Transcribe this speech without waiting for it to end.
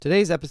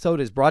Today's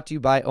episode is brought to you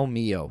by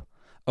Omio.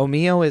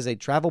 Omio is a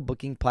travel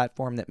booking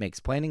platform that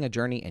makes planning a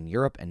journey in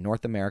Europe and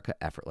North America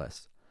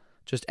effortless.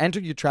 Just enter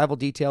your travel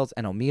details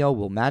and Omio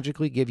will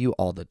magically give you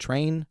all the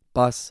train,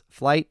 bus,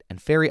 flight,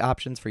 and ferry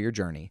options for your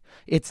journey.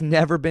 It's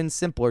never been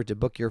simpler to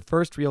book your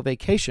first real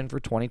vacation for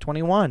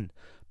 2021.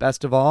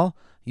 Best of all,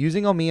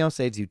 using Omio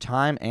saves you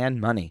time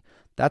and money.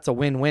 That's a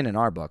win-win in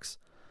our books.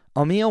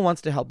 Omio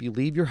wants to help you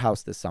leave your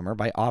house this summer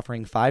by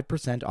offering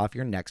 5% off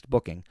your next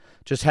booking.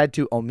 Just head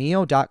to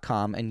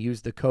omio.com and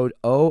use the code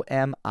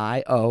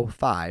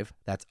OMIO5,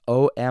 that's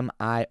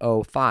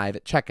OMIO5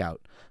 at checkout.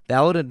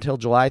 Valid until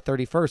July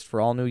 31st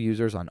for all new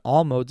users on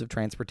all modes of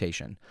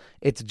transportation.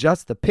 It's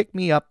just the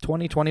pick-me-up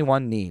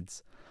 2021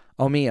 needs.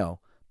 Omio.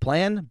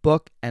 Plan,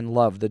 book, and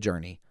love the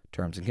journey.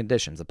 Terms and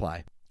conditions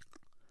apply.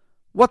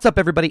 What's up,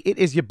 everybody? It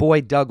is your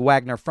boy, Doug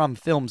Wagner from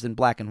Films in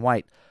Black and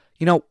White.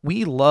 You know,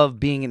 we love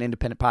being an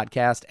independent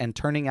podcast and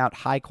turning out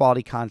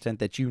high-quality content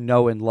that you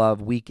know and love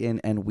week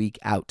in and week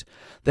out.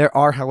 There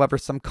are, however,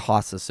 some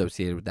costs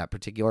associated with that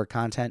particular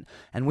content,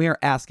 and we are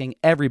asking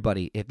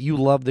everybody, if you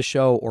love the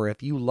show or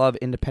if you love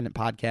independent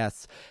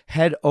podcasts,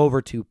 head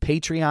over to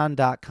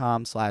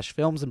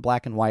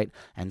patreon.com/filmsinblackandwhite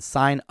and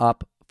sign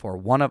up for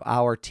one of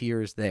our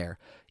tiers there.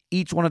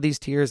 Each one of these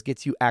tiers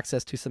gets you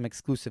access to some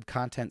exclusive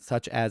content,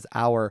 such as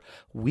our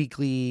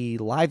weekly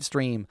live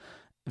stream,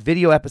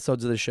 video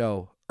episodes of the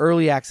show,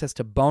 early access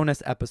to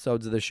bonus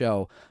episodes of the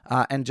show,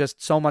 and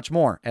just so much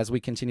more as we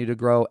continue to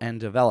grow and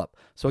develop.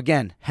 So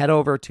again, head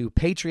over to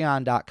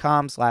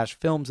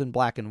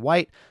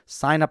patreon.com/filmsinblackandwhite,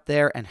 sign up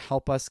there and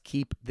help us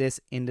keep this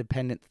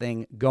independent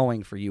thing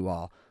going for you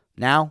all.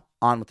 Now,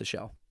 on with the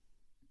show.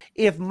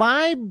 If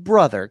my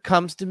brother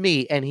comes to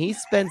me and he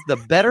spends the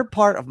better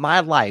part of my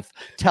life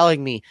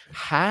telling me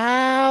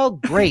how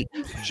great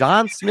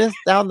John Smith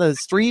down the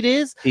street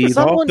is, he's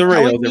off the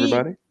rails,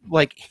 everybody.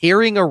 Like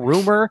hearing a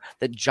rumor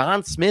that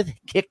John Smith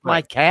kicked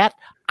my cat,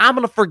 I'm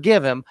going to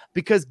forgive him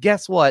because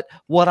guess what?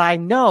 What I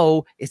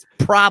know is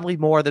probably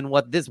more than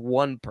what this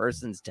one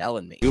person's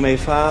telling me. You may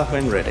fire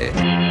when ready.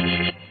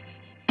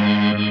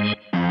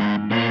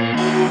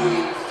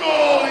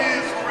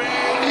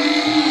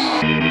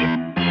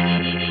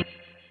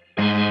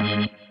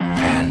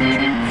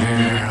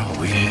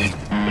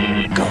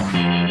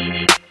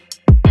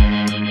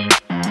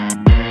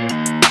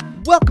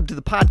 Welcome to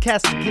the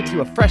podcast that gives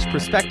you a fresh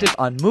perspective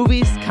on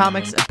movies,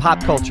 comics, and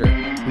pop culture.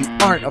 We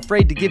aren't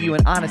afraid to give you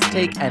an honest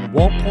take and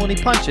won't pull any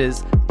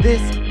punches.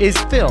 This is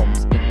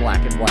Films in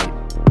Black and White.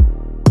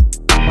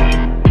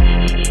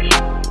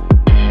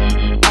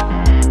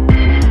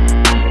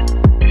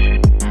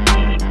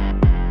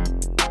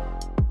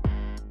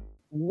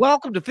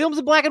 Welcome to Films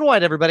in Black and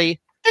White, everybody.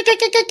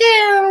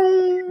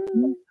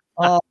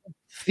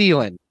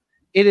 Feeling.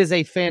 It is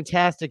a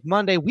fantastic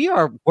Monday.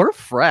 We're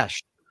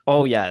fresh.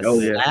 Oh, yes.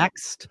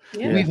 Relaxed.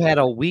 Yeah. We've had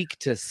a week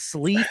to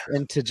sleep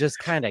and to just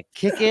kind of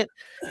kick it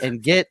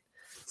and get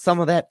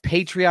some of that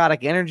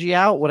patriotic energy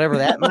out, whatever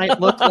that might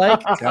look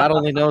like. God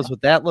only knows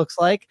what that looks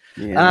like.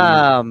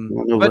 Yeah,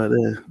 but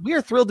we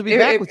are thrilled to be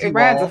back with you. It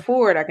rides all. a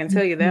Ford, I can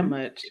tell you that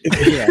much.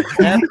 Yeah,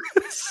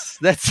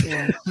 that's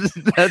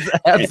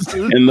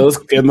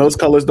absolutely. And those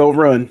colors don't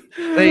run.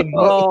 God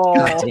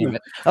damn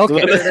it.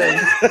 Okay,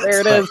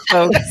 There it is,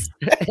 folks.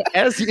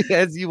 as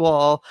you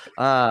all,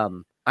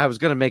 I was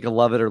going to make a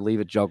love it or leave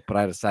it joke, but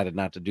I decided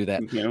not to do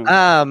that.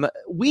 Yeah.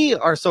 We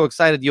are so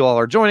excited you all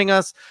are joining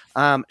us.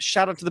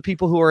 Shout out to the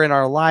people who are in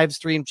our live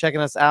stream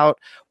checking us out.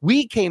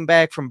 We came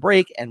back from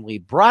break and we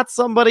brought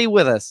somebody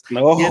with us.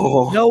 No.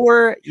 You know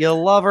her, you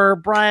love her.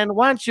 Brian,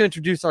 why don't you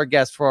introduce our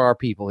guest for our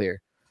people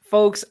here?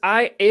 Folks,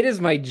 it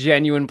is my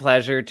genuine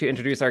pleasure to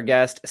introduce our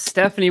guest,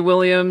 Stephanie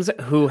Williams,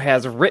 who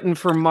has written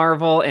for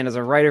Marvel and is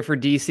a writer for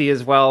DC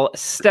as well.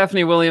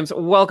 Stephanie Williams,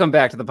 welcome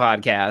back to the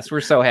podcast. We're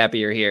so happy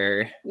you're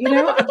here. You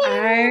know,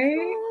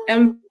 I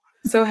am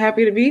so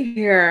happy to be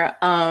here.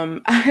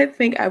 I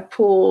think I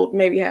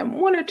had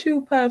one or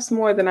two puffs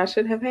more than I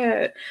should have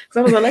had.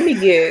 So I was like, let me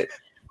get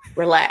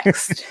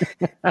relaxed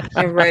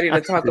and ready to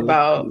talk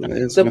about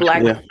the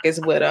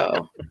Blackest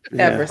Widow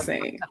ever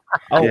seen.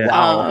 Oh,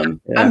 wow.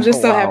 I'm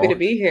just so happy to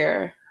be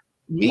here.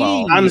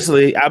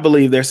 Honestly, I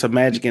believe there's some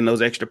magic in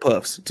those extra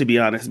puffs, to be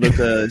honest,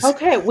 because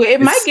okay, well, it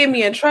might get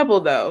me in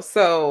trouble though.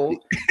 So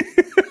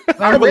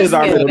trouble is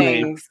our middle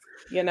name. things,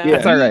 you know.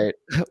 That's all right.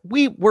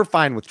 We're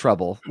fine with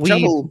trouble.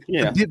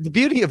 The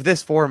beauty of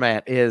this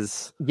format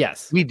is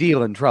we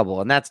deal in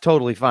trouble, and that's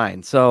totally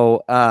fine.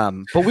 So,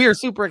 but we are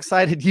super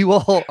excited you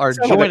all are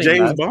joining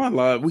James us. Bond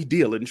line. We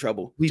deal in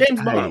trouble. We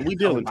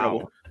deal in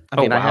trouble. I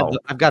mean,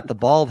 I've got the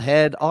bald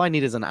head. All I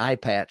need is an eye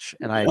patch,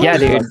 and I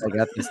dude, I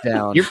got this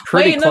down. You're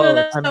pretty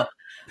close. No.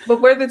 But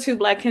we're the two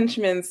black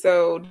henchmen,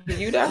 so do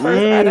you die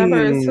first? I die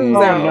first. Who's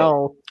out?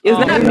 No. It's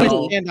not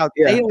me.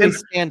 They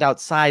always stand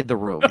outside the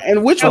room.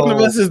 And which one of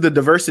us is the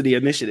diversity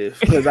initiative?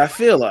 Because I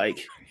feel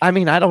like I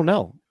mean, I don't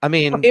know. I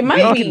mean, it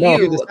might be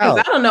you because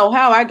I don't know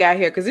how I got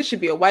here because it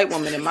should be a white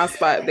woman in my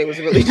spot. They was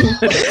really doing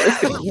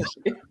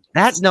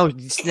Now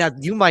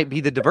you might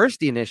be the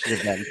diversity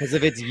initiative then, because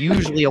if it's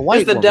usually a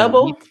white, it's a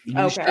double.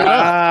 Okay.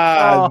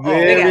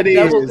 There it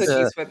is. Double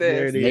cookies for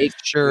this. Make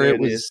sure it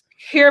was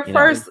here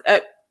first.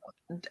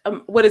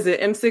 What is it?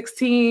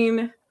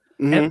 M16.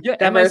 Mm-hmm.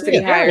 Diversity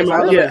hires.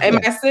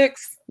 MI6.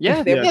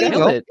 Yeah, there we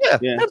go.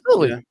 Yeah,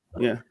 absolutely.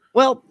 Yeah.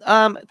 Well,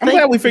 I'm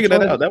glad we figured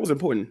that out. That was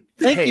important.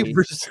 Thank you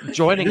for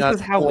joining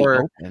us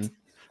for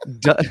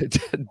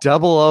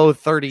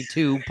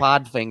 0032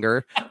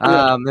 Podfinger.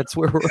 That's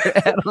where we're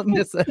at on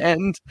this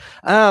end.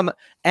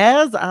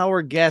 As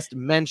our guest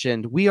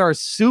mentioned, we are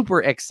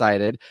super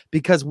excited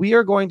because we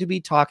are going to be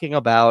talking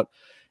about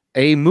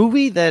a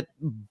movie that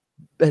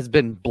has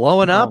been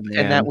blowing up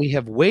and that we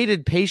have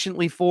waited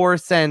patiently for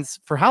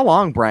how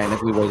long, Brian,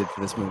 have we waited for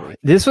this movie?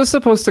 This was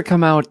supposed to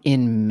come out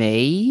in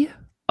May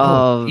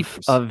of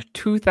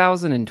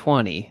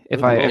 2020,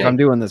 if I'm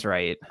doing this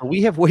right.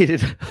 We have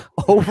waited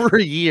over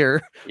a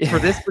year for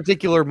this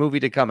particular movie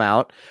to come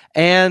out.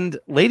 And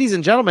ladies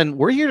and gentlemen,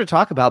 we're here to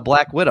talk about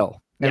Black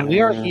Widow. And we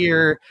are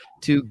here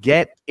to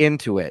get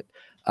into it.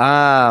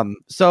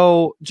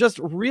 So just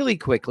really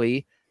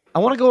quickly, I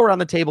want to go around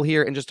the table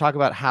here and just talk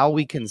about how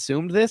we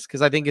consumed this,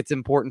 because I think it's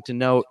important to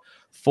note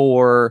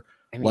for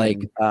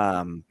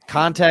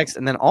context,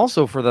 and then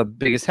also for the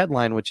biggest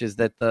headline, which is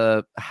that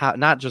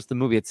not just the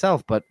movie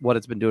itself, but what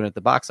it's been doing at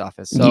the box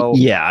office. So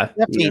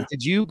Stephanie,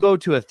 did you go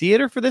to a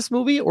theater for this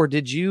movie, or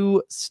did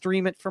you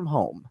stream it from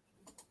home?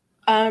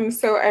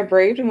 So I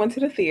braved and went to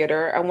the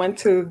theater. I went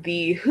to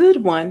the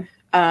Hood one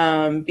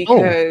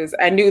because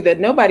I knew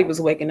that nobody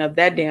was waking up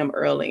that damn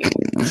early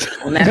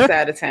on that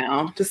side of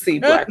town to see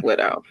Black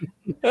Widow.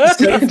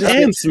 Safe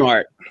and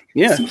smart.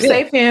 Yeah.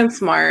 Safe and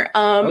smart.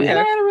 And I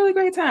had a really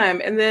great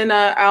time. And then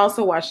I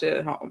also watched it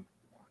at home.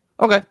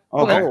 Okay.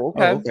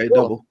 Okay.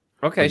 Double.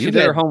 Okay, she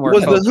did her homework.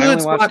 Was the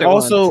Hood spot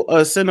also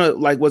a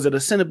Cine, was it a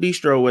Cine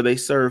Bistro where they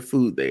serve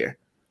food there?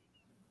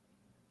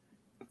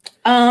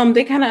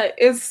 They kind of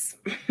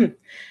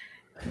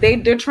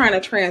they're trying to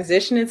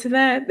transition into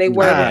that. They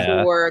were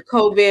before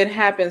COVID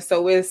happened,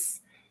 so it's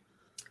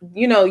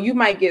you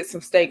might get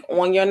some steak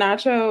on your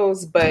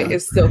nachos, but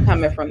it's still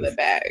coming from the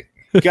bag.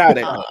 Got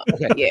it. Got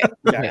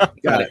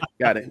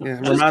it. Yeah.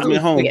 Reminds me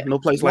of home. No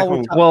place like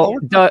home. Well,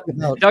 Doug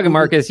and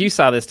Marcus, you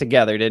saw this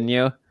together, didn't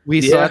you?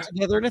 We saw it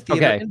together in a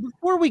theater. Okay. And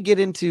before we get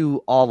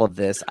into all of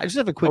this, I just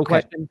have a quick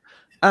question.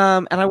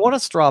 And I want a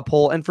straw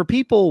poll. And for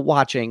people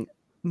watching,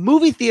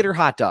 movie theater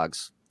hot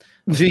dogs,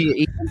 do you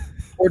eat them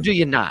or do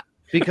you not?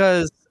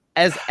 Because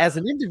as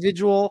an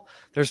individual,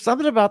 there's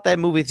something about that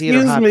movie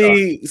theater hot dog.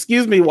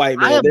 Excuse me, white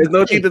man. There's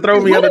no need to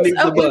throw me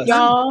underneath the bus.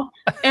 Y'all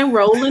and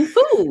rolling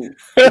food.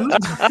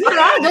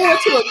 I go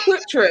into a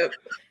Quick Trip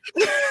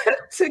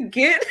to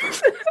get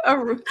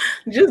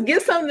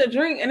get something to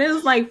drink, and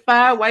it's like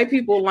 5 white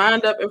people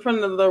lined up in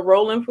front of the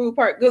rolling food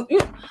part.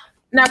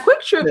 Now, Quick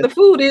Trip, the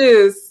food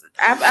is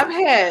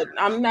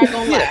I'm not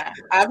gonna lie,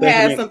 I've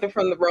had something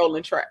from the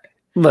rolling track.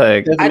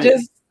 Look,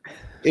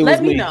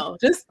 Let me know.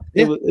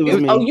 It was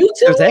me. Oh, you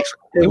too?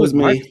 It was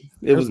me.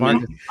 It was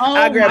me.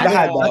 I grabbed the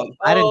hot dog.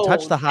 I didn't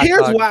touch the hot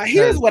dog.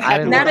 Here's what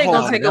happened. Now they're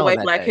gonna take away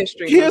Black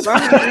history.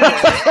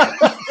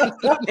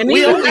 And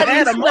we only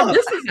had a month.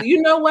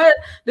 You know what?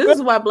 This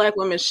is why Black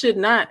women should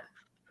not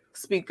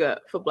speak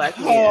up for Black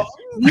men.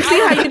 You see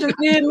how you just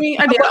did me?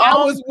 I didn't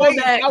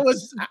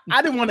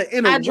want to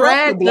interrupt. I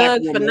dragged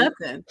Doug for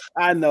nothing.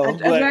 I know. I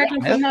dragged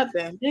him for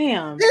nothing.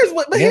 Damn. Here's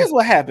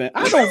what happened.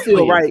 I don't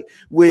feel right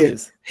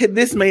with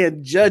this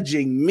man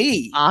judging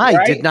me.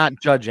 I did not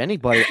judge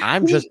anybody.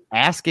 I'm just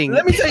asking.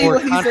 Let me tell you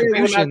what he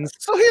said.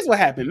 So here's what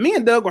happened. Me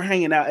and Doug were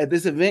hanging out at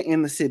this event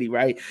in the city,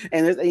 right?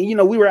 And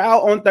we were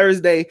out on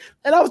Thursday,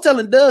 and I was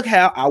telling Doug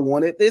how I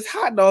wanted this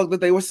hot dog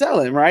that they were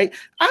selling, right?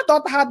 I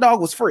thought the hot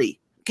dog was free.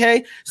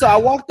 Okay, so I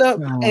walked up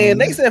and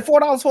they said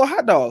 $4 for a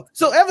hot dog.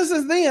 So ever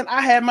since then,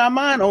 I had my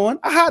mind on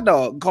a hot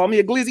dog. Call me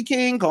a Glizzy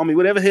King, call me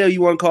whatever hell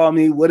you want to call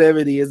me, whatever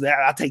it is,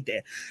 I'll take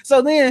that.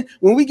 So then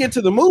when we get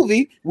to the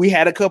movie, we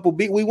had a couple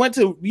we went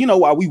to,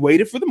 while we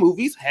waited for the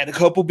movies, had a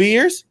couple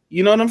beers.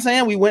 You know what I'm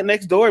saying? We went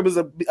next door. It was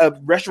a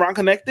restaurant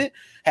connected.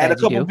 Had a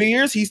couple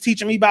beers. He's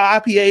teaching me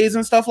about IPAs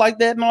and stuff like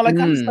that and all that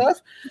kind of stuff.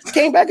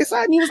 Came back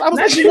inside and I was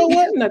like, you know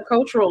what? A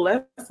cultural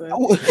lesson.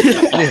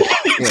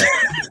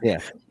 Yeah.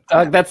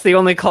 That's the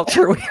only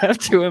culture we have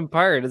to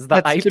impart is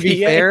the IPA. To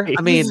be fair,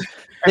 I mean,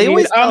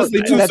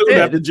 honestly too soon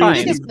after June.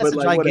 The biggest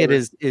message I get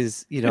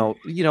is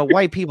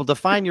white people,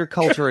 define your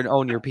culture and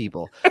own your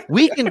people.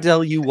 We can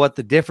tell you what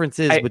the difference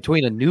is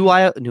between a New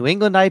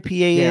England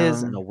IPA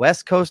is and a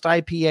West Coast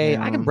IPA.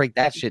 I can break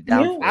that shit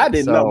down. I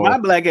didn't know. My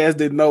black ass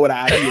didn't know what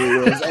an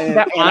IPA was. And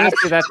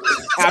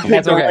I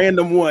picked a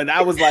random one.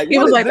 I was like, it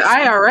was like the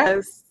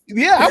IRS.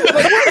 Yeah, I was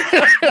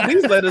like,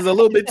 these letters are a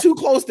little bit too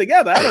close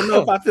together. I don't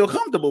know if I feel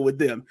comfortable with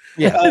them.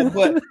 Yeah.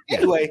 But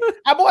anyway,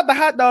 I bought the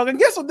hot dog, and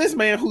guess what? This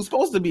man, who's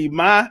supposed to be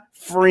my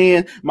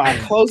friend, my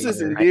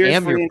closest and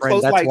dearest friend,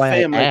 close like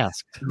family.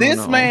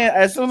 This man,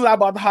 as soon as I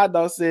bought the hot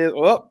dog, said,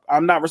 "Oh,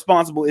 I'm not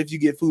responsible if you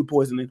get food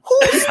poisoning." Who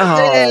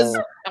says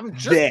I'm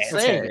just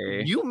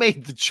saying, you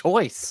made the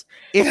choice.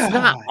 It's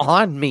not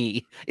on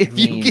me if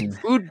you get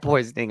food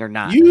poisoning or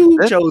not. You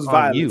chose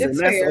violence, and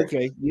that's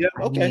okay. Yeah,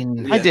 okay.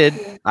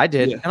 I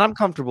did, and I'm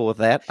comfortable with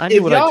that. I knew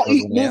if what y'all I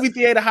eat movie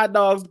theater hot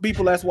dogs,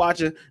 people that's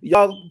watching,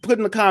 y'all put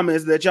in the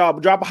comments that y'all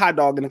drop a hot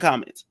dog in the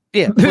comments.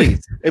 Yeah,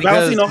 please. If I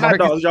don't see no hot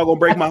dogs, y'all gonna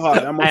break my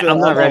heart. I'm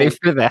not ready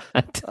for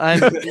that. I'm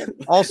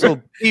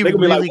also they gonna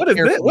be like,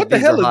 what the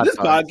hell is this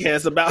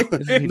podcast about?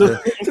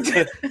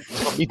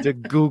 I need to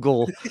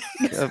Google,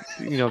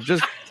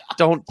 just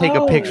don't take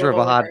a picture of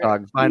a hot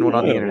dog. Find one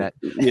on the internet.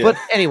 Yeah. But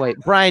anyway,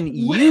 Brian,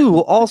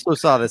 you also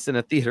saw this in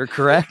a theater,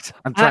 correct?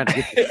 I'm trying to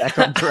get back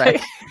on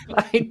track.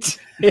 I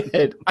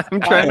did.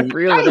 I'm trying to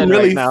reel it in. I'm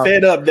really right now.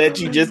 fed up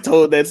that you just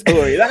told that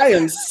story. I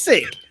am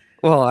sick.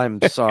 Well, I'm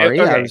sorry.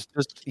 Okay.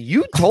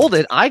 You told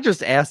it. I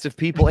just asked if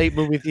people ate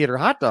movie theater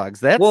hot dogs.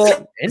 That's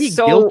any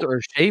so- guilt or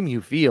shame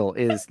you feel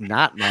is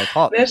not my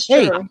fault. That's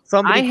Hey, true.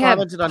 somebody I had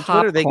commented on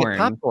Twitter they get popcorn.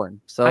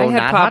 popcorn. So I had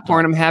not hot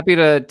popcorn. dogs. I'm happy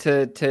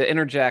to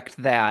interject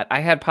that.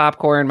 I had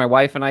popcorn. My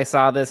wife and I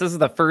saw this. This is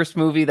the first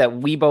movie that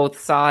we both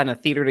saw in a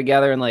theater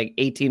together in like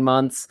 18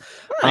 months.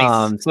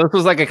 Nice. So this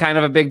was like a kind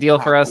of a big deal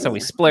for us. So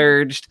we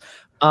splurged.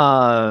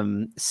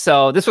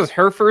 So this was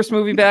her first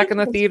movie back in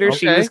the theater.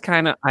 She Okay. was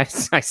kind of I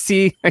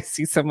see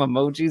some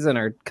emojis in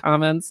her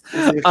comments.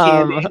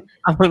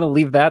 I'm gonna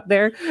leave that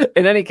there.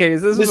 In any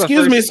case, this was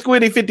Excuse me,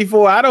 Squiddy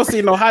 54. I don't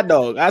see no hot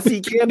dog. I see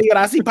candy and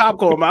I see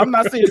popcorn. I'm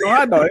not seeing no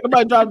hot dog.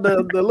 Everybody drop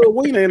the little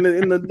wiener in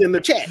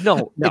the chat.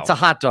 No, it's a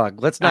hot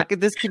dog. Let's not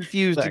get this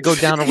confused to go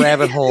down a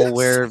rabbit hole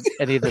where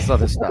any of this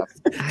other stuff.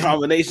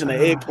 Combination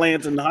of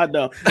eggplants and the hot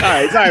dog. All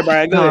right, sorry,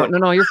 Brian. Go ahead.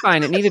 No, you're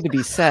fine. It needed to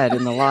be said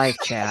in the live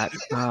chat.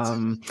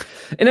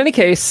 In any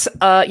case,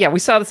 we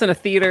saw this in a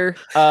theater.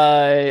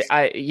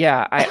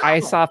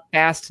 I saw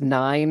Fast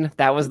 9.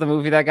 That was the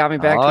movie that got me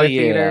back to the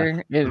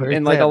theater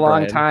in like a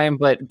long time.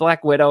 But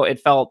Black Widow, it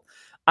felt,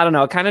 I don't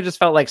know, it kind of just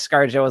felt like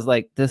ScarJo was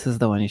like, this is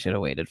the one you should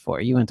have waited for.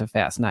 You went to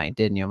Fast 9,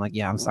 didn't you? I'm like,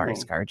 yeah, I'm sorry,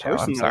 ScarJo.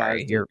 I'm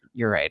sorry. You're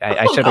right.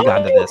 I should have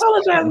gone to this.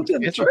 Apologizing to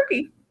the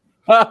tree.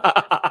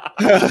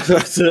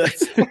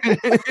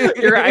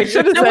 You're right. I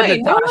should have said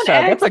Natasha.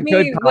 That's a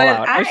good call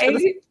out. I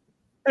ate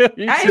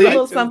a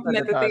little something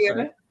at the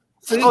theater.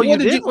 You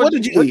did? What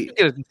did you eat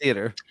at the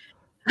theater?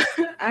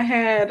 I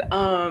had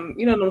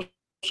those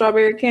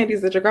strawberry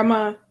candies that your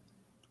grandma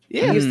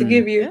used to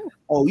give you.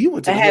 Oh, you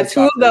went to I had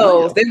two of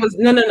those. There was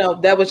no,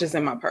 that was just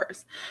in my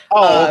purse.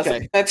 Oh, okay.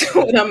 So that's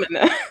what I'm in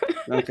there.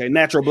 Okay,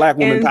 natural black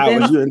woman And powers.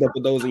 then- You end up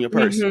with those in your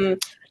purse. Mhm.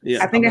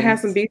 Yeah. I think I had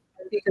some beef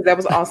because that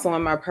was also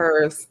in my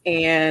purse,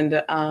 and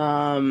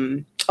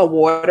a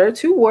water,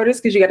 2 waters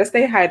because you got to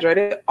stay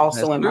hydrated.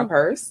 Also That's in true. my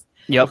purse,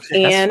 Yep.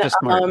 and That's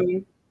smart.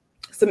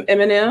 some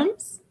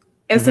M&Ms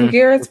and some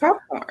Garrett's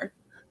popcorn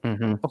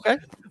Okay.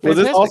 Was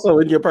this Fantastic. also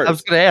in your purse? I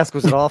was going to ask,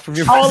 was it all from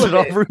your All purse? of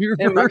it From your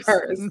in my purse?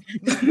 purse.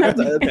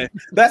 Okay,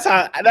 that's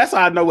how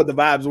I know what the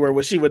vibes were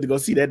when she went to go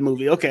see that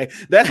movie. Okay,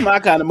 that's my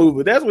kind of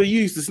movie. That's where you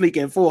used to sneak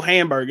in full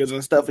hamburgers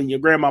and stuff in your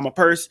grandmama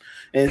purse.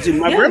 And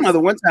my Yes. grandmother,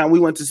 one time we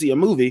went to see a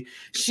movie.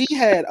 She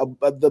had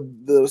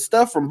the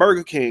stuff from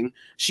Burger King.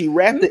 She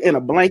wrapped it in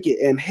a blanket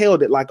and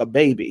held it like a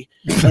baby,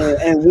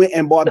 and went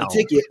and bought the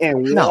ticket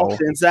and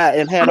walked inside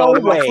and had all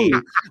of my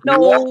food.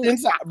 Walked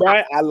inside,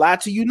 Brian. I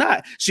lied to you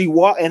not. She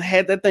walked and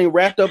had that thing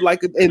wrapped up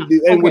like and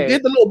we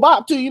did the little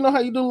bop too. You know how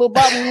you do a little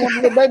bop when you want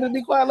the little baby to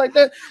be quiet like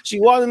that? She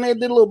walked in there,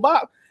 did a little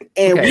bop,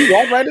 and we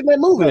walked right in that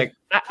movie. Like,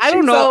 I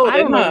don't know. I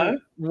don't know Huh?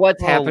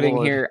 what's Oh, happening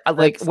Lord. here.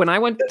 Like when I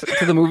went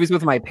to the movies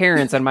with my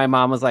parents, and my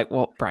mom was like,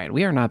 "Well, Brian,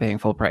 we are not paying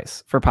full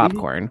price for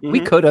popcorn. We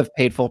could have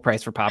paid full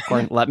price for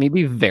popcorn. Let me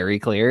be very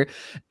clear."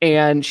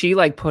 And she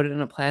like put it in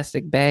a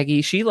plastic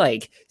baggie. She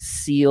like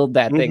sealed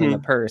that thing in the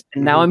purse.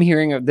 And now I'm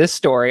hearing of this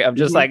story of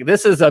just like,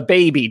 this is a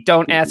baby.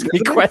 Don't ask me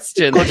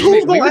questions. Who's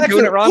We gonna were ask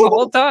doing her- it wrong the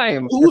whole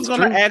time. Who's going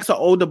to ask an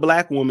older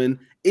black woman,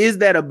 is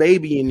that a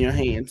baby in your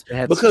hands?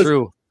 That's because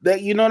true.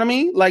 that, you know what I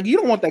mean? Like, you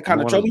don't want that kind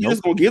of trouble. You're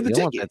just going to give the You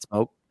don't want ticket. that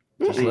smoke.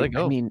 Just let it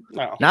go. I mean,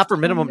 No. not for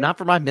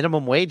my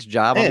minimum wage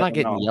job. I'm Hell not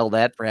getting no. yelled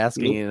at for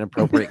asking an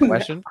inappropriate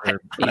question. For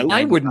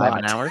I would $8.95 an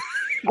not. hour.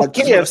 A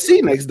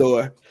KFC next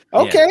door.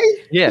 Okay.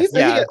 Yeah, He's-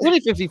 yeah.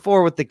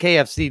 2054 with the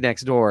KFC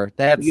next door.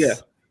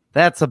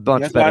 That's a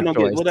bunch That's why I better don't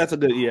choice. get. Well, that's a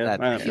good. Yeah.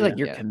 That- I feel like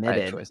you're Yeah, right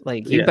committed. choice.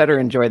 Like you Yeah. better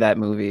enjoy that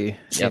movie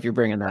if you're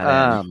bringing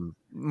that in.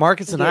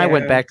 Marcus and I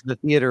went Yeah. back to the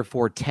theater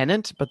for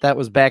Tenet, but that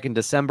was back in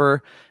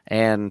December,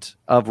 and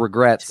of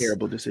regrets,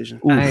 Terrible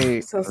decision.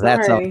 oof, So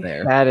that's sorry. up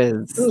there. That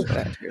is, Ooh.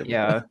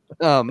 yeah.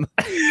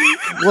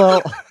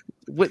 Well,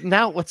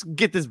 now let's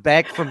get this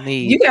back from the.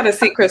 You got to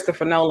see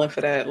Christopher Nolan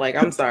for that. Like,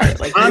 I'm sorry.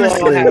 Like, you all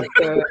Honestly. have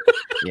to.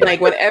 Yeah.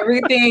 Like, with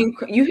everything,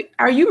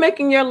 are you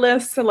making your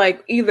list to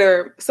like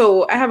either?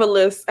 So I have a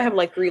list. I have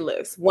like 3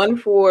 lists. One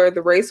for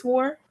the race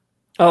war.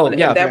 Oh if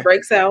yeah. that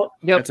breaks out.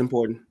 Yep. That's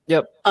important.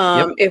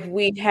 If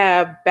we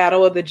have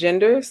Battle of the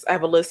Genders, I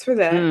have a list for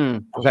that.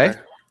 Okay.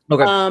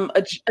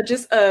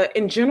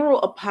 In general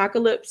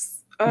apocalypse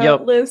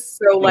Yep. list.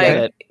 So like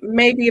Okay.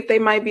 maybe if they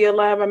might be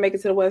alive, I make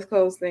it to the West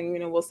Coast,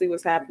 then we'll see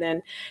what's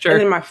happening. Sure.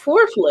 And then my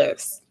 4th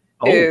list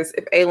Oh. is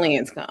if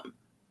aliens come.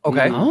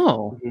 Okay.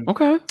 Oh,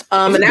 okay.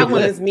 And a that good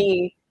one list. is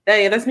me.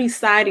 Yeah, that's me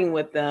siding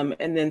with them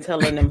and then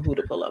telling them who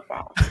to pull up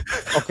on.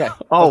 Okay.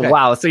 Oh, Okay.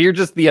 wow. So you're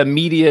just the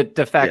immediate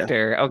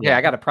defector. Okay, Yeah.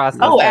 I got to process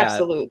Oh, that.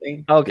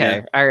 absolutely.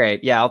 Okay. All right.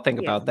 Yeah, I'll think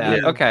Yeah. about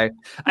that. Yeah. Okay.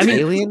 I mean,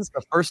 Aliens,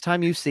 the first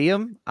time you see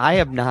them,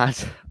 I'm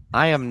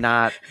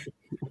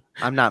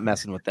not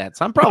messing with that.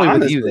 So I'm probably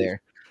with you Honestly.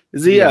 there.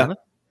 Zia,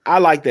 I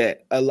like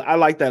that. I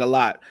like that a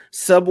lot.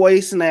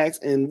 Subway snacks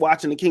and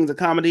watching the Kings of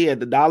Comedy at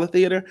the Dollar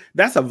Theater.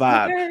 That's a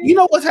vibe. Okay. You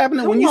know what's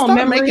happening when Come you on, start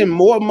memory. making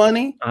more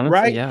money, honestly,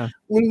 right? yeah.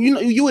 When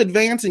you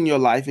advance in your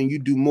life and you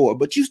do more,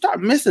 but you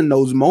start missing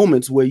those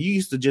moments where you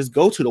used to just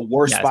go to the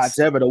worst Yes. spots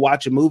ever to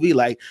watch a movie,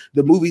 like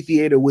the movie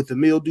theater with the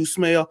mildew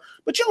smell.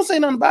 But you don't say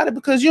nothing about it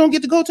because you don't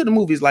get to go to the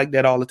movies like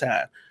that all the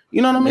time.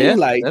 You know what I mean? Yeah,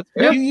 like that's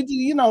fair.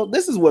 you know,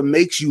 this is what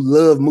makes you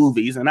love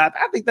movies, and I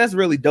think that's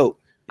really dope.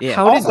 Yeah.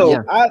 How did- Also,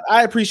 yeah.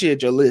 I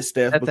appreciate your list,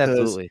 Steph, That's because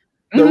absolutely.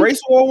 the Mhm. race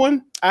war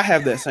one, I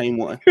have that same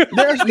one.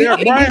 There's You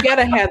Brian,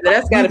 gotta have that.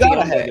 That's you gotta be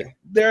gotta on have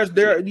there. it.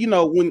 There, you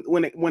know,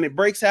 when it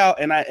breaks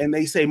out and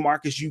they say,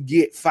 Marcus, you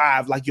get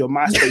 5, like your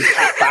MySpace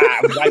top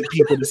 5 white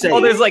people to say. Oh,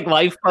 there's like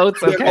life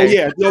quotes.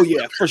 Okay. Oh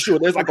yeah, for sure.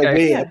 There's like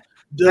Okay. a web.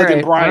 Doug All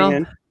and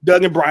right,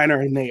 Doug and Brian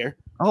are in there.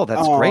 Oh,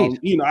 that's great.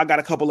 You know, I got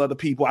a couple other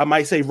people. I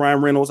might say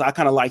Ryan Reynolds. I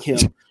kind of like him.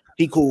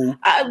 He cool.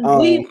 I don't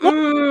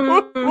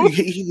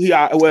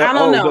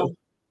know.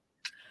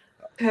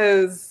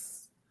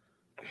 Because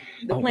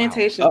the Oh, wow.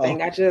 plantation Uh-oh.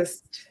 thing, I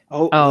just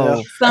Oh.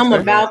 well, some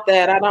that's about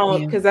that. I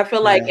don't Yeah. because I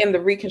feel like in the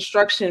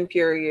Reconstruction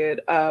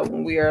period,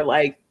 when we are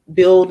like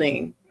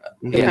building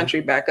the Yeah.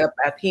 country back up,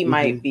 he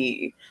might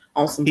be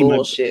on some He might-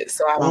 bullshit.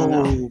 So I don't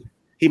know. Oh,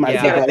 he might.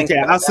 Yeah. Be Gotta think okay,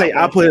 about I'll say that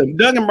I'll one. put him.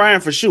 Doug and Brian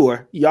for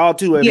sure. Y'all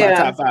two in my Yeah.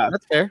 top 5.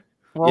 That's fair.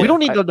 Well, we don't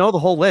need to know the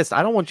whole list.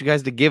 I don't want you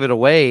guys to give it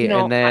away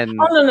No, and then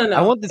Oh no.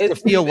 I want this to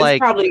feel it's like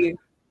probably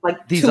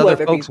like these 2 other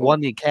other folks people. won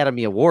the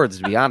Academy Awards,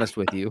 to be honest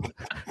with you.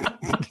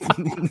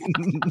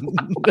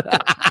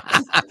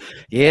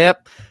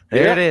 Yep.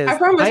 There it is. I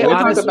promise I we'll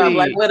talk honestly- about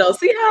Black Widow.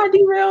 See how I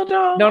derailed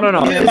y'all? No.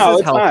 Yeah, This no, is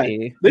it's fine.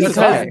 healthy. This is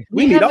Because fine.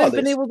 We We need all haven't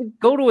been this. able to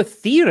go to a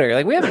theater.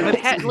 Like we haven't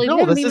been, like, No, we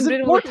haven't this even is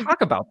been able to important.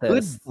 talk about Good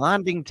this.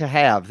 bonding to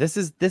have. This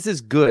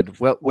is good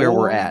where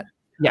we're at.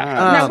 Yeah.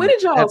 Now, where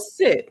did y'all that's-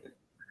 sit?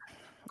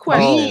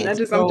 Question. I'm Oh,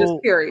 just so-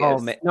 curious. Oh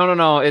man.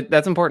 No.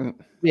 That's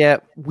important. Yeah,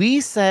 we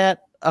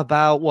sat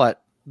about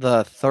what,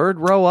 the third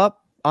row up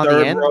on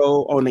Third the end.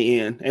 row on the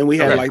end, and we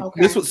had Okay. like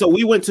Okay. this was so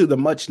we went to the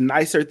much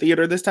nicer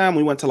theater this time.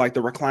 We went to like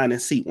the reclining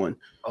seat one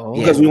Oh,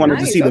 because we wanted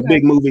to Nice, see the okay.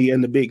 big movie in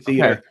the big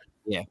theater.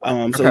 Yeah. So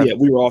Okay. yeah,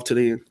 we were off to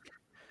the end.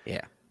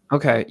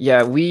 Okay.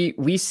 Yeah.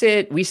 We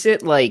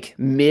sit like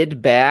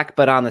mid back,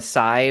 but on the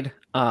side.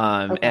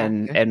 Okay.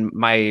 And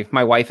my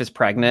wife is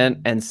pregnant,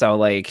 and so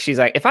like she's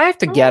like, if I have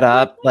to get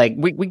up, like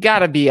we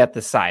gotta be at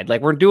the side.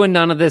 Like we're doing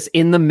none of this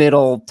in the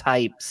middle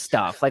type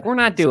stuff. Like we're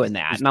not doing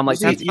that. And I'm like,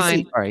 that's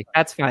fine. Sorry.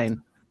 That's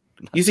fine.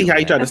 You see how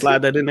you tried to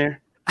slide that in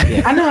there?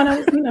 I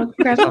know.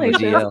 Congratulations.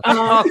 deal.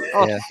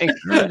 Yeah.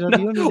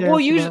 Well,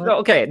 usually,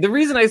 okay. The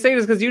reason I say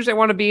this is because usually I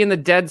want to be in the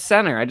dead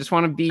center. I just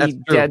want to be That's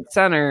true. dead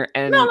center,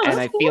 and No, and that's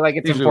I cool. feel like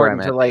it's Usually where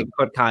important I'm to at, like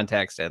put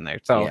context in there.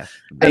 So Yeah.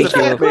 Hey, thank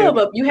try you. the club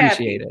up. You happy?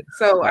 Appreciate it.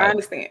 So Right. I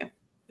understand.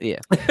 Yeah.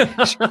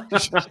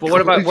 But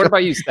what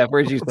about you, Steph?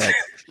 Where'd you sit?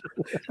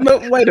 No,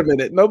 wait a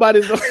minute.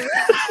 Nobody's.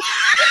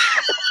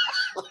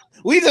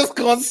 We just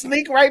gonna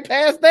sneak right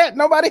past that.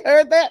 Nobody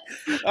heard that.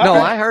 No, All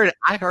I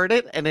heard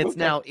it, and it's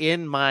now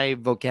in my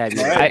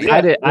vocabulary. Right.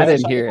 I didn't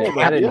Yeah. hear it.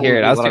 Yeah. I didn't hear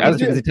it. I was Yeah.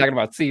 too busy talking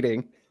about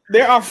seating.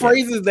 There are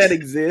phrases that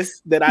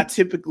exist that I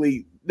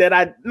typically that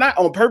I not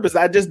on purpose.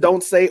 I just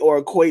don't say or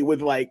equate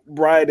with like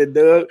Brian and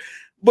Doug.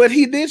 But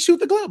he did shoot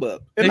the glove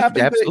up, and He I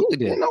think absolutely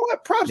that, did. You know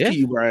what? Props Yeah. to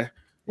you, Brian.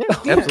 Yeah,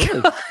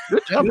 absolutely.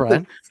 Good job,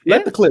 Brian.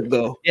 Let the clip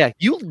go. Yeah,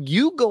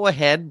 you go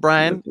ahead,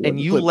 Brian, Let and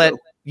the you clip let go.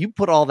 you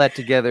put all that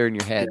together in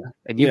your head,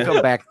 and you Yeah.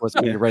 come back to us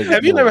when you're ready. to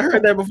Have you do it. never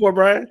heard that before,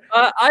 Brian?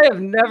 I have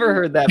never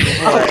heard that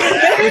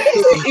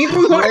before.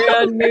 Even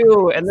Brand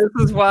new, and this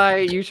is why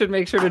you should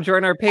make sure to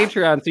join our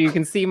Patreon so you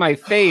can see my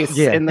face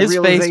Yeah, in the his face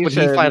realization.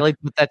 when he finally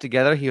put that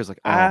together, he was like,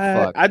 "Oh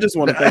fuck!" I just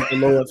want to thank the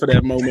Lord for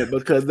that moment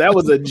because that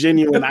was a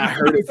genuine I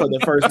heard it for the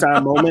first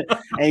time moment,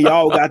 and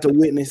y'all got to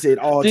witness it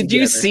all. Did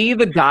you together. see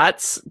the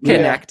dots Yeah.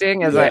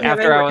 connecting? As Yeah. Yeah,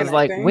 after they I were was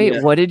like, connecting. "Wait,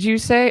 Yeah. what did you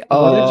say?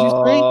 What did you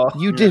Oh, say?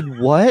 You did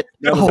what?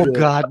 That was Oh good.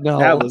 God, no!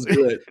 That was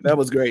good. That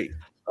was great.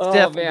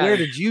 Steph, man. where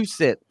did you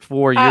sit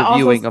for I your also-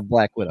 viewing of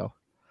Black Widow?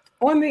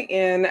 on the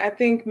end, I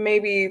think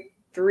maybe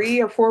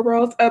 3 or 4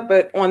 rows up,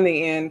 but on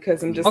the end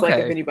because I'm just like,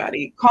 Okay. if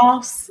anybody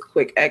coughs,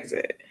 quick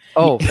exit.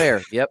 Oh,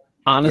 fair. Yep.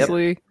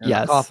 Honestly,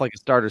 yes. Cough like a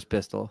starter's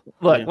pistol.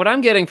 Look, Yeah. what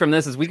I'm getting from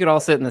this is we could all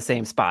sit in the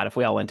same spot if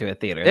we all went to a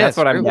theater. Yeah, That's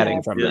what I'm true. getting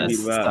Yeah. from It'll be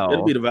this. the vibe. So,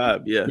 It'll be the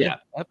vibe. Yeah. yeah.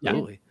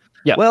 Absolutely.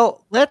 Yeah.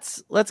 Well,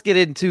 let's get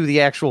into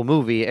the actual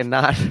movie and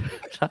not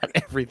not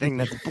everything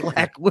that's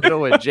Black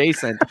Widow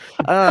adjacent.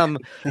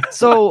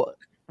 So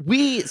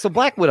So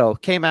Black Widow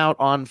came out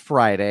on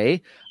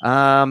Friday.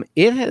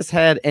 It has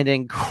had an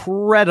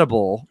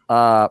incredible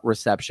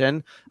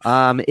reception.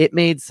 It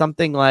made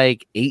something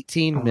like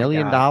 $18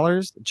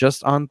 million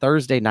just on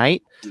Thursday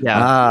night.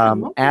 Yeah.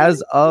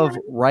 As of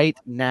right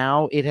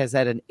now, it has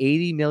had an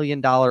 $80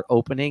 million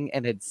opening,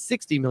 and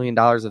 $60 million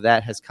of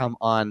that has come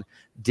on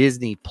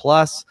Disney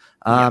Plus.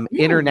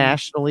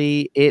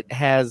 Internationally, it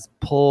has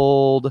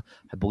pulled,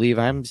 I believe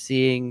I'm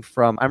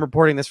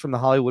reporting this from the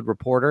Hollywood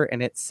Reporter,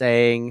 and it's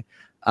saying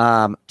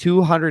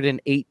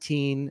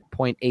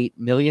 $218.8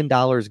 million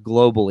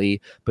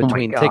globally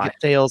between ticket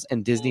sales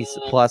and Disney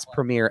Plus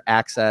Premier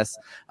Access.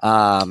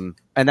 And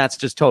that's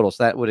just total.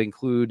 So that would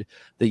include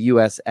the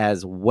US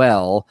as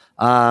well.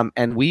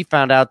 And we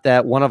found out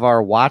that one of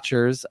our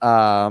watchers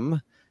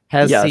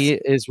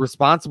is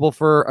responsible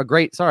for a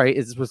great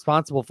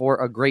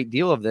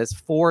deal of this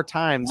 4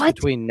 times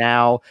between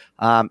now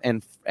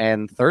and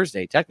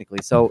Thursday, technically.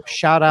 So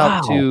shout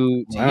out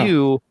to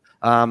you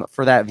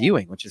for that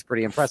viewing, which is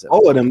pretty impressive.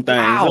 All of them things.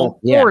 Wow,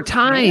 4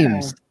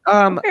 times.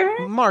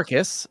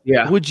 Marcus,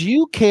 would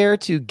you care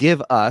to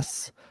give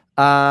us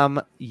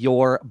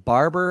your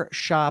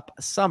barbershop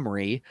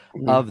summary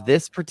of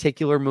this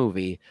particular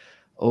movie?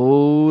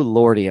 Oh,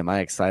 Lordy, am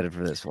I excited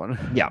for this one.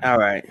 Yeah. All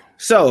right.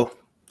 So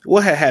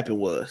what had happened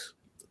was,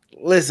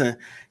 listen,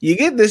 you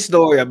get this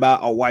story about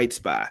a white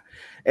spy,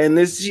 and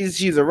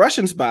she's a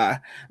Russian spy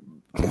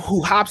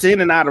who hops in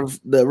and out of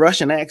the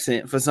Russian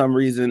accent for some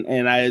reason,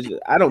 and I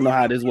don't know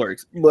how this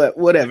works, but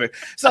whatever.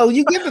 So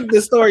you get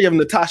the story of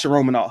Natasha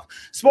Romanoff.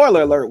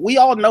 Spoiler alert, we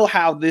all know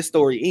how this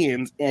story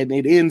ends, and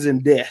it ends in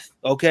death.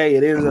 Okay,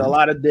 it ends in a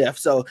lot of death.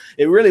 So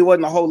it really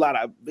wasn't a whole lot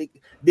of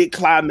big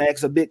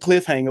climax, a big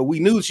cliffhanger.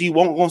 We knew she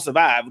won't gonna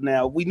survive.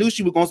 Now we knew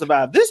she was gonna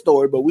survive this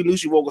story, but we knew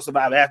she won't gonna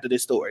survive after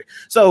this story.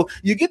 So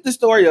you get the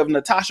story of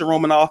Natasha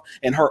Romanoff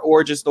and her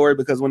origin story,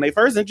 because when they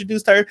first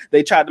introduced her,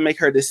 they tried to make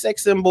her this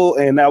sex symbol,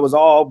 and that was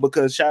all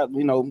because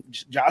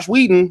Josh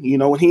Whedon,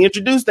 when he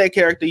introduced that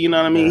character, you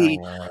know what I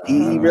mean,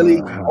 he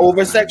really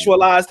over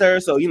sexualized her.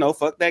 So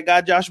fuck that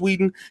guy Josh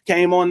Whedon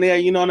came on there,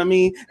 you know what I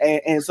mean,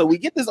 and so we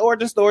get this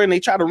origin story, and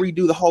they try to redo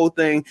the whole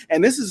thing.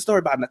 And this is a story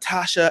about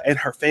Natasha and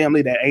her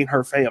family that ain't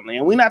her family.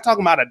 And we're not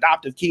talking about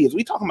adoptive kids.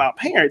 We're talking about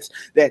parents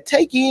that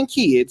take in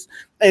kids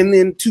and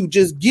then to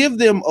just give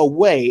them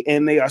away,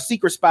 and they are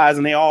secret spies,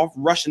 and they are all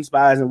Russian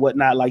spies and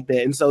whatnot like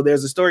that. And so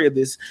there's a story of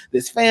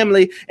this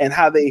family and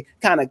how they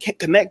kind of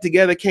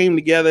came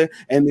together,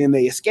 and then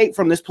they escape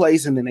from this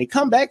place, and then they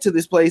come back to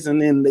this place,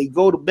 and then they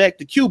go back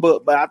to Cuba.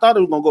 But I thought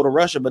it was gonna go to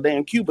Russia, but they're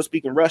in Cuba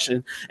speaking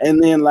Russian.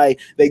 And then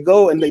they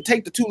go and they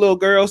take the 2 little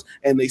girls,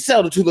 and they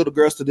sell the 2 little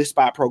girls to this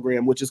spy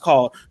program, which is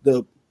called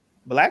the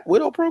Black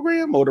Widow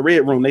program or the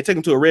Red Room. They take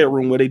them to a Red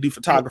Room where they do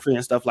photography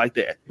and stuff like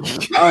that.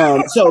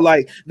 So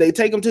they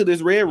take them to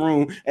this Red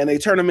Room, and they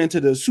turn them into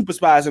the super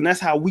spies, and that's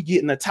how we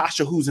get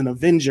Natasha, who's an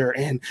Avenger,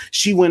 and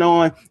she went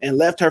on and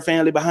left her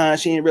family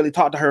behind. She didn't really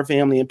talk to her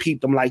family and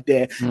peeped them like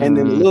that. And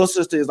then the little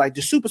sister is like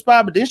the super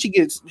spy, but then she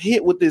gets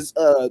hit with this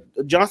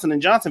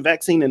Johnson & Johnson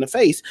vaccine in the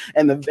face,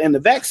 and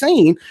the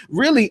vaccine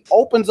really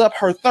opens up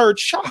her 3rd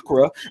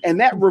chakra, and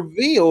that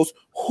reveals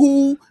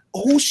who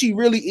she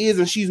really is,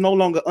 and she's no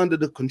longer under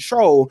the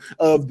control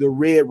of the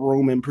Red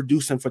Room and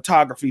producing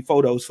photography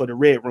photos for the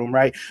Red Room,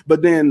 right?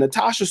 But then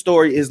Natasha's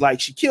story is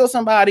she killed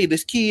somebody,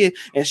 this kid,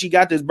 and she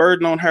got this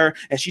burden on her,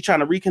 and she trying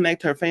to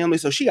reconnect her family,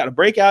 so she got to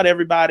break out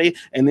everybody,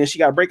 and then she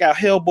got to break out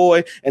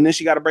Hellboy, and then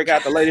she got to break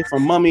out the lady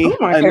from Mummy. Oh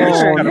my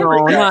God, no,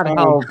 not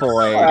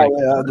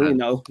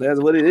Hellboy. That's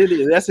what it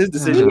is. That's his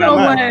decision. Not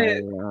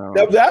mine.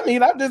 I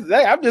mean, I'm just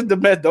the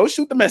best. Don't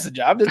shoot the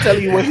messenger. I'm just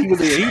telling you what he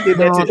was in. He did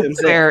that to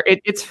himself. Fair.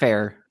 It's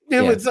fair.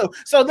 Yeah.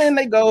 So then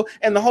they go,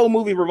 and the whole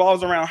movie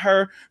revolves around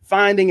her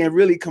finding and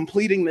really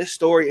completing this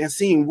story and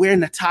seeing where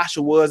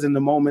Natasha was in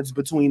the moments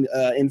between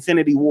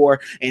Infinity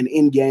War and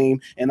Endgame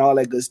and all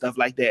that good stuff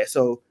like that.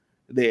 So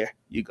there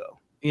you go.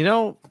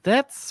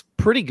 That's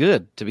pretty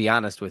good, to be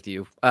honest with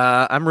you.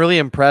 I'm really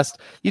impressed.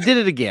 You did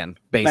it again,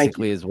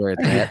 basically, is where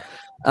it's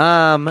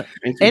at.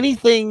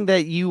 Anything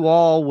that you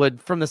all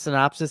would, from the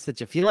synopsis, that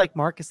you feel like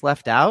Marcus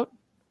left out?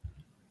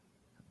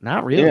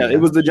 Not really. Yeah,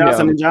 it was the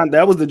Johnson & Johnson.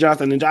 That was the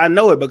Johnson & Johnson. I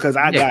know it because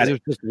I got it. It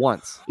was just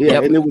once.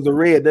 Yeah, and it was a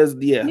red. I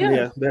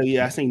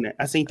seen that.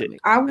 I seen it.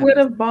 I would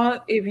have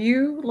bought, if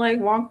you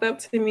walked up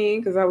to me,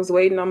 because I was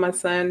waiting on my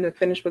son to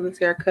finish with his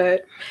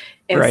haircut,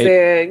 and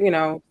said,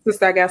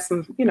 sister, I got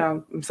some,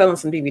 I'm selling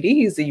some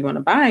DVDs. Do you want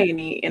to buy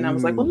any? And I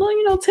was like, well,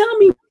 no, tell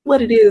me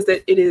what it is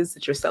that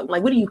you're selling.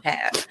 Like, what do you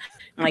have?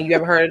 I'm you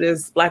ever heard of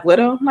this Black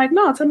Widow? I'm like,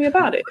 no, tell me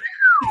about it.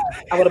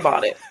 I would have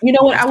bought it. You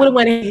know what? I would have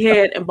went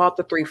ahead and bought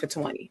the 3 for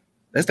 $20.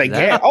 That's the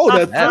gas. Oh,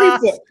 the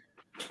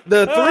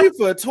 3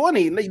 for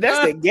 $20.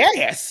 That's the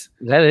gas.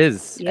 That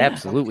is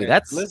absolutely.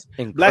 That's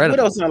incredible. Black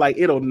Widow sound like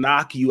it'll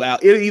knock you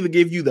out. It'll either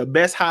give you the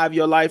best high of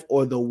your life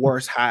or the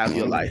worst high of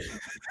your life.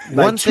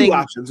 Two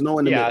options, no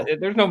in the middle.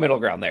 There's no middle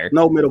ground there.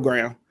 No middle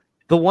ground.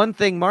 the one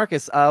thing,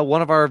 Marcus,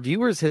 one of our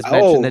viewers has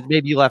mentioned that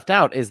maybe you left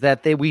out is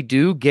that we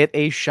do get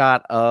a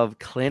shot of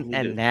Clint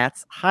and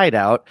Nat's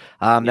hideout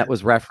that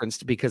was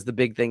referenced, because the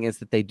big thing is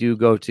that they do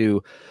go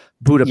to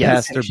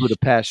Budapest or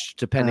Budapest,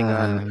 depending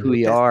on who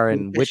you are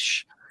and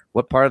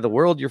what part of the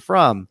world you're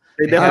from.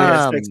 They definitely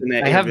have sex in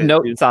that. I have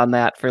notes on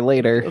that for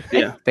later.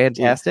 Yeah,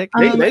 fantastic.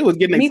 They was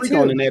getting a freak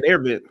on in that air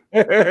bit.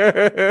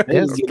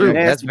 That's true.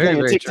 That's very,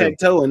 very true.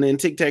 Tic-tac-toe and then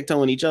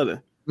tic-tac-toeing each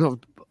other.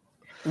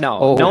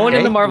 No, no one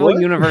in the Marvel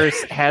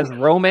universe has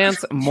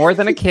romance more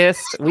than a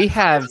kiss. We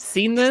have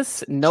seen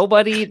this.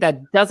 Nobody,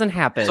 that doesn't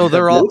happen. So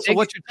they're all. So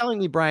what you're telling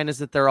me, Brian, is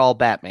that they're all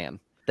Batman.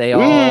 They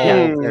all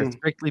they're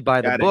strictly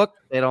by the book.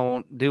 They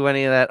don't do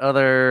any of that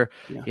other,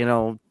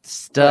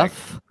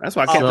 stuff. That's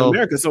why Captain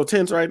America's so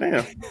tense right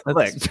now.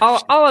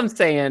 all I'm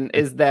saying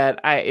is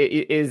that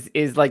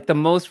is like the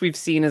most we've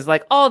seen is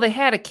like, oh, they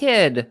had a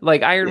kid.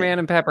 Like Iron Man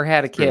and Pepper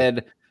had a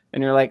kid,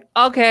 and you're like,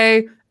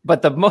 okay.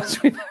 But the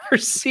most we've ever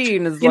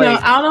seen is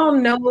I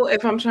don't know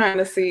if I'm trying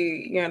to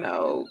see,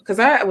 because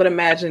I would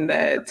imagine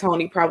that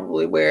Tony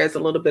probably wears a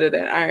little bit of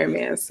that Iron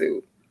Man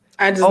suit.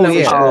 I just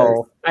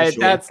know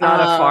that's not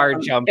a far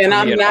jump. And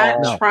I'm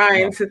not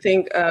trying to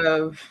think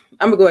of.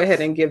 I'm gonna go ahead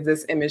and give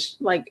this image.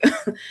 Like,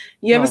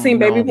 you ever seen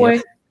Baby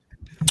Boy?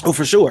 Oh,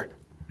 for sure.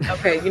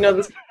 Okay,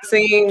 the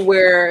scene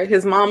where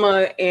his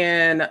mama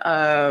and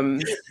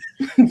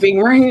Big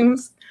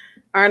Rames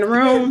are in the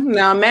room.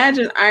 Now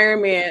imagine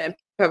Iron Man and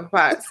Pepper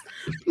Potts,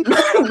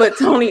 but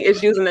Tony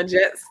is using the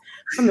jets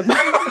from the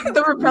bottom,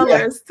 the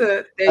propellers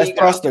to there you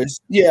go. Thrusters.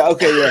 Yeah.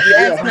 Okay. Yeah.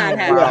 That's not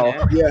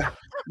happening. Yeah.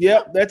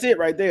 Yep, that's it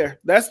right there.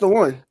 That's the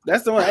one.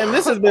 And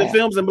this has been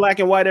films in black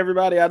and white.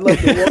 Everybody, I'd love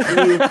to work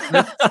for you.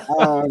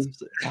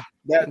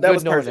 That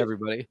was perfect.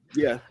 Everybody.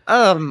 Yeah.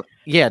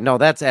 Yeah. No,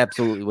 that's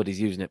absolutely what he's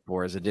using it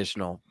for, as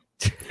additional.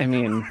 I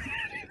mean,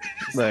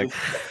 like,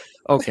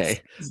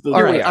 okay.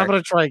 All right. I'm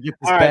gonna try and get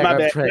this back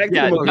on track.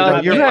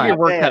 You have your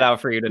work cut out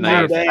for you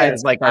tonight.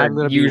 It's like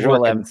our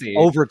usual MC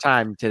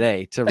overtime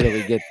today to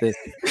really get this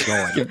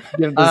going.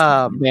 Give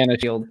this man a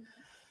shield.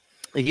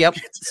 Yep.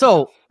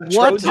 So,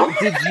 what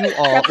did you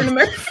all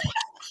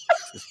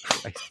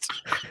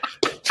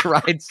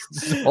tried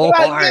so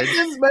hard?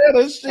 I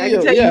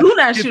can tell you who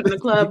not shooting the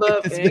club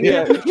up.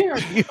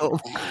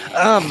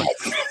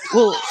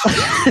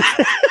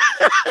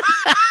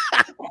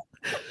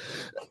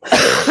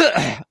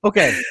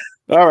 Okay.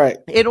 All right.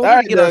 In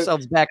order to get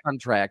ourselves back on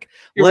track,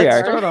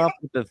 let's start off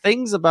with the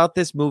things about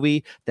this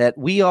movie that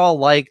we all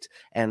liked,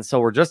 and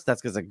so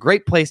that's a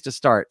great place to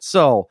start.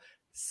 So,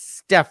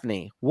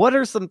 Stephanie, what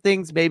are some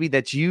things maybe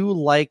that you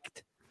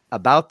liked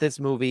about this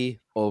movie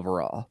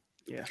overall?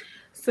 Yeah.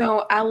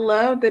 So I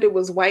love that it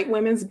was white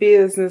women's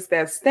business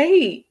that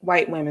stayed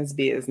white women's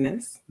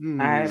business.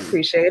 I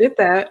appreciated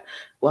that.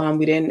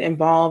 We didn't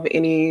involve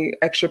any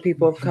extra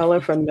people of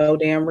color for no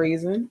damn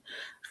reason.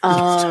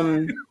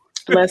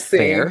 Let's see.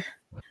 Fair.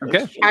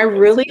 Okay. I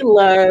really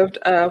loved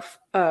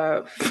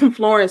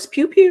Florence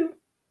Pugh Pugh.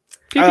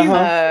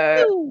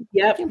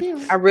 Yep.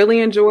 I really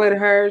enjoyed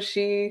her.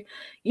 She,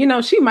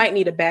 she might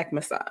need a back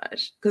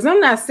massage, because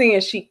I'm not saying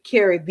she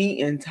carried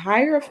the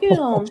entire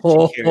film. She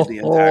carried the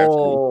entire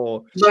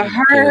film. But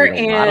her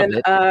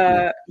and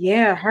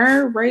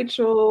her,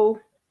 Rachel,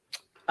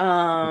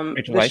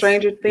 the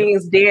Stranger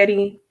Things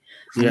daddy.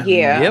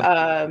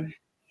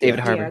 David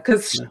Harbour.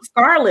 Because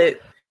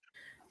Scarlett,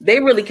 they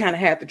really kind of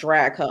had to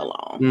drag her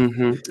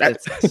along.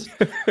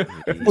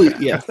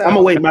 Yeah, so, I'm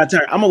gonna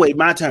wait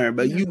my turn.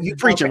 But you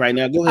preaching right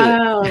now. Go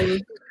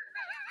ahead.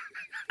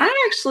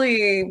 I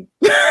actually,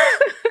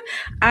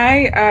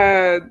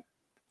 I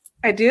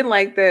did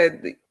like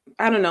that.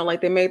 I don't know,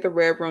 like they made the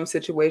Red Room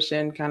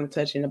situation kind of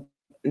touching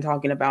and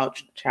talking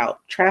about child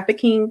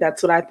trafficking.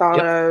 That's what I thought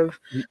of.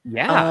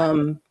 Yeah.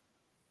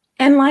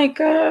 And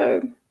like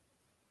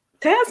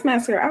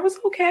Taskmaster, I was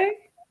okay.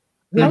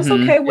 I was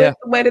okay with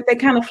the way that they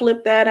kind of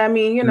flipped that. I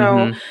mean,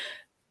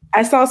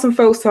 I saw some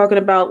folks talking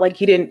about like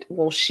he didn't.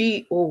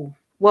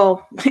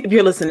 Well, if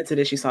you're listening to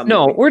this, you saw.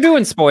 No, we're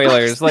doing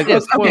spoilers. Like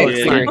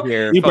spoilers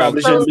here. You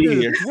probably shouldn't be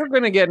here. We're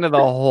gonna get into the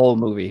whole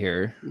movie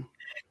here.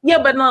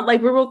 Yeah, but not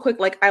like real quick.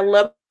 Like I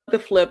love the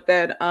flip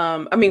that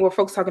where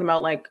folks talking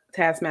about like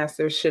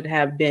Taskmaster should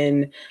have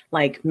been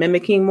like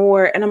mimicking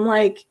more, and I'm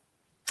like,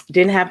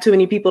 didn't have too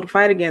many people to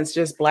fight against,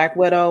 just Black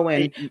Widow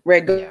and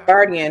Red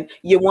Guardian.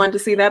 You wanted to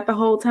see that the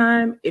whole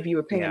time. If you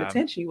were paying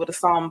attention, you would have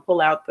saw him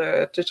pull out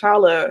the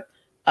T'Challa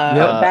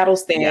battle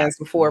stands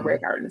before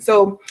Red Guardian.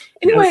 So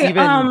anyway,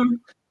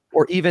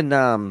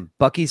 even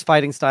Bucky's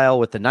fighting style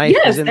with the knife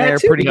is in there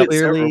pretty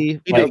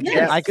clearly.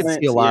 I could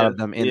see a lot of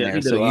them in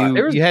there. So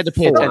you had to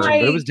pay attention,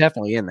 but it was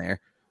definitely in there.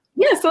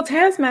 Yeah, so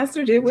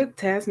Taskmaster did what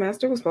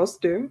Taskmaster was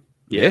supposed to do.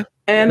 Yeah.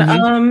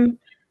 And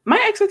my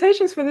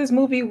expectations for this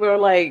movie were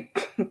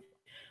like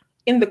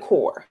in the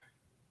core.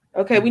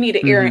 Okay, we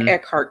needed Aaron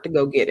Eckhart to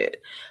go get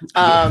it.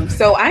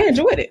 So I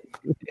enjoyed it.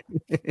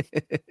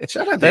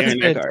 Shout out to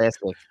Aaron Eckhart.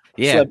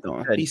 Yeah,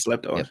 he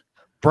slept on. Yeah.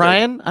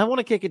 Brian, I want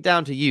to kick it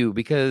down to you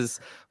because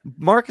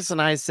Marcus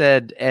and I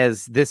said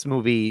as this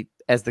movie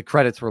as the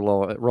credits were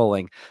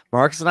rolling,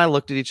 Marcus and I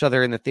looked at each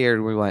other in the theater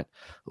and we went,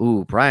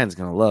 "Ooh, Brian's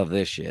gonna love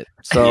this shit."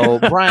 So,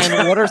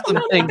 Brian, what are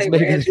some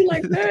things? You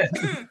like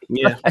that?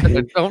 Yeah, I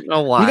don't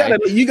know why.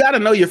 You gotta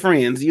know your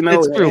friends. You know,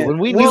 It's true. When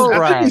we knew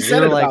Brian, we said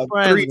we it were like, about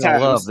Brian's 3 gonna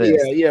times. love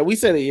this. Yeah, we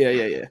said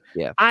it.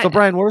 Yeah. So,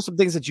 Brian, what were some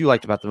things that you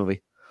liked about the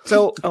movie?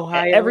 So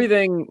Ohio.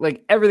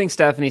 everything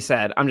Stephanie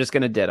said, I'm just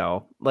gonna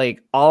ditto.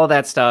 Like all of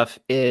that stuff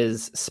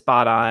is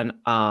spot on.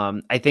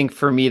 I think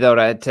for me though,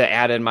 to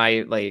add in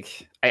my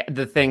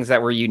the things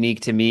that were unique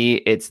to me,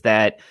 it's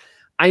that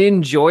I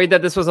enjoyed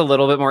that this was a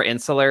little bit more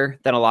insular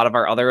than a lot of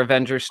our other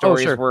Avengers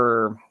stories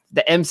were.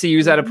 The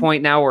MCU's at a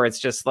point now where it's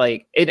just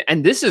like it,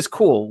 and this is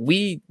cool.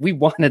 We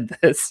wanted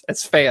this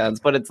as fans,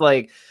 but it's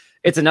like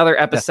it's another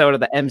episode of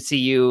the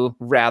MCU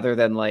rather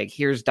than like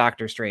here's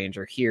Doctor Strange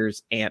or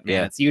here's Ant-Man.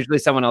 Yeah. It's usually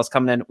someone else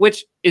coming in,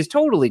 which is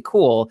totally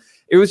cool.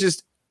 It was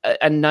just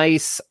a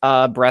nice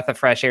breath of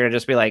fresh air to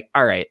just be like,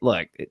 all right,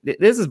 look,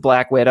 this is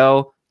Black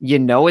Widow. You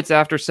know, it's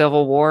after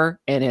Civil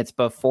War and it's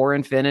before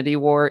Infinity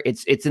War.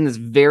 It's in this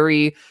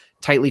very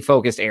tightly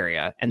focused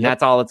area, and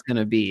that's all it's going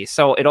to be.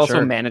 So it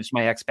also managed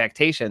my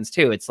expectations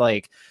too. It's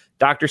like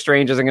Doctor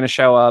Strange isn't going to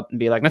show up and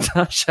be like,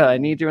 Natasha, I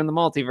need you in the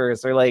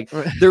multiverse, or like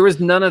there was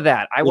none of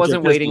that. I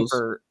wasn't waiting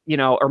for,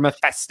 or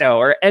Mephisto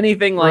or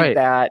anything like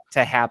that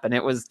to happen.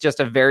 It was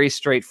just a very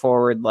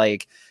straightforward,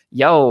 like,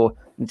 yo,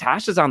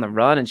 Natasha's on the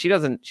run and she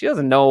doesn't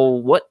know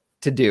what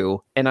to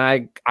do. And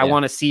I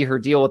want to see her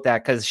deal with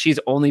that because she's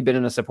only been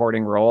in a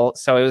supporting role.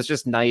 So it was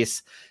just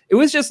nice. It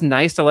was just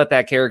nice to let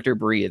that character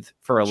breathe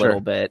for a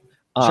little bit.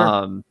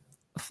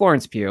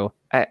 Florence Pugh,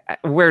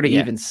 where to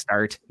even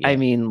start? I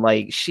mean,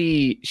 like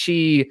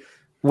she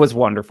was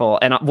wonderful,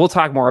 and we'll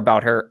talk more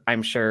about her,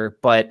 I'm sure.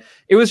 But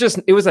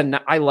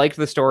I liked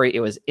the story. It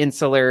was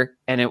insular,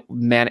 and it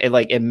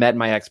met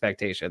my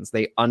expectations.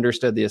 They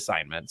understood the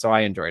assignment, so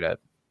I enjoyed it.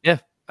 Yeah,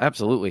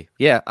 absolutely.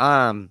 Yeah.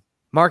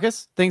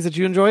 Marcus, things that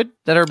you enjoyed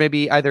that are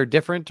maybe either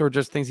different or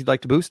just things you'd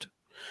like to boost?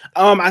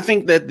 I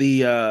think that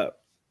the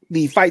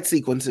fight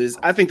sequences,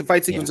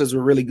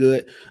 were really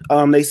good.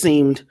 They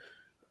seemed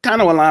kind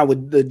of aligned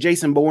with the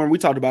Jason Bourne. We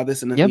talked about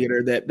this in the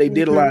theater, that they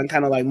did align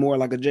kind of like more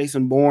like a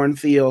Jason Bourne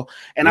feel.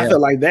 And I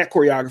felt like that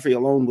choreography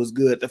alone was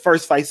good. The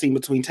first fight scene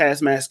between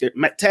Taskmaster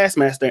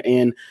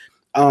and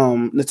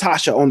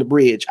Natasha on the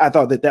bridge, I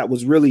thought that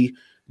was really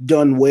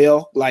done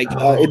well. Like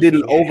it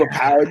didn't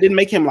overpower. It didn't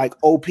make him like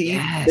OP.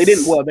 Yes. They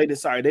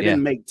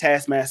didn't make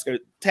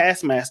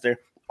Taskmaster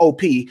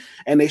OP,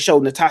 and they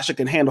showed Natasha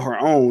can handle her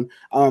own.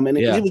 And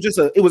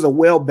it was a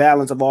well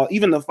balance of all.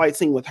 Even the fight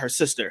scene with her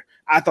sister,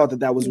 I thought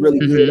that was really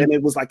good, and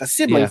it was like a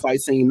sibling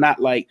fight scene, not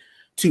like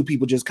two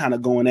people just kind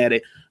of going at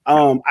it.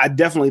 I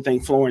definitely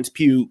think Florence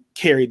Pugh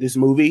carried this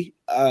movie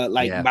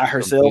by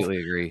herself.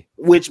 Completely agree.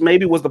 Which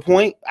maybe was the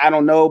point. I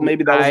don't know.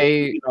 Maybe that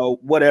was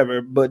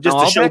whatever, but just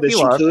to show that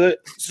she could.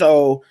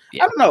 So I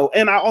don't know.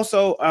 And I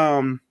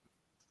also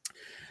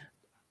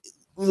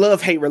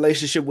love-hate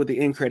relationship with the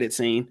end credit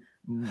scene.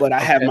 But I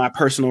have my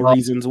personal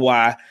reasons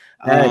why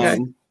I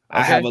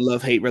have a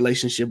love-hate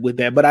relationship with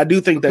that. But I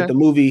do think that the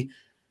movie,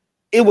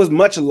 it was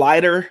much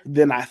lighter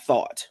than I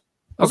thought.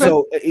 Okay.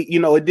 So,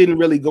 it didn't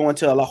really go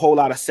into a whole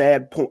lot of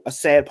sad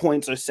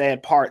points or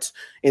sad parts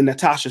in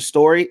Natasha's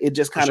story. It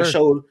just kind of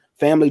showed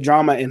family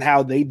drama and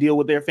how they deal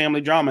with their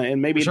family drama.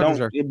 And maybe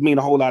it mean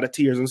a whole lot of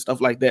tears and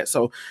stuff like that.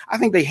 So I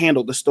think they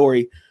handled the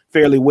story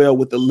fairly well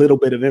with the little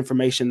bit of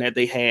information that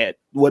they had,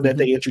 that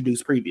they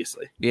introduced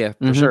previously. Yeah,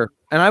 for sure.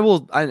 And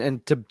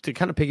and to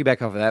kind of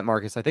piggyback off of that,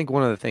 Marcus, I think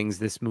one of the things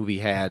this movie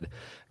had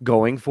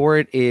going for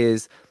it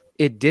is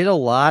it did a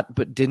lot,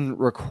 but didn't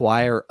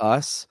require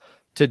us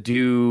to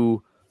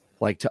do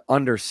to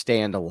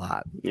understand a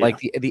lot. Yeah. Like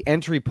the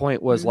entry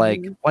point was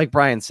like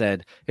Brian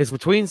said, it's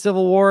between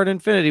Civil War and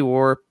Infinity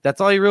War.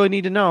 That's all you really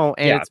need to know.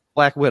 And it's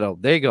Black Widow.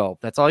 There you go.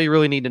 That's all you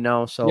really need to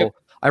know. So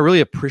I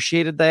really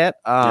appreciated that.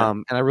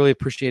 And I really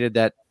appreciated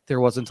that there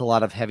wasn't a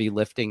lot of heavy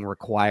lifting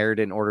required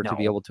in order to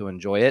be able to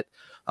enjoy it.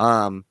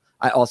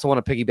 I also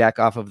want to piggyback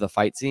off of the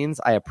fight scenes.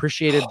 I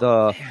appreciated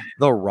the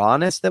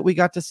rawness that we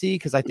got to see,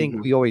 because I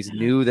think we always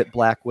knew that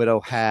Black Widow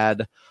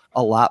had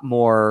a lot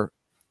more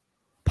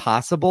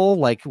possible.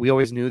 Like we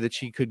always knew that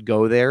she could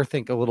go there,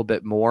 think a little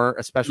bit more,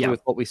 especially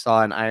with what we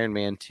saw in Iron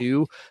Man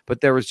 2.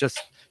 But there was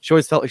she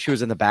always felt like she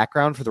was in the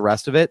background for the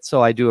rest of it.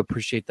 So I do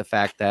appreciate the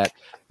fact that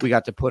we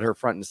got to put her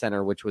front and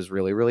center, which was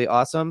really, really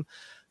awesome.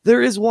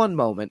 There is one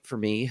moment for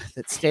me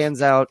that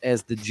stands out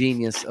as the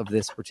genius of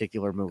this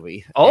particular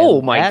movie.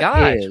 Oh my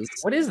gosh.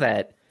 What is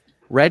that?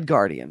 Red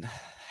Guardian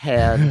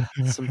had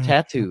some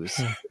tattoos,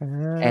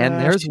 and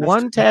there's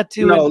one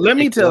tattoo. No,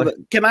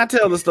 can I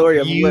tell the story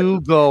of you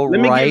go?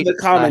 Let me give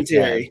the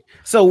commentary.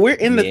 So we're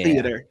in the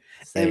theater,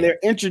 and they're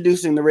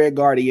introducing the Red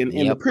Guardian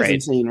in the prison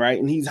scene, right?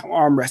 And he's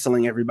arm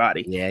wrestling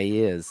everybody. Yeah,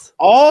 he is.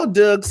 All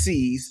Doug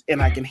sees,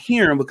 and I can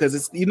hear him because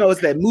it's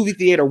that movie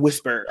theater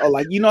whisper,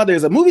 or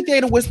there's a movie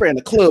theater whisper and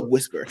a club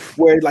whisper,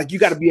 where you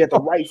got to be at the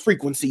right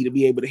frequency to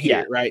be able to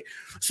hear it, right?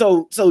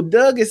 So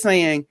Doug is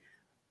saying,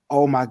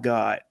 "Oh my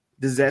God,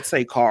 does that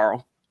say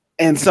Carl?"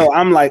 And so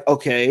I'm like,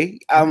 okay.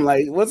 I'm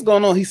like, what's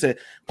going on? He said,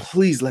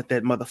 please let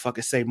that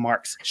motherfucker say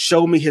Marx.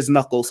 Show me his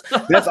knuckles.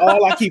 That's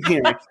all I keep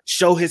hearing.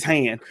 Show his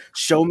hand.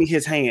 Show me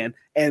his hand.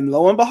 And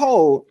lo and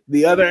behold,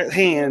 the other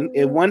hand,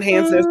 if one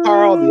hand says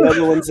Carl, the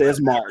other one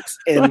says Marx.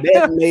 And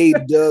that made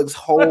Doug's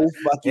whole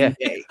fucking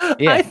day.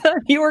 Yeah. I thought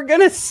you were going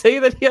to say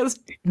that he has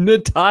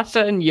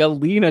Natasha and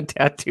Yelena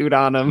tattooed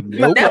on him.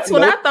 Nope, that's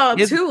what I thought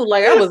too.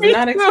 Like, I was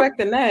not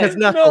expecting that. His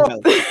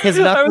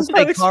knuckles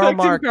say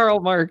Karl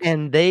Marx.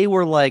 And they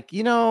were like,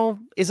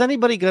 is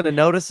anybody going to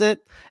notice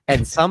it?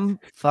 And some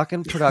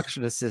fucking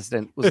production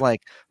assistant was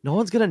like, no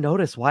one's going to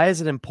notice. Why is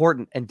it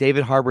important? And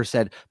David Harbour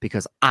said,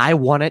 because I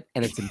want it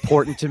and it's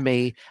important to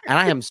me. And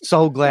I am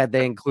so glad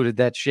they included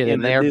that shit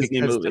in there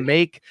because to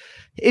make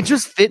it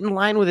just fit in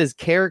line with his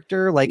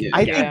character. Like,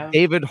 I think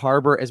David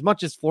Harbour, as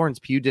much as Florence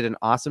Pugh did an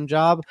awesome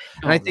job.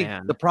 And I think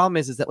the problem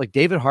is that like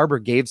David Harbour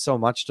gave so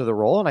much to the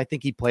role. And I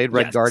think he played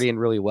Red Guardian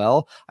really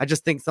well. I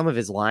just think some of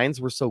his lines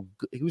were so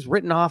good. He was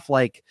written off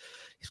like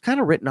a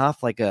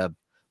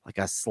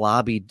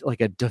slobby,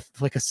 like a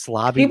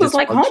slobby. He was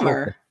like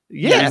Homer.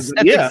 Yes,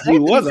 he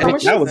was.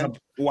 That was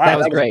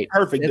great.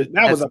 Perfect.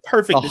 That was a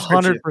perfect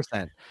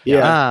 100%.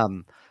 Yeah.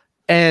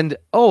 And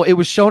it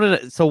was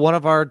shown so one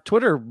of our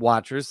Twitter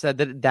watchers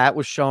said that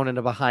was shown in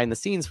a behind the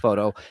scenes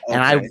photo. Okay.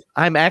 And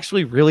I'm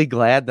actually really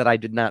glad that I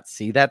did not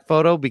see that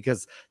photo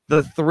because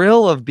the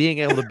thrill of being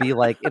able to be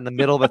like in the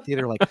middle of a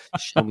theater, like,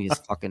 show me his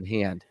fucking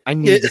hand. I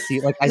need to see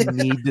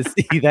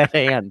that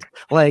hand.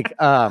 Like,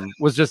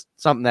 was just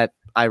something that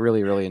I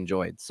really, really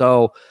enjoyed.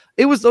 So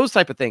it was those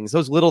type of things,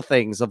 those little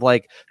things of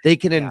like, they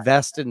can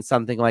invest in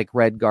something like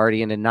Red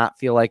Guardian and not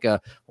feel like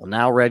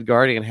now Red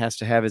Guardian has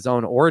to have his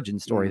own origin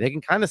story. They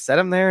can kind of set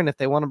him there. And if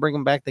they want to bring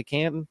him back, they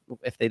can.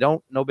 If they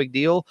don't, no big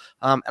deal.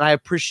 And I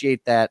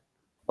appreciate that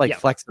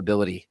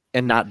flexibility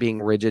and not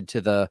being rigid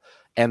to the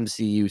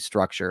MCU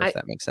structure, if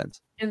that makes sense.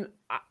 And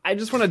I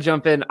just want to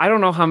jump in. I don't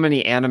know how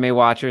many anime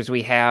watchers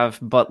we have,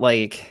 but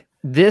like,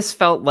 this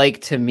felt like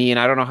to me, and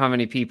I don't know how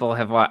many people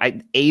have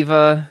watched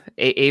Ava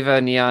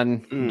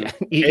Neon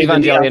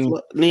Evangelion.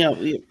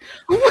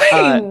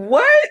 Wait,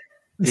 what?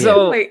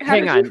 So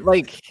hang on,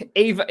 like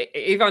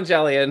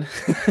Evangelion,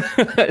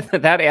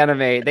 that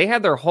anime, they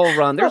had their whole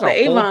run. There's the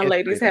Avon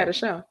ladies had a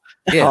show.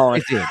 Yeah,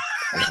 I did.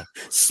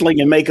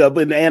 Slinging makeup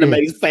in the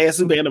anime, fast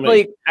super anime.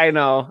 Like I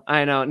know,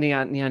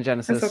 Neon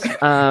Genesis.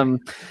 Okay.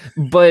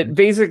 But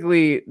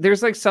basically,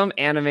 there's like some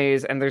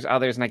animes and there's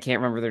others, and I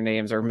can't remember their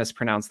names or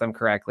mispronounce them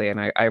correctly,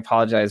 and I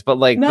apologize. But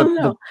like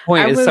the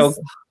point is so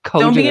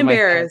cogent. Don't be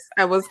embarrassed.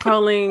 I was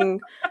calling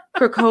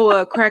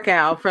Krakoa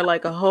Krakow for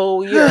like a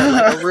whole year,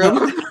 like a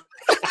real.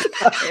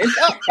 And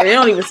they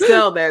don't even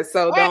sell that,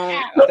 so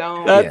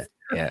don't.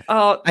 Yeah.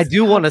 I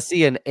do want to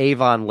see an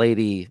Avon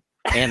lady.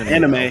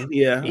 Anime,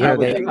 yeah.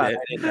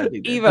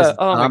 Eva,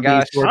 oh my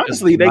gosh.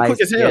 Honestly, they quick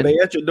as hell. They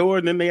at your door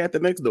and then they at the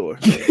next door.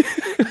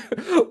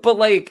 But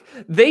like,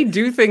 they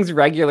do things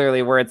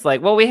regularly where it's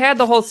like, well, we had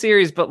the whole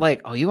series, but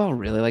like, oh, you all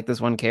really like this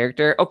one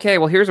character? Okay,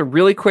 well, here's a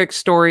really quick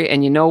story,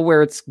 and you know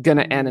where it's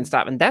gonna end and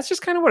stop. And that's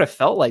just kind of what it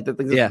felt like. That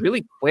this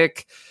really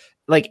quick,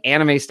 like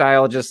anime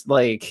style, just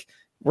like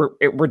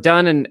we're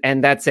done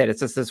and that's it. It's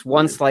just this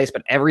one slice,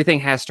 but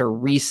everything has to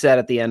reset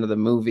at the end of the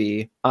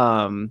movie,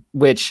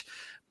 which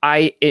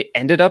it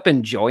ended up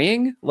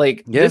enjoying.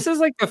 Like this is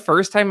like the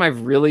first time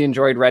I've really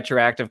enjoyed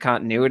retroactive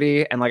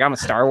continuity, and like I'm a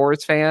Star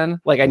Wars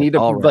fan. Like I need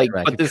to like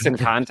put this in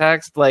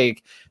context.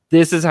 Like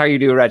this is how you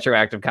do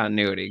retroactive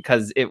continuity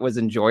because it was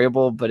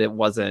enjoyable, but it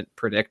wasn't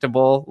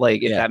predictable.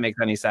 Like if that makes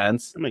any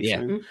sense. That makes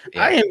sense.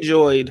 I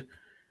enjoyed.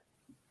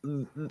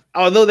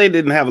 Although they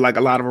didn't have like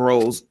a lot of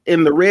roles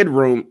in the Red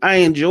Room, I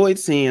enjoyed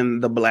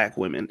seeing the Black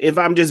women. If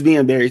I'm just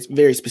being very,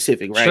 very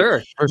specific, right?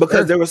 Sure.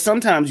 Because there was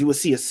sometimes you would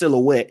see a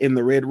silhouette in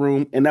the Red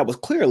Room, and that was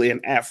clearly an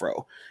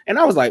afro. And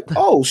I was like,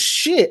 oh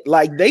shit!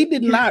 Like they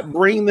did not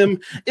bring them.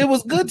 It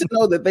was good to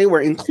know that they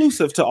were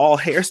inclusive to all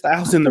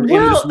hairstyles in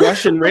this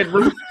Russian Red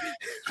Room.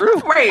 True,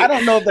 right? I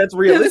don't know if that's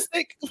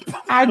realistic.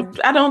 I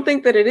don't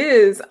think that it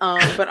is.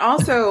 But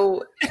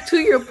also to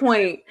your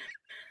point.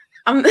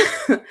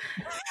 I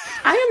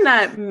am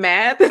not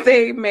mad that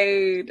they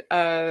made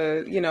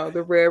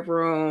the Red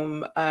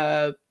Room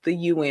the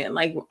UN,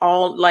 like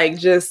all like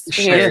just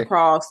hands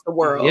across the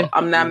world. Yeah.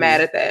 I'm not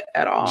mad at that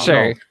at all.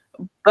 Sure.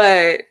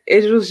 But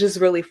it was just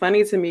really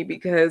funny to me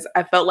because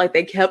I felt like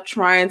they kept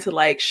trying to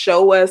like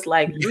show us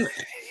like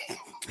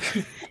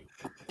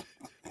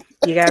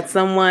you got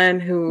someone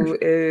who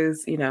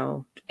is,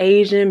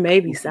 Asian,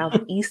 maybe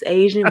Southeast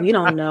Asian, we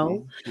don't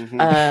know.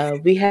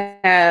 We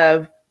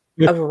have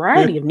a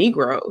variety of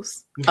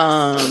Negroes. We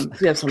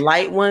have some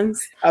light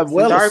ones, some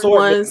dark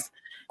ones,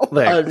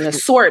 an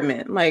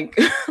assortment, like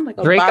a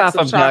box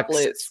of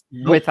chocolates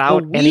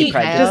without any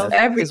prejudice.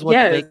 Just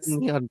makes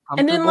me uncomfortable,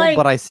 and then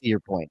but I see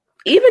your point.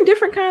 Even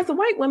different kinds of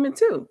white women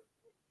too.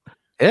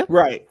 Yeah,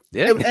 right.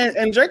 Yeah,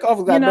 and Drake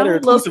also got better. A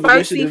little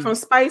spicy from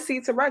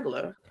spicy to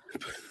regular.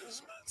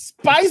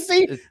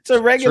 Spicy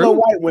to regular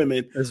white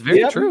women. That's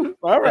very true.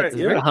 All right,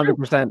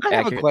 100% I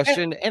have a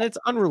question, and it's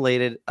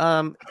unrelated.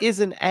 Is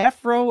an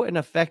afro an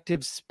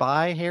effective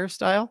spy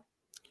hairstyle?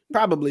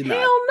 Probably not.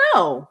 Hell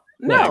no.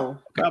 No.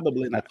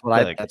 Probably not.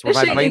 That's where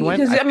my brain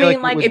went. Because I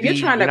mean, like, if you're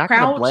trying to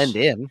crouch, blend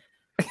in.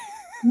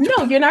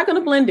 No, you're not going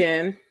to blend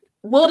in.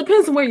 Well, it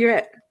depends on where you're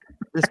at.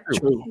 It's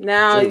true.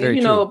 Now,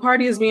 you know, a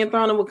party is being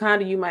thrown in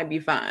Wakanda, you might be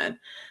fine.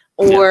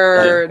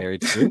 Or, very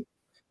true.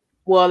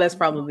 Well, that's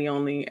probably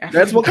only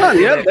that's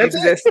Wakanda. Yeah, that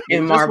exists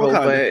in Marvel,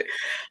 but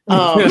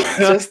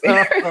just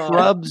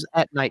scrubs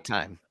at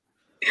nighttime.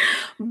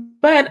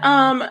 But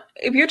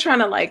if you're trying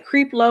to like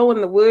creep low in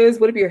the woods,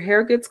 what if your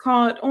hair gets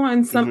caught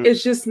on some?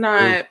 It's just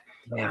not.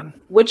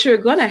 What you're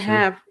gonna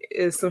have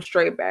is some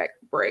straight back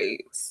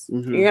braids.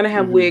 You're gonna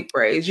have wig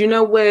braids. You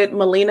know what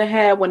Melina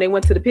had when they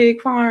went to the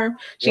pig farm?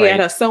 She had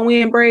her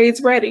sew-in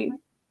braids ready.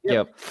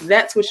 Yep,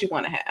 that's what you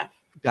want to have.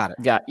 Got it.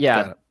 Yeah.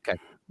 Got it. Okay.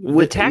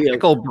 The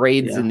tactical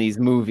braids in this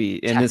movie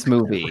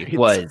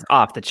was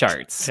off the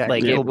charts.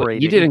 Like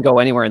you didn't go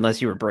anywhere unless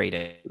you were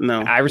braided.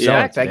 No, I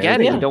respect. I get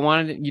it. You don't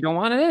want it. You don't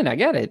want it in. I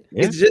get it.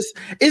 It's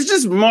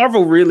just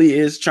Marvel really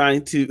is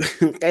trying to,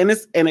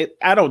 and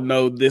I don't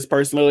know this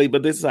personally,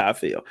 but this is how I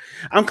feel.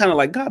 I'm kind of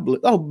like, God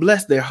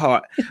bless their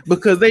heart,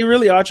 because they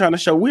really are trying to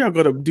show we are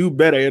going to do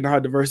better in our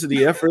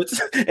diversity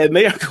efforts, and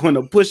they are going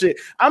to push it.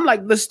 I'm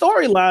like, the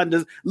storyline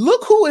does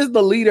look who is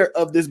the leader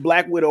of this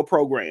Black Widow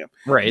program.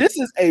 Right. This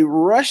is a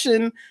Russian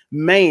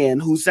man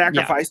who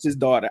sacrificed his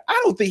daughter.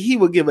 I don't think he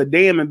would give a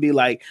damn and be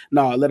like,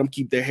 no, let them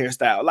keep their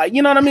hairstyle. Like,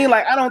 you know what I mean?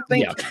 Like, I don't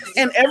think.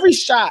 And every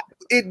shot,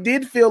 it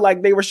did feel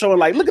like they were showing,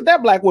 like, look at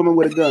that Black woman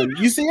with a gun.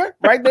 You see her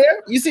right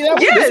there? You see that one?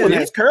 This one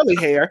has curly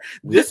hair.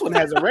 This one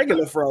has a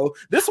regular fro.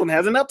 This one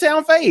has an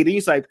uptown fade. And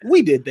he's like,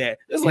 we did that.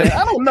 It's like,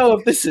 I don't know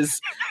if this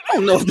is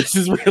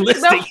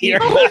realistic here.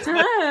 The whole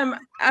time,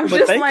 I'm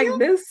just like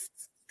this.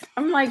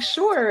 I'm like,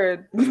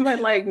 sure, but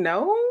like,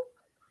 no.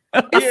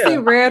 It's the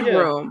Red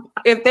Room.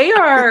 If they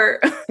are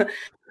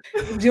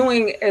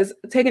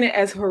taking it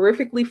as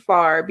horrifically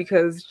far,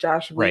 because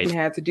Josh Whedon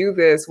had to do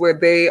this, where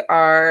they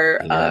are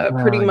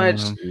pretty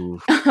much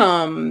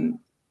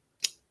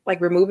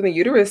like removing the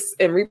uterus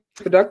and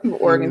reproductive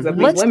organs of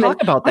these women.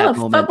 Talk about that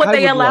moment. Fuck, would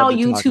they allow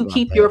you to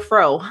keep your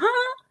fro?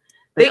 Huh?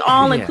 They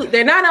all include.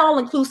 They're not all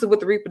inclusive with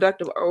the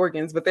reproductive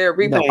organs, but they're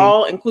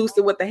all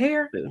inclusive with the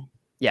hair.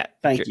 Yeah,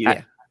 thank you.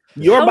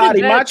 Your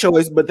body, my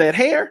choice, but that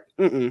hair,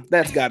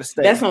 that's got to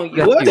stay. That's on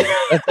you.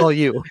 That's all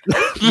you.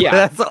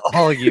 That's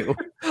all you.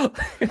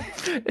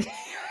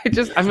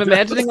 I'm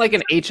imagining like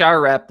an HR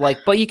rep, like,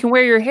 but you can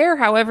wear your hair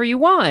however you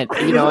want,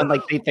 you know, and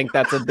like they think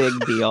that's a big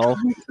deal,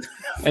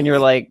 and you're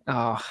like,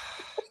 oh,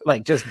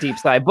 like just deep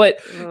sigh. But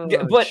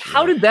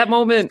how did that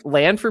moment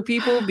land for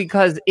people?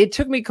 Because it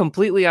took me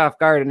completely off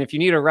guard. And if you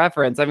need a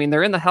reference, I mean,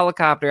 they're in the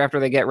helicopter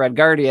after they get Red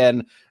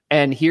Guardian,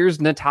 and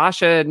here's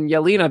Natasha and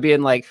Yelena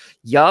being like,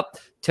 "Yup.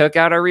 Took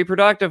out our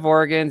reproductive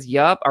organs.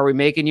 Yup. Are we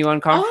making you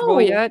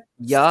uncomfortable yet?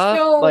 Yup."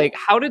 So, like,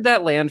 how did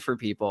that land for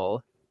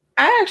people?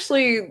 I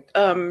actually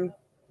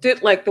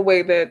did like the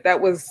way that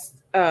was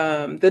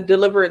the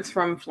deliverance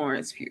from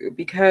Florence Pugh,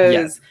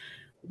 because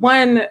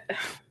one,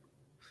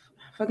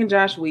 fucking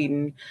Josh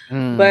Whedon,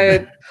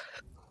 but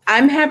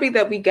I'm happy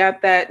that we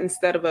got that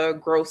instead of a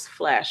gross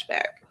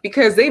flashback,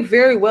 because they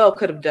very well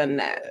could have done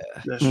that.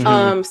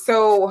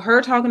 So her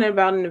talking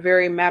about in a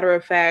very matter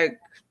of fact,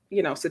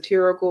 you know,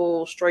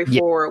 satirical,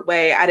 straightforward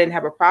way, I didn't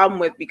have a problem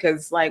with,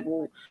 because like,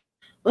 well,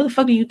 what the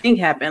fuck do you think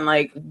happened?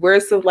 Like,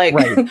 where's the like?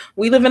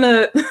 we live in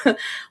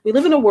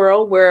a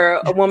world where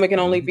a woman can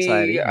only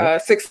be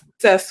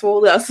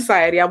successful.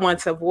 Society. I want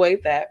to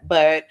avoid that,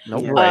 but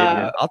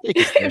I'll take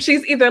it. If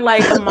she's either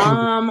like a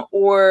mom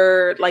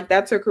or like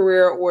that's her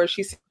career, or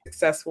she's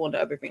successful in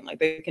the other thing, like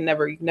they can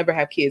never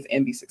have kids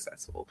and be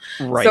successful.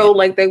 Right. So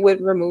like they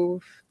would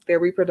remove their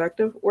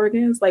reproductive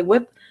organs. Like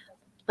what?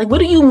 Like, what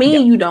do you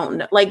mean you don't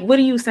know? Like, what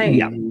are you saying?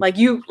 Yeah. Like,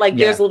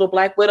 there's little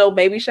Black Widow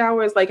baby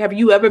showers. Like, have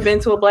you ever been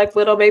to a Black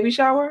Widow baby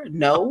shower?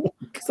 No.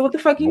 So what the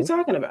fuck are you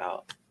talking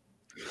about?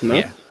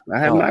 No, I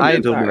have not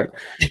been to one.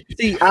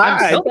 See,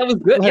 that was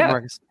good.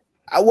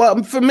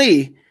 Well, for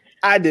me,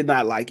 I did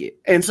not like it,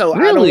 and so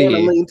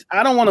really?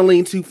 I don't want to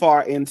lean too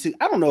far into.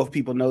 I don't know if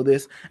people know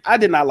this. I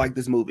did not like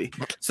this movie,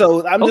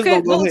 so I'm just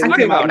gonna go ahead and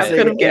come out and say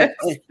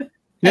it.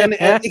 And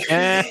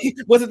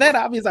was it that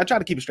obvious? I try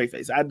to keep a straight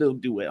face. I do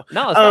well.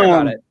 No, let's talk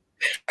about it.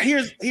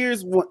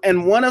 Here's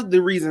one of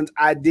the reasons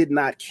I did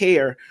not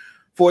care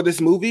for this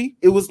movie.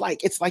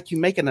 It's like you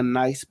making a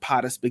nice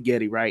pot of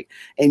spaghetti, right?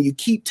 And you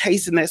keep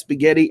tasting that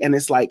spaghetti, and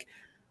it's like,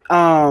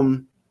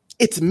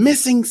 it's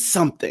missing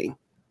something.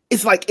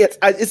 It's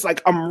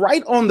like I'm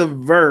right on the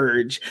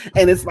verge,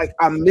 and it's like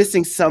I'm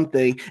missing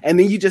something, and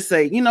then you just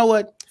say, you know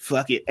what?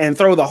 Fuck it, and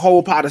throw the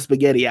whole pot of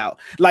spaghetti out.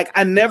 Like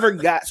I never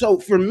got. So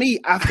for me,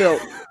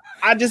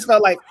 I just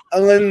felt like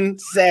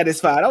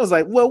unsatisfied. I was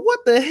like, well, what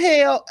the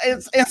hell?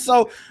 And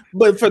so,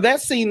 but for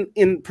that scene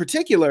in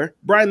particular,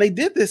 Brian, they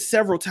did this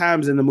several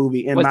times in the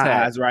movie in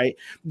my eyes, right?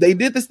 They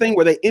did this thing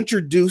where they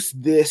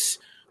introduced this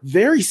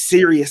very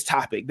serious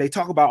topic. They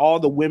talk about all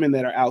the women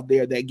that are out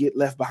there that get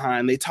left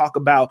behind. They talk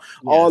about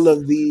all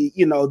of the,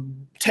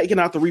 taking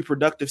out the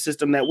reproductive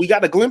system that we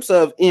got a glimpse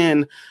of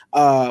in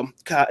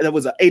that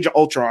was an Age of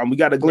Ultron. We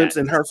got a glimpse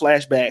in her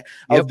flashback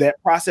of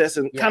that process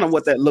and kind of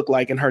what that looked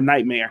like in her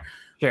nightmare.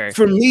 Sure.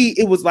 For me,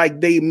 it was like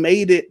they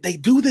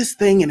do this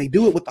thing and they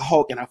do it with the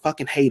Hulk, and I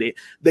fucking hate it.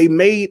 They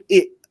made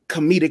it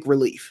comedic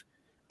relief.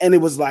 And it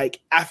was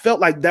like, I felt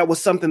like that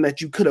was something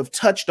that you could have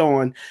touched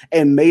on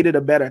and made it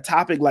a better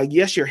topic. Like,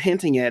 yes, you're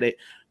hinting at it,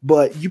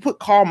 but you put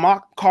Karl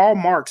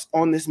Marx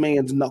on this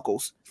man's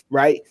knuckles,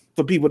 right?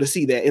 For people to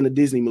see that in a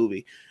Disney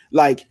movie.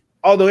 Like,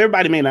 although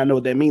everybody may not know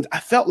what that means,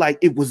 I felt like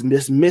it was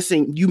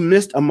missing. You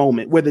missed a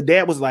moment where the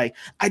dad was like,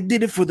 I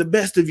did it for the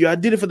best of you. I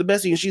did it for the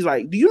best of you. And she's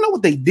like, do you know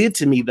what they did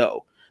to me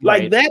though?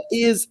 Like, that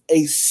is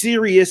a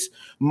serious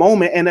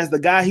moment. And as the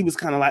guy, he was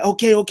kind of like,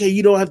 okay,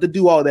 you don't have to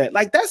do all that.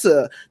 Like,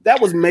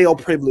 that was male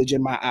privilege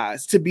in my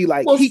eyes to be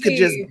like, he could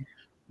just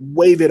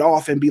wave it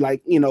off and be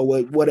like,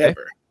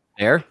 whatever.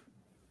 There.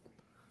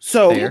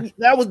 So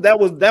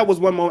that was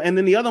one moment. And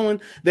then the other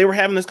one, they were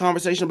having this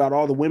conversation about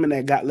all the women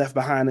that got left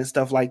behind and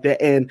stuff like that.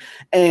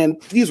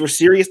 And these were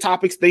serious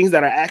topics, things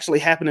that are actually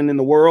happening in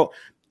the world.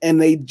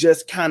 And they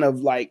just kind of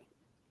like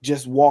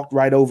just walked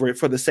right over it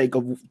for the sake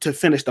of to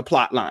finish the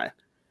plot line.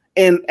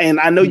 And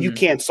I know you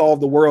can't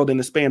solve the world in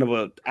the span of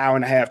an hour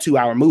and a half, 2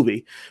 hour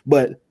movie,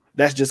 but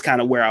that's just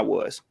kind of where I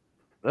was.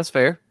 That's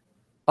fair.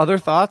 Other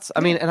thoughts?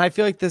 I mean, and I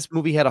feel like this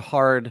movie had it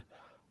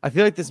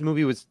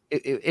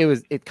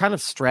kind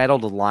of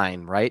straddled a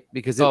line, right?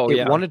 Because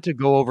it wanted to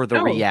go over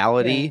the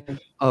reality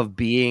of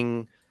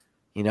being,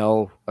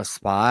 a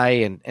spy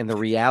and the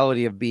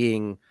reality of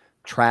being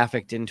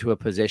trafficked into a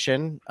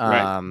position.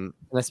 And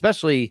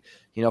especially,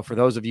 for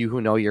those of you who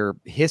know your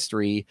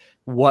history,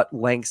 what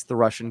lengths the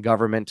Russian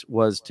government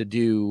was to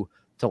do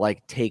to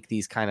like take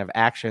these kind of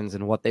actions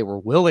and what they were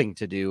willing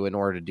to do in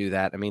order to do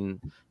that. I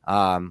mean,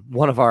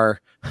 one of our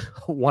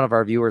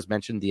viewers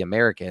mentioned the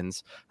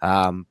Americans,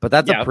 but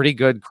that's a pretty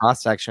good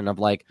cross section of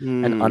like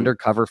an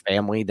undercover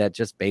family that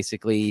just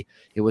basically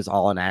it was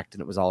all an act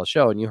and it was all a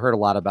show. And you heard a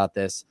lot about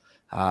this,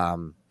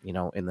 in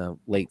the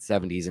late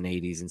 70s and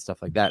 80s and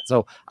stuff like that.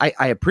 So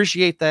I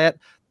appreciate that,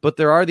 but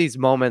there are these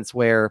moments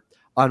where,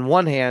 on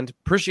one hand,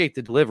 appreciate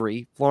the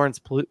delivery. Florence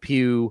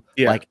Pugh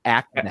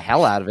acted the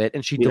hell out of it,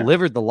 and she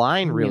delivered the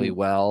line really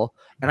well.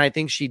 And I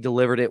think she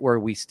delivered it where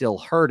we still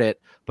heard it.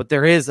 But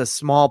there is a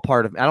small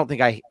part of I don't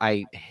think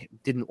I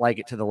didn't like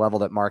it to the level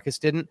that Marcus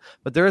didn't.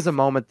 But there is a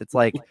moment that's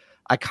like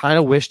I kind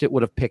of wished it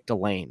would have picked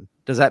Elaine.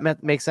 Does that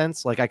make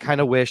sense? Like I kind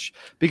of wish,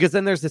 because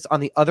then there's this on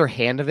the other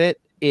hand of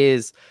it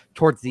is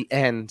towards the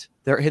end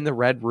they're in the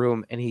red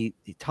room and he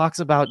talks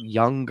about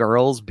young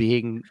girls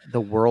being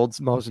the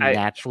world's most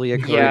naturally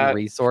occurring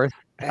resource.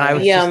 And I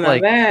was just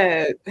like,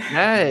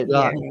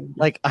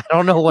 like I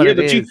don't know what it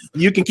is.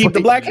 You can keep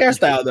the black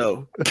hairstyle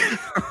though.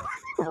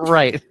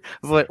 Right.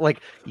 But like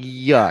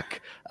yuck.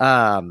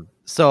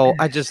 So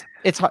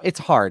it's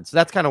hard. So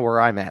that's kind of where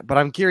I'm at. But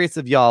I'm curious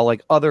if y'all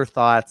like other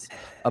thoughts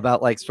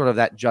about like sort of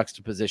that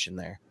juxtaposition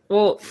there.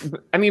 Well,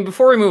 I mean,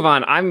 before we move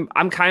on, I'm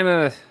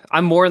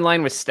more in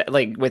line with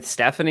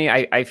Stephanie.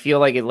 I feel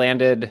like it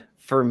landed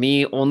for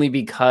me only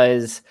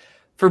because,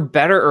 for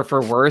better or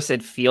for worse,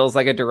 it feels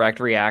like a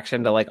direct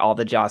reaction to like all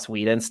the Joss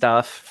Whedon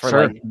stuff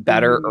for like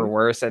better or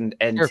worse. And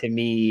to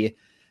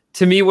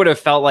me would have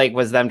felt like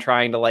was them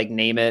trying to like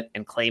name it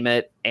and claim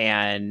it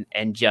and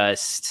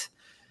just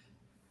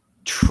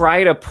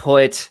try to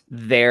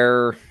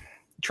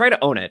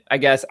own it. I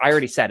guess I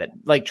already said it,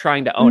 like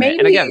trying to own it.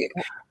 And again,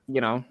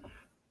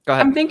 go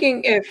ahead. I'm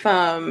thinking if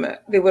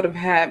they would have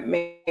had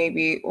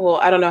maybe, well,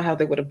 I don't know how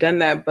they would have done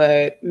that,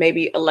 but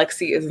maybe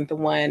Alexei isn't the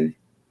one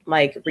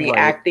like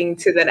reacting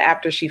to that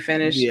after she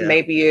finished. Yeah.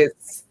 Maybe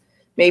it's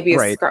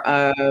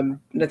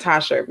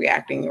Natasha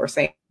reacting or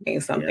saying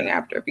something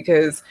after,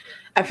 because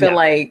I feel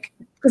like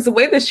because the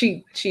way that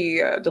she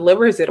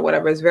delivers it or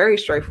whatever is very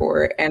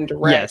straightforward and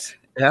direct. Yes.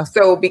 Yeah.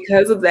 So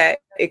because of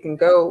that, it can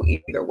go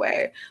either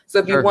way. So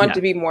if you want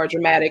to be more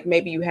dramatic,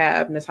 maybe you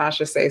have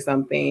Natasha say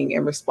something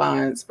in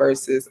response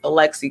versus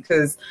Alexei,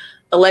 because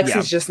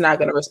Alexei's just not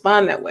going to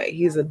respond that way.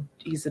 He's a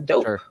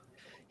dope. Sure.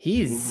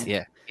 He's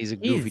a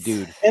goofy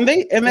dude. And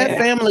that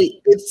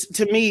family, it's,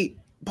 to me,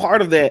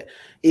 part of that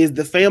is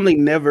the family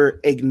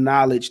never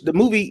acknowledged the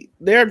movie.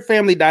 Their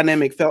family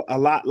dynamic felt a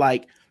lot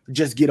like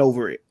just get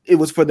over it. It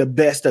was for the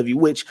best of you,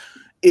 which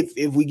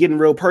if we getting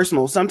real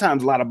personal,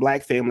 sometimes a lot of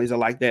black families are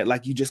like that.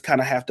 Like you just kind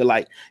of have to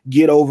like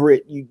get over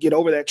it. You get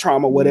over that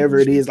trauma, whatever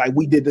it is. Like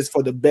we did this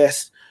for the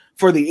best,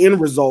 for the end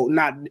result,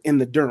 not in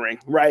the during,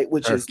 right?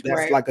 Which is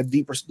like a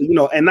deeper,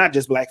 and not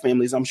just black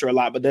families, I'm sure a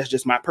lot, but that's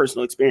just my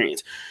personal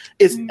experience.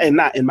 It's and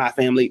not in my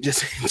family,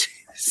 just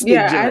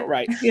general,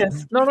 right?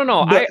 Yes. No.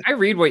 But, I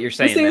read what you're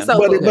saying, man.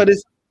 But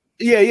it's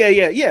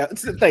yeah.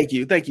 Thank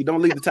you.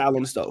 Don't leave the towel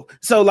on the stove.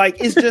 So like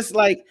it's just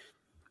like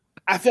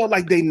I felt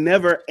like they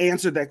never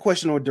answered that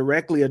question or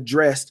directly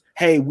addressed,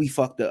 hey, we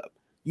fucked up,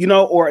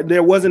 or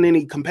there wasn't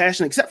any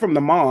compassion except from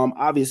the mom.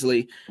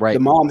 Obviously, the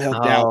mom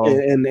helped out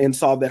and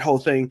solved that whole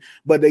thing,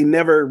 but they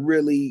never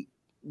really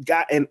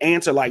got an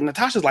answer. Like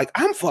Natasha's like,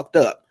 I'm fucked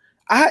up.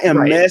 I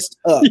am messed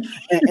up.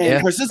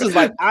 And her sister's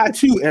like, I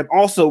too am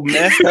also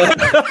messed up.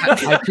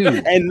 I too.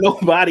 And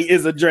nobody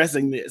is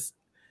addressing this.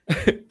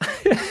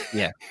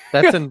 Yeah,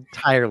 that's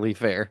entirely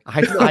fair.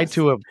 I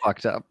too am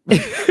fucked up.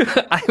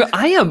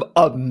 I am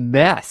a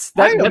mess.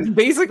 That's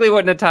basically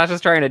what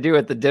Natasha's trying to do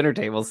at the dinner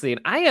table scene.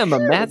 I am a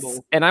mess,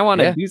 and I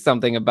want to do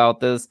something about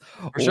this.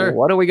 For sure.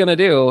 What are we gonna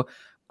do?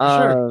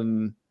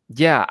 Sure.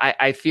 Yeah,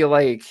 I feel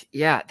like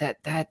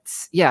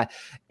that's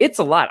it's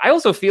a lot. I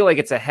also feel like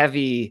it's a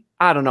heavy.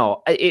 I don't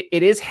know.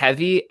 It is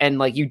heavy, and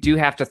like you do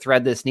have to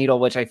thread this needle,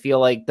 which I feel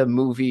like the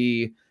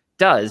movie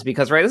does,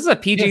 because this is a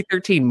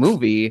PG-13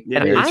 movie,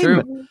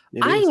 and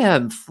I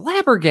am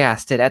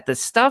flabbergasted at the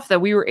stuff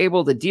that we were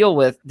able to deal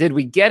with. Did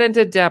we get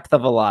into depth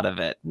of a lot of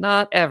it?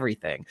 Not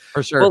everything,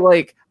 for sure. But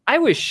like, I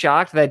was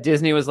shocked that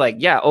Disney was like,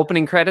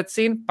 opening credits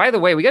scene. By the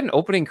way, we got an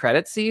opening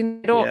credit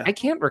scene. I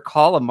can't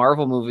recall a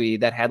Marvel movie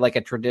that had like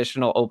a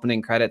traditional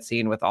opening credit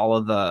scene with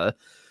all the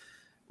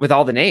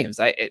names.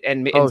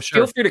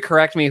 Feel free to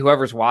correct me,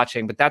 whoever's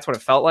watching, but that's what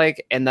it felt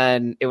like. And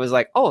then it was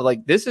like, oh, like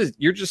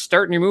you're just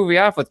starting your movie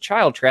off with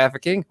child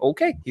trafficking.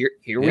 Okay,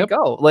 here we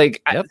go.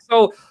 Like,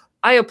 so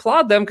I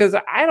applaud them, because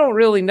I don't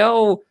really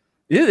know.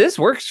 This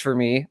works for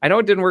me. I know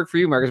it didn't work for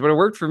you, Marcus, but it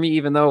worked for me,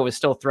 even though it was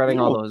still threading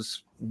all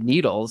those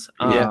needles.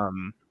 Yeah,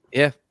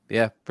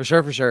 for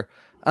sure.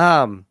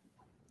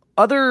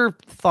 Other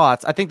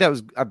thoughts? I think that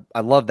was, I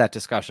love that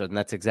discussion.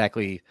 That's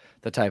exactly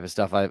the type of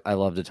stuff I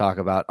love to talk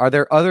about. Are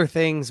there other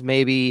things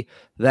maybe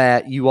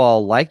that you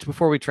all liked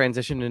before we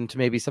transitioned into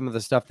maybe some of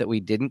the stuff that we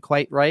didn't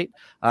quite right?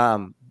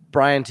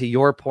 Brian, to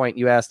your point,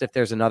 you asked if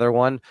there's another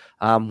one.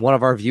 One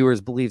of our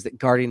viewers believes that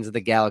Guardians of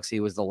the Galaxy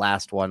was the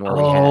last one where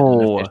we had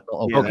an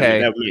official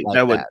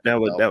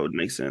that would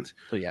make sense.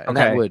 So and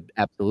that would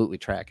absolutely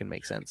track and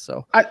make sense.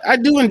 So I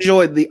do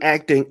enjoy the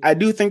acting. I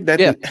do think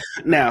that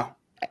now.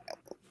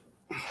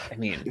 I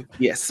mean,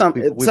 yes, some of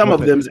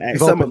them's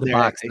some of their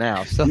acting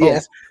now. So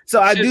yes,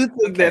 so I do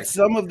think that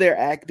some of their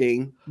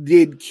acting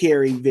did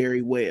carry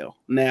very well.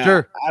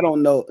 Now, I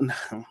don't know. No,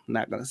 I'm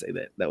not gonna say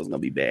that. That was gonna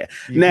be bad.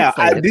 Now,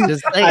 I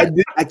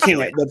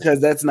can't,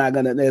 because that's not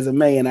gonna. As a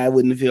man, I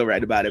wouldn't feel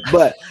right about it.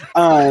 But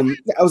I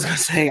was gonna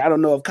say, I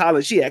don't know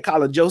if she had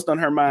Colin Jost on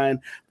her mind,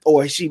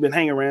 or she been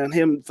hanging around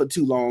him for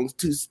too long,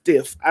 too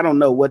stiff. I don't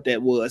know what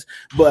that was,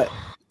 but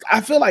I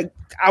feel like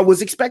I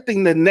was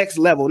expecting the next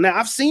level. Now,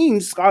 I've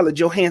seen Scarlett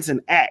Johansson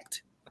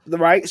act,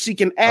 right? She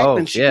can act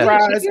and she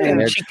cries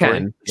and she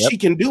can. She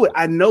can do it.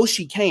 I know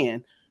she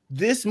can.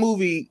 This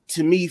movie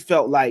to me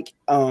felt like,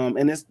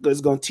 and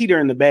it's going to teeter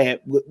in the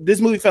bad.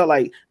 This movie felt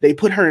like they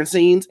put her in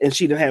scenes and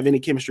she didn't have any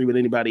chemistry with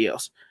anybody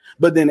else.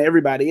 But then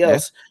everybody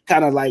else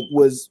kind of like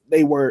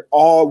they were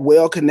all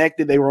well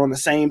connected. They were on the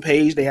same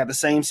page. They had the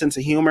same sense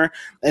of humor.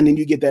 And then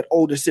you get that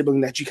older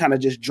sibling that you kind of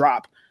just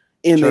drop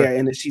in there,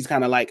 and she's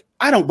kind of like,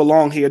 I don't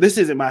belong here. This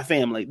isn't my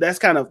family. That's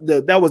kind of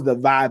that was the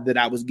vibe that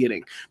I was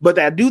getting. But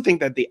I do think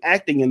that the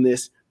acting in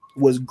this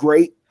was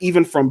great,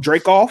 even from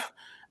Dreykov.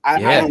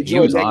 I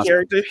enjoyed that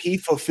character. He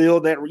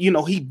fulfilled that.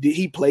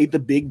 He played the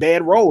big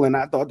bad role, and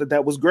I thought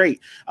that was great.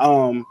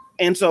 And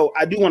so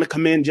I do want to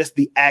commend just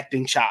the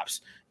acting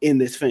chops in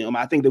this film.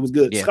 I think that was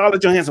good.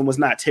 Scarlett Johansson was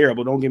not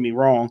terrible. Don't get me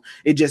wrong.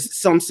 It just,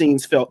 some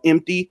scenes felt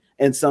empty,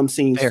 and some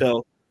scenes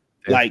felt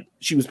like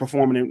she was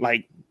performing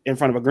in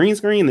front of a green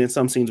screen, and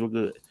some scenes were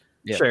good.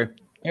 Sure.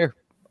 Here.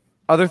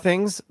 Other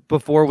things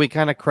before we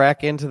kind of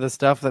crack into the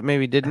stuff that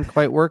maybe didn't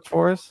quite work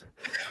for us,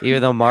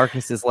 even though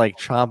Marcus is like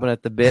chomping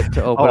at the bit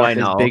to open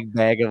up his big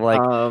bag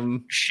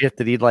of shit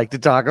that he'd like to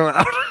talk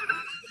about.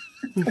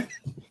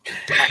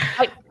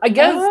 I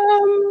guess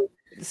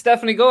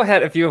Stephanie, go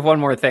ahead if you have one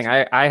more thing.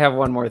 I have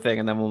one more thing,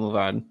 and then we'll move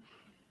on.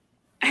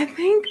 I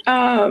think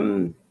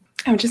I'm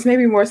just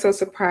maybe more so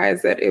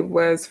surprised that it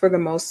was, for the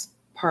most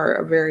part,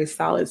 a very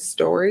solid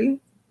story.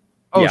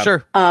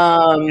 Sure.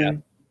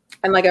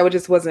 And I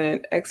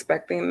wasn't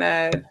expecting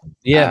that.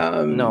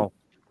 No,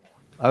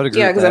 I would agree.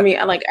 Yeah, because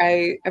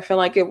I feel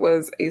like it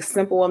was a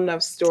simple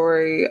enough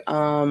story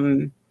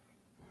that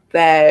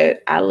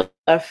I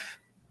left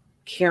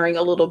caring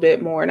a little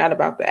bit more, not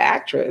about the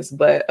actress,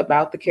 but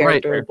about the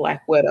character of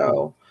Black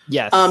Widow.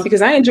 Yes.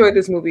 Because I enjoyed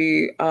this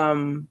movie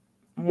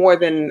more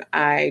than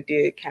I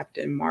did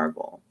Captain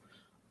Marvel.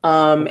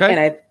 And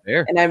I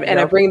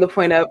bring the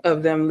point up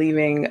of them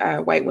leaving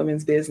white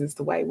women's business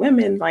to white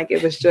women. Like,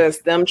 it was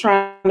just them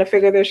trying to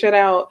figure their shit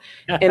out,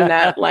 and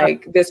not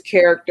like this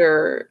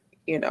character,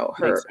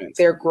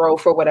 their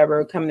growth or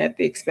whatever, coming at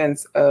the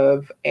expense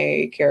of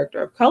a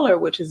character of color,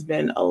 which has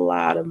been a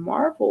lot of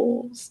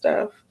Marvel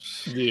stuff.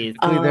 Yeah,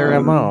 their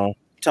MO.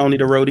 Tony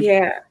the Roadie.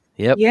 Yeah.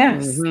 Yep.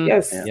 Yes. Mm-hmm.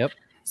 Yes. Yep.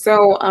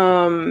 So,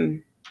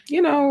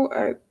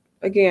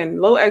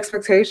 again, low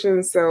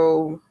expectations.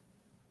 So,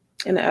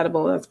 in the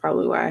edible, that's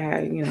probably why I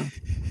had,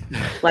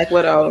 Black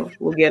Widow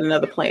will get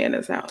another play in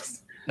this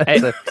house.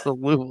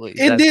 Absolutely.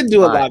 It did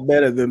do a lot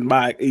better than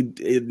my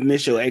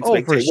initial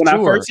expectation. When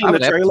I first seen the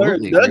trailer,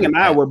 Doug and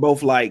I were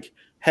both like,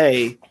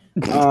 hey,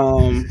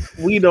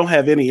 we don't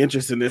have any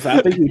interest in this.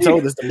 I think we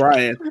told this to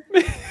Brian.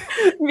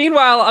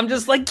 Meanwhile, I'm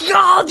just like,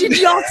 y'all, did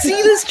y'all see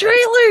this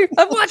trailer?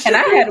 I've watched And it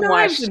I three hadn't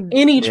times. watched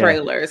any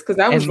trailers because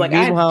I was And like,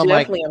 I meanwhile,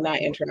 definitely am not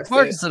interested.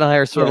 Marcus and I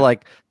are sort of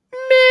like,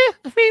 meh,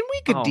 I mean,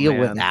 we could Oh, deal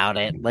man. without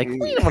it. Like,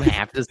 we don't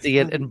have to see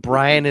it. And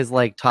Brian is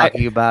like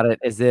talking about it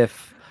as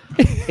if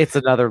it's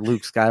another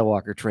Luke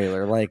Skywalker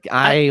trailer. Like,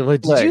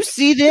 did you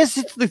see this?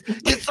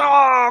 It's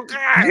oh,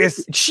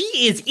 guys. She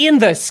is in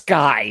the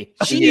sky.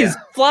 She is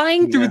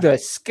flying through the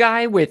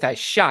sky with a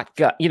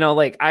shotgun. You know,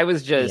 like I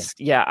was just,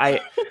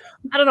 I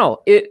don't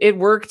know. It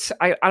worked.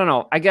 I don't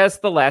know. I guess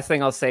the last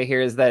thing I'll say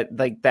here is that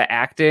like the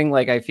acting,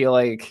 like I feel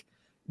like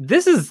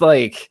this is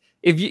like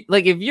if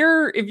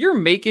you're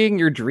making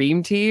your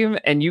dream team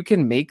and you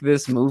can make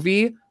this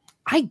movie,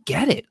 I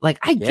get it. Like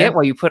I get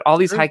why you put all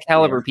these high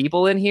caliber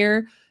people in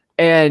here.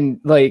 And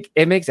like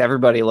it makes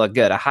everybody look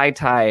good. A high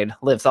tide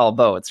lifts all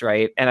boats,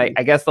 right? And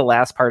I guess the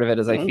last part of it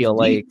is I feel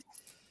like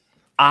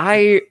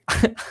I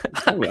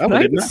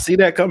did not see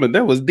that coming.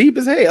 That was deep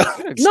as hell.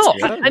 No,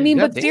 I mean,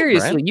 but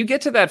seriously, you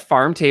get to that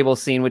farm table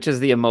scene, which is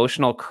the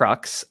emotional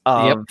crux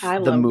of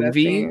the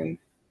movie.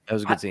 That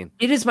was a good scene.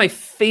 It is my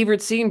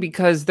favorite scene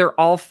because they're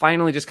all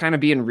finally just kind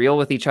of being real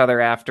with each other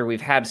after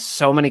we've had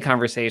so many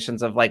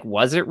conversations of like,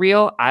 was it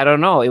real? I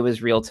don't know. It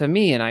was real to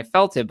me and I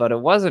felt it, but it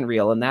wasn't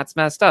real. And that's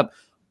messed up.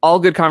 All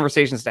good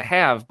conversations to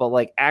have, but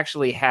like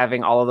actually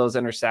having all of those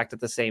intersect at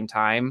the same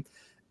time.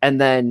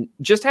 And then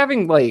just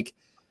having like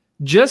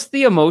just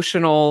the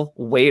emotional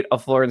weight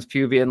of Florence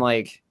Pugh being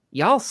like,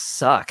 y'all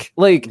suck.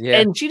 Like,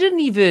 and she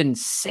didn't even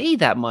say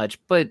that much,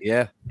 but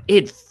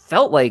it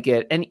felt like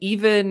it. And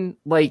even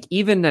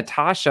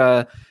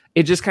Natasha,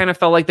 it just kind of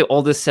felt like the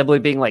oldest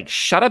sibling being like,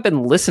 shut up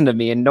and listen to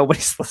me. And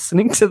nobody's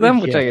listening to them,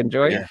 which I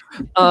enjoyed.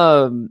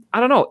 I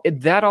don't know.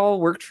 That all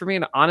worked for me.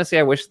 And honestly,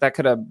 I wish that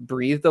could have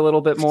breathed a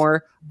little bit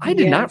more. I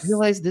did not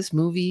realize this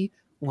movie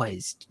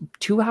was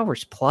 2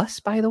 hours plus,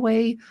 by the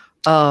way.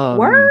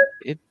 Word?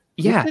 It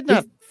did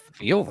not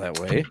feel that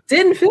way.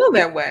 Didn't feel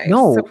that way.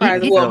 No.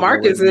 Surprised. Well,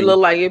 Marcus, it looked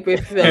like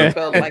it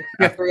felt like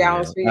 3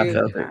 hours for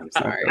you. I'm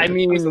sorry. I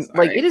mean, so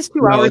like it is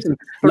 2 hours.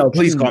 No,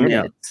 please calm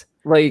down.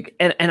 Like,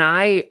 and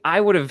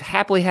I would have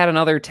happily had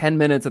another 10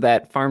 minutes of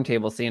that farm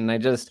table scene. And I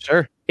just,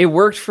 it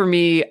worked for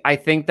me. I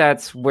think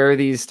that's where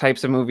these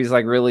types of movies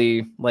like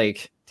really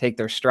like take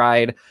their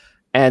stride.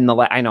 And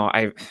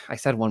I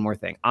said one more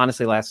thing.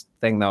 Honestly, last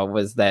thing though,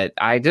 was that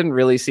I didn't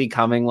really see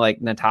coming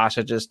like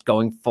Natasha just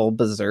going full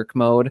berserk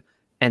mode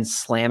and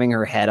slamming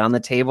her head on the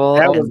table.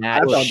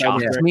 That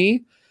shocked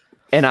me.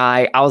 And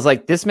I was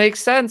like, this makes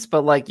sense,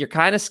 but like, you're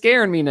kind of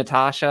scaring me,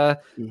 Natasha.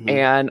 Mm-hmm.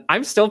 And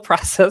I'm still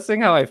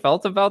processing how I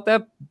felt about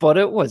that, but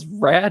it was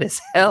rad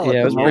as hell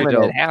at the moment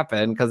it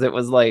happened. Cause it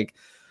was like,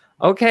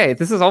 okay,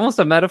 this is almost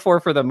a metaphor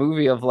for the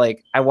movie of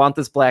like, I want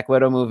this Black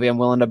Widow movie. I'm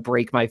willing to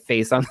break my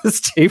face on this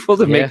table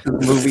to make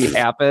this movie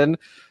happen.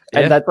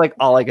 And that's like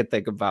all I could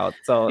think about.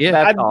 So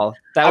that's all.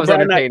 That was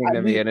entertaining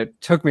to me, and it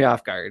took me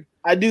off guard.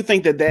 I do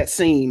think that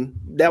scene,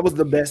 that was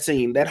the best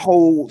scene. That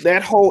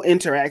whole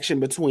interaction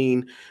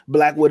between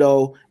Black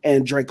Widow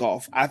and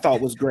Dreykov, I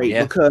thought was great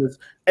because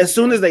as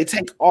soon as they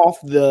take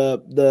off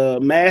the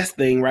mask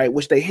thing, right,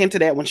 which they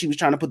hinted at when she was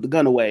trying to put the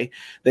gun away,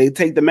 they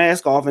take the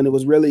mask off, and it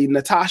was really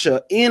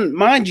Natasha in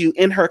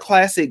her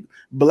classic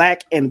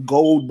black and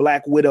gold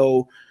Black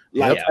Widow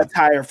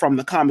attire from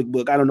the comic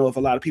book. I don't know if a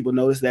lot of people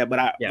noticed that,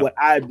 but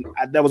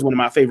that was one of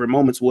my favorite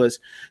moments was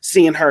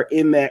seeing her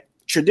in that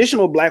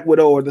traditional Black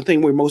Widow, or the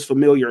thing we're most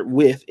familiar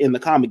with in the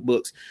comic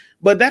books.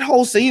 But that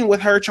whole scene with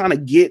her trying to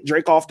get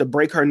Dreykov to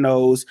break her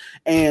nose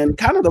and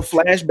kind of the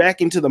flashback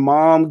into the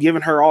mom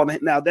giving her all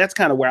that. Now that's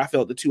kind of where I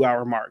felt the 2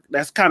 hour mark.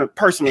 That's kind of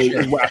personally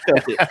where I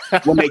felt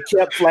it when they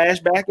kept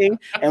flashbacking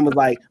and was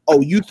like,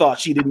 "Oh, you thought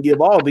she didn't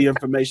give all the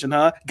information,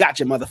 huh?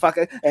 Gotcha,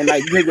 motherfucker!" And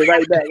like give it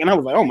right back. And I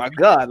was like, "Oh my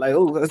god! Like,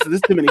 oh, this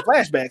is too many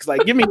flashbacks.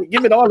 Like, give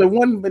it all in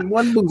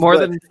one move." More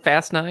than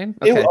Fast 9.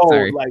 Okay,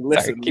 sorry. Like,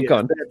 listen, keep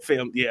going. That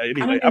film,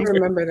 anyway, I don't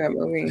remember that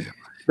movie.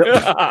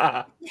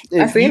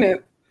 I've seen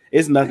it.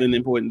 It's nothing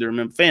important to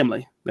remember.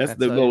 Family. That's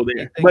the goal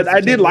there. But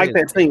I did like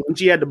that scene when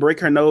she had to break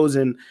her nose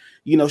and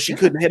she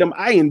couldn't hit him.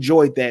 I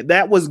enjoyed that.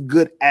 That was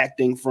good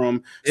acting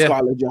from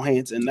Scarlett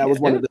Johansson. That was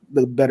one of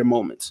the better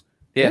moments.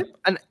 Yeah.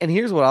 And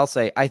here's what I'll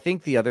say. I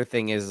think the other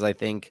thing is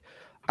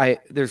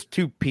there's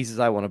two pieces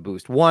I want to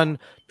boost. One,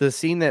 the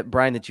scene that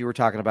Brian that you were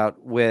talking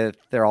about with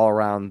they're all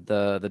around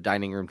the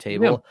dining room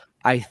table. Yeah.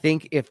 I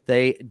think if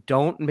they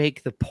don't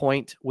make the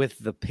point with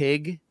the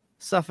pig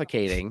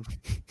suffocating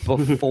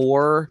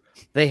before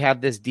they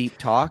have this deep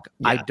talk,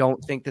 I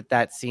don't think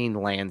that scene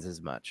lands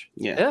as much.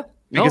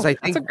 Because I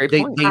think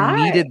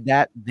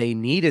they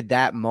needed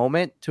that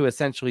moment to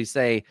essentially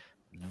say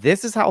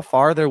this is how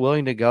far they're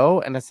willing to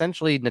go, and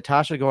essentially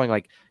Natasha going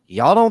like,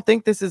 y'all don't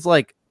think this is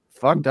like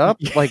fucked up,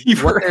 like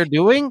what they're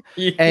doing.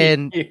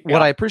 And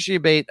what I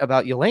appreciate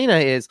about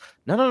Yelena is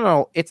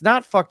no, it's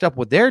not fucked up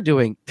what they're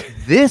doing.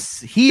 This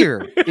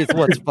here is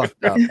what's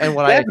fucked up. And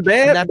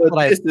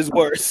this is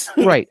worse.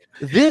 Right.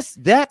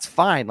 That's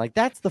fine. Like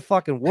that's the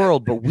fucking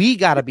world, but we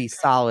gotta be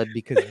solid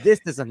because this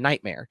is a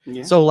nightmare.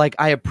 So like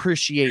I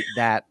appreciate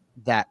that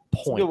that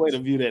It's a point. good way to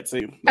view that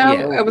too.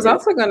 I was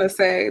also going to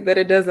say that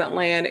it doesn't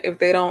land if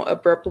they don't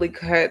abruptly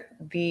cut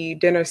the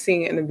dinner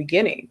scene in the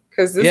beginning,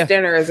 because this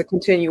dinner is a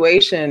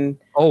continuation.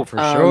 Oh, for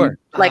sure.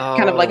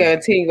 Kind of like a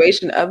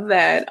continuation of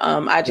that.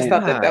 I just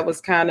thought that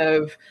was kind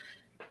of,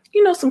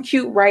 some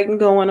cute writing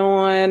going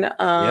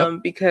on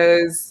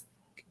because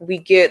we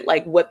get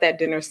like what that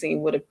dinner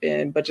scene would have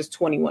been, but just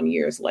 21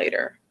 years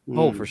later.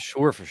 Oh, for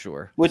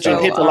sure. Which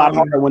it hits a lot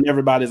harder when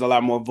everybody's a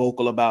lot more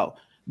vocal about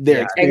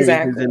their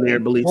experiences and their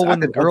beliefs. Well, when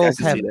the girls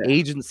have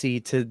agency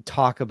to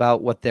talk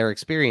about what their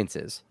experience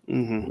is.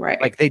 Mm-hmm. Right.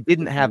 Like they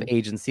didn't have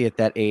agency at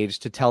that age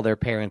to tell their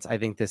parents, I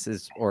think this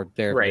is, or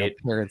their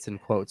parents in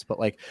quotes, but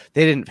like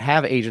they didn't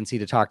have agency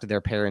to talk to their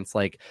parents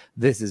like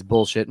this is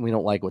bullshit and we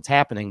don't like what's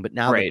happening. But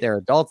now that they're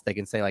adults, they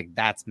can say like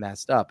that's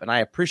messed up. And I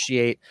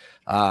appreciate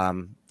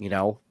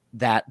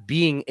that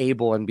being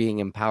able and being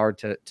empowered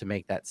to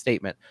make that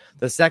statement.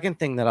 The second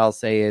thing that I'll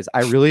say is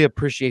I really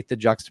appreciate the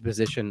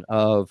juxtaposition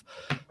of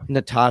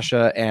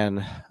Natasha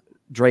and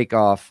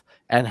Dreykov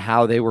and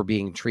how they were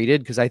being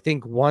treated. Because I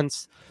think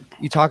once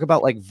you talk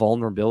about like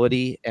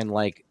vulnerability and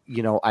like,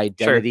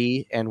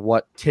 identity and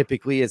what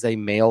typically is a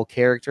male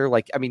character,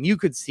 like, I mean, you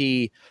could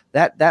see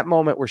that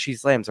moment where she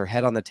slams her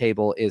head on the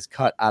table is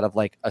cut out of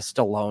like a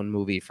Stallone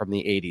movie from the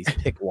 80s.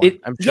 Pick one.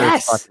 I'm sure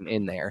it's fucking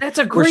in there. That's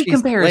a great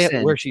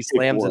comparison. Where she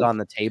slams it on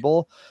the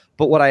table.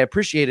 But what I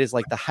appreciate is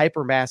like the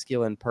hyper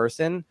masculine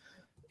person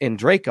in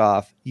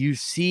Dreykov, you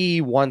see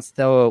once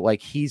though,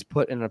 like he's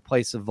put in a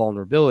place of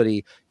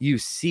vulnerability, you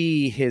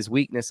see his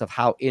weakness of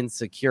how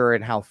insecure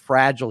and how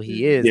fragile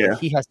he is. That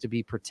he has to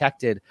be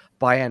protected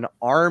by an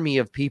army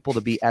of people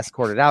to be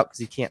escorted out because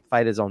he can't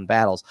fight his own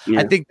battles.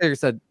 I think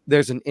there's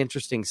an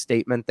interesting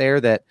statement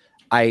there that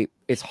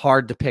it's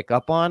hard to pick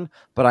up on,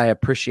 but I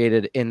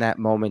appreciated in that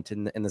moment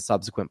in the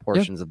subsequent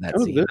portions of that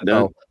scene.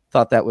 So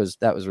thought that was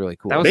really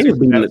cool.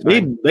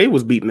 They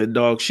was beating the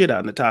dog shit out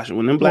of Natasha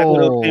when them Black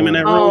Widows came in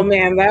that room. Oh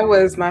man, that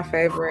was my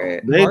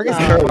favorite. They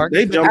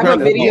jumped I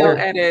have a video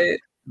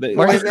edit.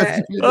 Marcus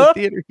in the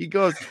theater, he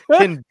goes,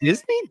 "Can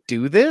Disney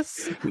do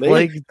this?"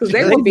 Like,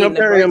 they were beating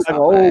the like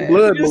old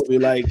blood movie.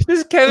 Like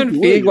this Kevin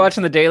Feige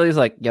watching the dailies,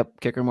 like,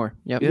 "Yep, kick her more."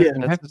 Yep,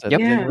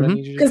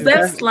 because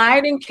that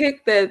sliding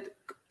kick that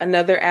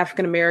another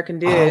African American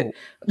did,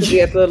 she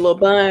had the little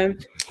bun.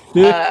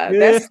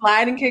 That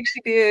sliding kick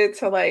she did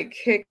to like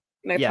kick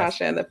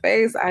Natasha in the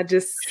face.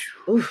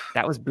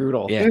 That was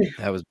brutal. Yeah,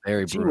 that was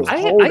very brutal.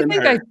 I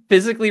think I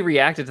physically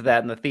reacted to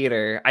that in the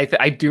theater.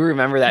 I do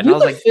remember that. And I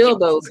was like, feel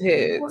those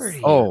hits.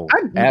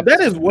 That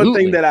is one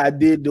thing that I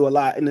did do a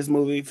lot in this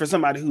movie for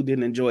somebody who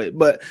didn't enjoy it.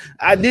 But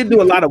I did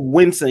do a lot of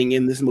wincing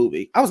in this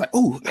movie. I was like,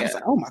 oh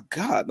my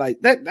God, like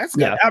that's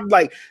good. I'm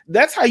like,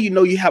 that's how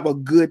you have a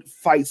good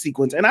fight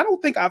sequence. And I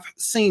don't think I've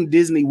seen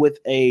Disney with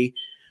a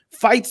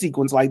fight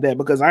sequence like that,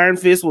 because Iron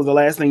Fist was the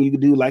last thing you could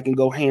do, like, and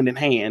go hand to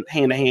hand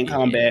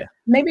combat.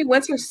 Maybe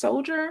Winter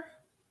Soldier.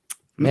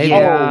 Maybe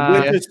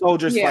Winter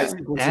Soldier's fight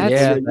sequence.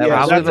 Probably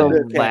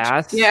the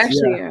last.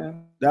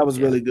 That was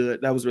really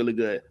good. That was really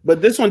good.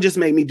 But this one just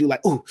made me do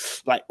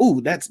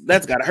ooh, that's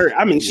gotta hurt.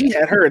 I mean, she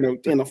had her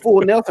in a full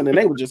Nelson, and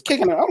they were just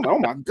kicking her. I'm like, oh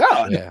my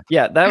God.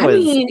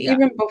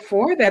 Even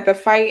before that, the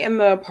fight in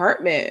the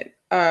apartment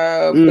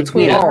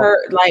between her,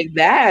 like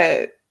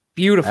that.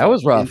 Beautiful. That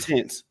was rough.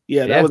 Intense.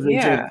 Yeah, that was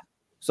intense.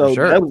 So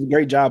that was a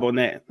great job on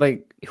that.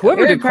 Like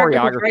whoever did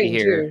choreography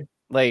here,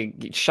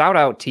 like shout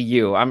out to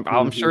you.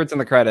 I'm sure it's in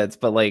the credits,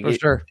 but like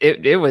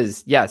it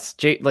was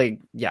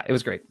it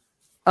was great.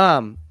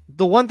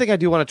 The one thing I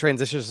do want to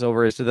transition us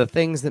over is to the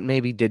things that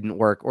maybe didn't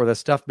work, or the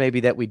stuff maybe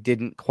that we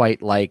didn't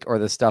quite like, or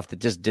the stuff that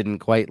just didn't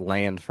quite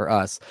land for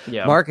us.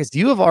 Yeah. Marcus,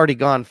 you have already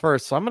gone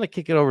first, so I'm going to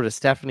kick it over to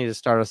Stephanie to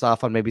start us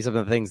off on maybe some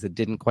of the things that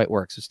didn't quite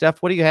work. So,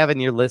 Steph, what do you have in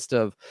your list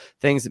of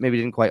things that maybe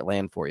didn't quite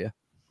land for you?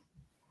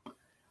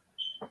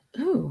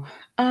 Ooh,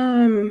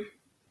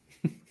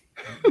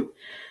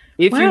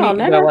 if you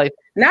need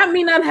not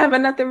me not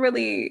having nothing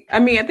really. I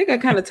mean, I think I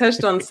kind of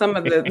touched on some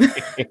of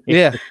the.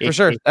 Yeah, for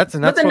sure. That's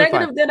but the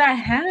negative that I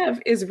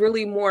have is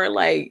really more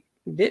like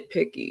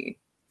nitpicky.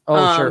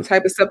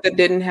 Type of stuff that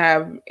didn't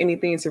have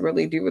anything to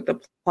really do with the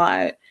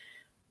plot.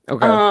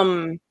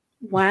 Okay.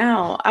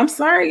 Wow. I'm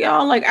sorry,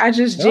 y'all. Like, I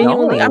just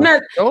genuinely, I'm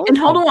not. And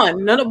hold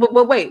on,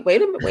 but wait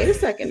a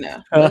second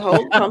now.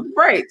 Hold on,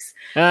 breaks.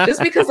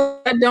 Just because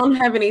I don't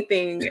have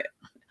anything.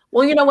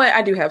 Well, you know what?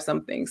 I do have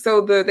something.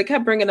 So they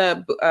kept bringing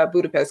up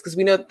Budapest because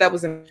we know that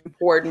was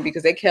important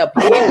because they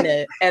kept hitting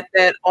it at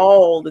that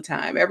all the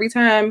time. Every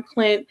time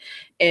Clint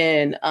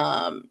and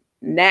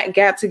Nat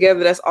got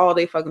together, that's all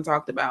they fucking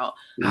talked about.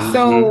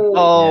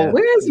 So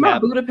where's my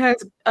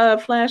Budapest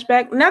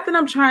flashback? Not that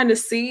I'm trying to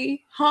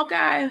see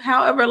Hawkeye.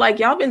 However, like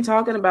y'all been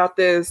talking about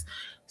this,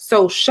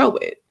 so show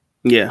it.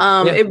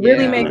 Yeah. It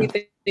really made me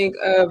think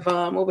of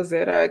what was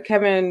it? Not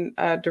Kevin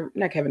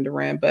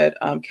Durant, but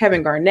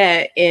Kevin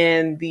Garnett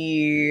in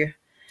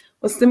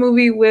what's the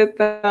movie with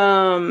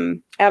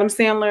Adam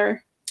Sandler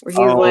where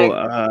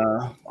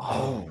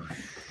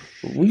he's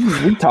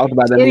We talked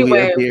about that movie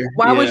Anyway, up here.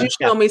 why would Yeah. you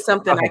show me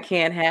something I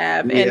can't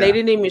have? And Yeah. they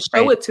didn't even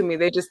show it to me.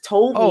 They just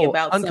told me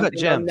about Uncut something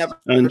Gems. I've never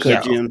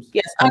Uncut shown. Gems?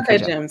 Yes, Uncut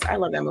Uncut Gems. I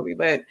love that movie,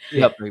 but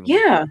Yep.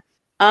 yeah,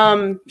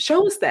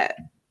 show us that.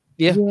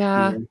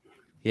 Yeah.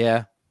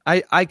 Yeah.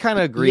 I kind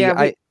of agree.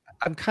 Yeah,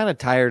 I'm kind of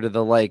tired of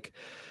the like,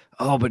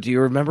 oh, but do you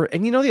remember?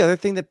 And you know, the other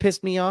thing that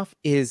pissed me off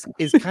is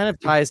kind of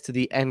ties to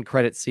the end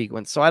credit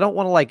sequence. So I don't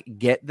want to like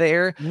get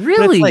there. but it's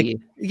Really? like,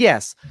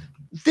 yes.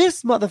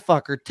 This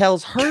motherfucker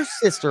tells her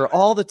sister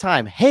all the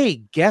time,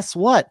 hey, guess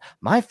what?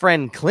 My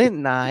friend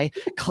Clint and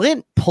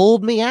Clint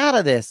pulled me out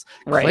of this.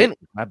 Right. Clint,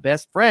 my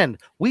best friend.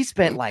 We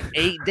spent like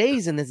 8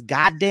 days in this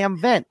goddamn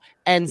vent.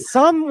 And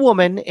some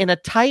woman in a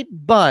tight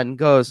bun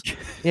goes,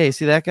 yeah, you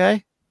see that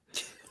guy?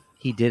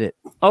 He did it.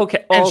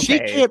 Okay. And she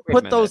okay, can't wait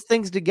a put those minute.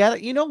 things together.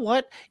 You know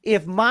what?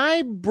 If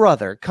my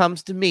brother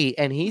comes to me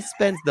and he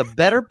spends the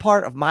better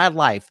part of my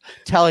life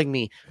telling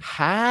me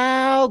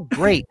how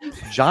great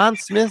John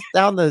Smith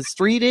down the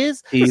street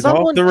is, He's off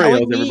someone the rails,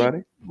 telling me,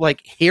 everybody.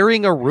 like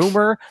hearing a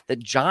rumor that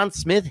John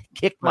Smith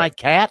kicked my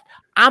cat,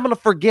 I'm going to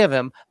forgive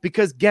him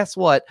because guess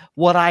what?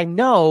 What I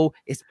know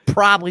is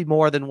probably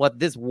more than what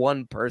this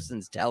one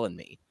person's telling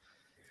me.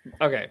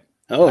 Okay.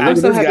 Oh, look I'm at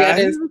so this happy I guy.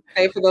 didn't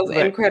stay for those Right.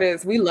 end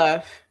credits. We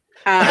love.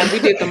 We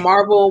did the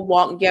Marvel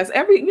walk. Yes,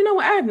 you know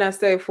what? I have not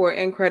stayed for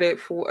end credit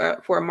for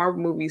a Marvel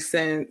movie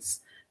since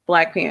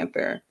Black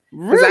Panther.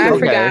 Because I Okay.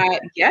 forgot.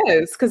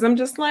 Yes, because I'm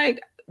just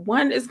like,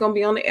 one is going to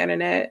be on the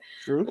internet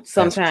True.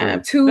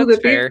 sometime. Two, That's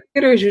the fair.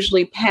 theater is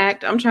usually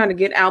packed. I'm trying to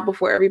get out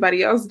before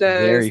everybody else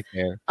does. Very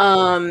fair.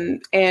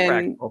 And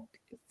Practical.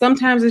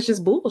 sometimes it's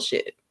just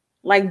bullshit.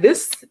 Like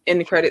this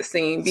end credit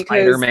scene because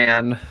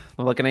Spider-Man,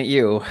 looking at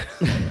you.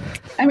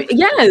 I mean,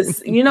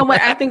 yes, you know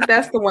what? I think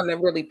that's the one that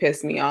really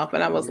pissed me off,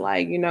 and I was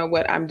like, you know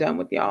what? I'm done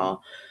with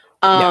y'all.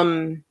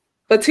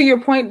 But to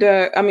your point,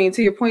 Doug.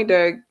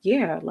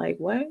 Yeah, like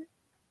what?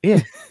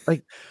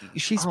 Like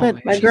she Oh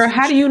spent my Like, girl,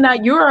 how do you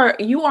not? You are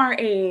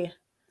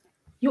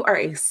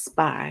a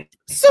spy.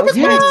 Super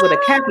Okay, with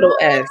a capital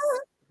S.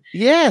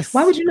 yes.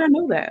 Why would you not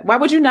know that? Why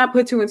would you not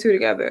put two and two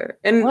together?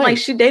 And Right.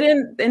 like they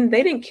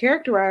didn't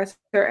characterize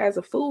her as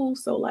a fool.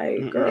 So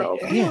like, girl,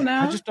 come on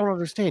now. I just don't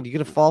understand. You're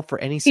gonna fall for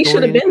any He story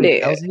should have been anybody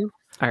dead. tells you?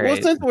 All Well,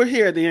 right. since we're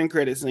here at the end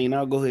credit scene,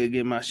 I'll go ahead and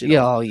get my shit.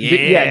 Yeah, off. oh,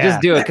 Yeah,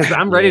 just do it because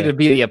I'm ready Yeah. to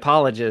be the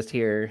apologist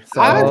here.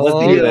 So I Oh,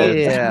 let's do this.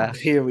 yeah.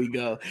 Here we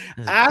go.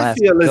 This is I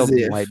classic feel as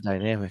Shelby if- White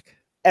dynamic.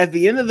 At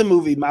the end of the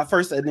movie, my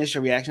first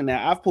initial reaction,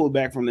 now I've pulled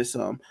back from this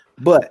some,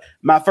 but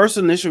my first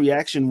initial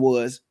reaction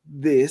was,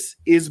 this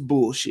is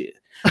bullshit.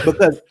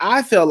 Because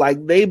I felt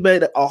like they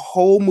made a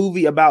whole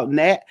movie about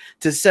Nat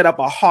to set up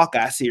a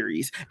Hawkeye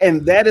series.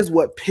 And that is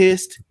what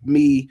pissed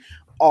me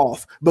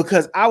off.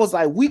 Because I was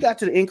like, we got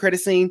to the end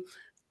credit scene.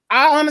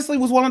 I honestly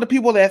was one of the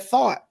people that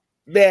thought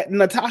that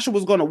Natasha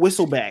was going to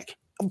whistle back.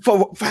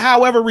 For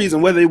however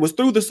reason, whether it was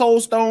through the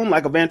Soul Stone,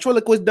 like a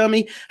ventriloquist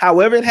dummy,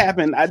 however it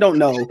happened, I don't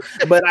know.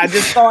 But I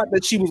just thought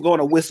that she was going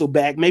to whistle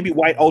back. Maybe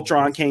White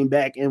Ultron came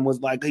back and was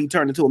like, he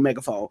turned into a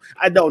megaphone.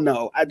 I don't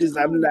know.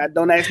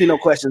 Don't ask me no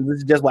questions. This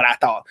is just what I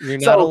thought. You're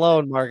So- not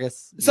alone,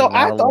 Marcus. So You're not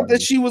I thought alone.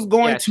 that she was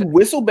going Yeah, to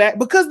whistle back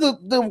because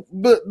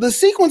the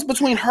sequence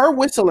between her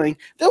whistling,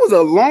 there was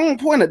a long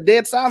point of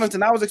dead silence,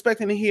 and I was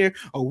expecting to hear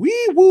a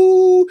wee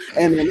woo,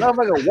 and then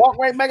motherfucker walk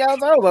right back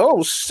outside. I was like,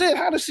 oh shit,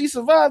 how did she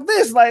survive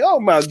this? Like, oh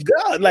my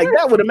god, like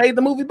that would have made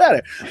the movie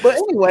better. But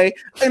anyway,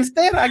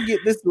 instead I get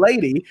this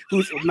lady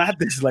who's not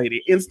this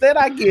lady. Instead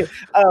I get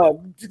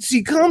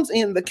she comes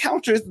in, the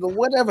Countess, the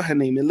whatever her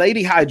name is,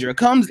 Lady Hydra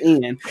comes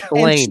in.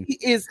 Elaine. And she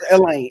is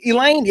Elaine.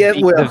 Yes,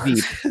 Veep well,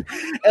 the Veep.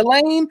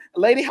 Elaine,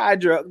 Lady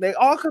Hydra, they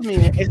all come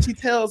in and she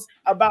tells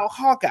about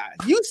Hawkeye.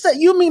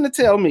 You mean to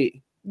tell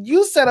me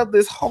you set up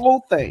this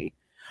whole thing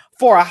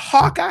for a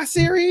Hawkeye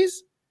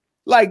series?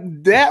 Like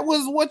that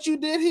was what you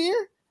did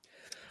here?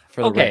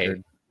 For the Okay.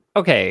 record.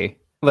 Okay.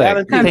 Look,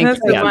 Valentina. thank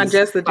Contested you. on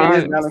just the It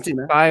is Gems.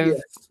 Valentina. Five Yes.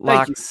 Thank you.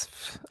 locks.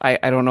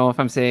 I don't know if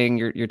I'm saying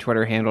your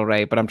Twitter handle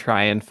right, but I'm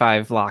trying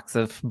 5 locks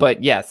of.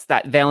 But yes,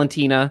 that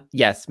Valentina.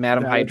 Yes,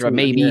 Madam Hydra. Valentina,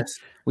 Maybe yes.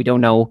 we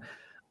don't know.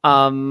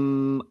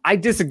 I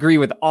disagree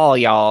with all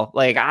y'all.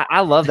 Like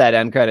I love that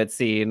end credit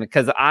scene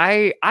because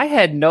I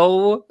had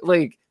no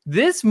like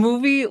this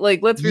movie.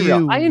 Like let's be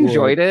real, You I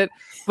enjoyed it,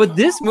 but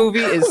this movie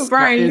is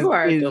Brian, is- you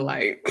are a is-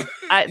 delight.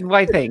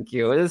 why? Thank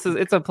you.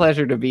 It's a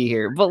pleasure to be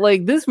here. But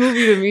like this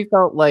movie to me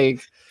felt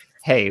like,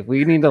 hey,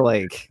 we need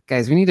to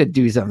guys, we need to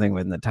do something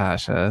with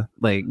Natasha.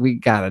 Like we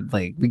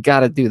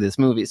gotta do this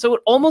movie. So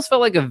it almost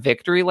felt like a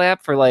victory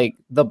lap for like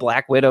the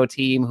Black Widow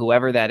team,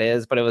 whoever that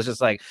is. But it was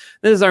just like,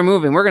 this is our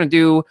movie. And we're gonna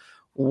do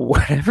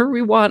whatever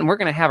we want, and we're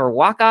gonna have her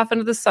walk off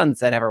into the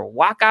sunset, have her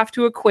walk off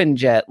to a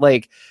Quinjet.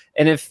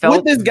 And it felt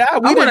With this guy,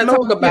 we I wanna didn't know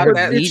talk about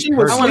that. if she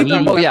was I wanna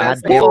sleeping. talk Oh about yeah,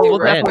 that. we'll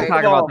Right. definitely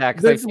talk about that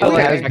because I This feel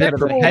like was I could have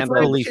definitely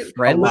handled it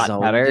friend a lot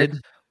zoned. better.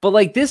 But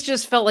like this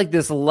just felt like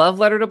this love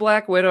letter to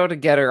Black Widow to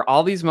get her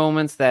all these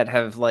moments that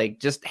have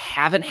just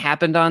haven't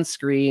happened on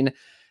screen.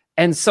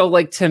 And so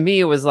like to me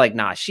it was like,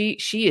 nah, she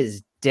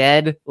is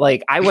dead.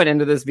 Like I went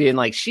into this being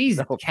like she's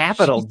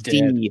capital she's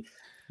dead. D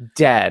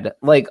dead.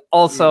 Like,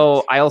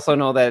 also, I also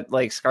know that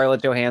like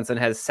Scarlett Johansson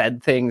has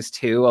said things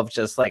too of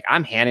just like,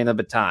 I'm handing the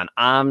baton.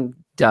 I'm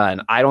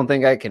done. I don't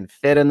think I can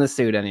fit in the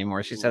suit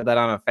anymore. She said that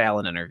on a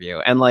Fallon interview.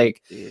 And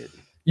like,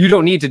 you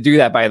don't need to do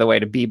that, by the way,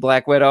 to be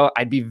Black Widow.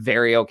 I'd be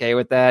very okay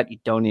with that. You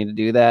don't need to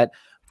do that.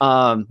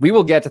 We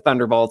will get to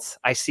Thunderbolts.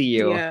 I see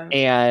you. Yeah.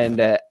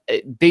 And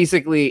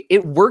basically,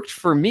 it worked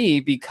for me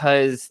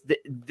because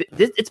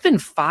it's been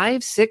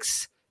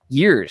 5-6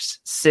 years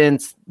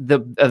since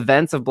the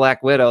events of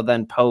Black Widow,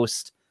 then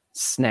post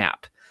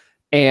Snap.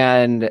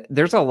 And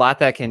there's a lot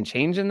that can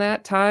change in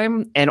that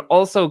time. And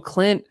also,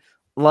 Clint,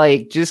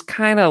 like, just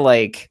kind of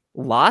like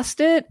lost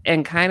it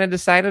and kind of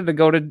decided to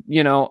go to,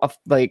 you know,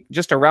 like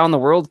just around the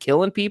world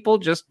killing people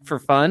just for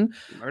fun.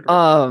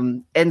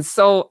 And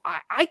so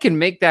I can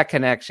make that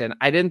connection.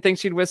 I didn't think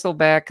she'd whistle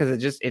back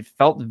because it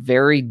felt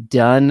very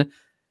done.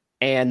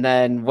 And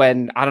then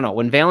when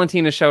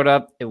Valentina showed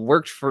up, it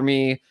worked for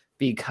me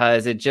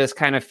because it just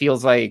kind of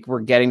feels like we're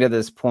getting to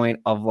this point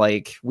of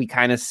like, we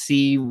kind of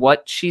see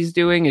what she's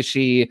doing. Is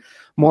she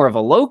more of a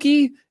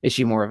Loki? Is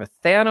she more of a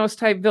Thanos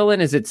type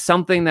villain? Is it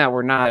something that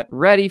we're not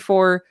ready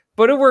for?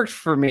 But it worked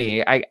for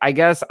me. I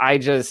guess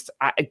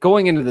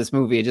going into this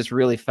movie, it just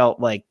really felt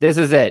like this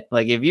is it.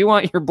 Like, if you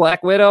want your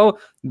Black Widow,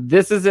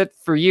 this is it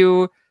for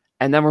you.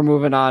 And then we're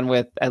moving on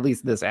with at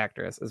least this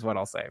actress is what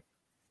I'll say.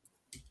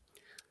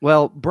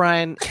 Well,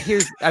 Brian,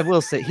 here's what I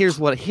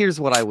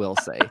will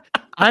say.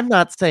 I'm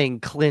not saying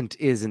Clint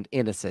isn't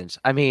innocent.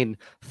 I mean,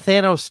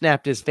 Thanos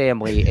snapped his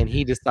family and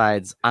he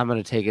decides I'm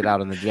going to take it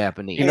out on the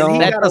Japanese. You know,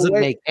 that doesn't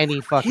make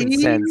any fucking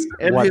sense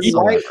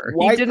whatsoever.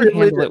 White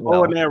privilege and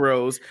bow and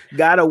arrows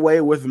got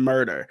away with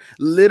murder.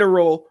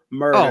 Literal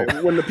murder.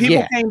 Oh, when the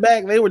people came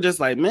back, they were just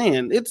like,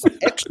 man, it's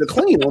extra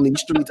clean on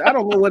these streets. I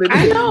don't know what it is.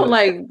 I know,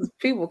 like,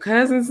 people,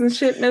 cousins and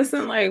shit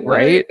missing, like,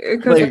 right?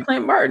 Because of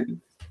Clint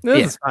Barton.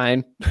 This is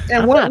fine.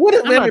 And what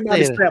if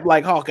everybody strapped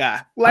like Hawkeye?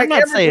 Like, I'm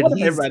not saying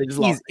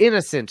he's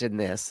innocent in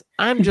this.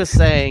 I'm just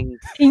saying.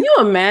 Can you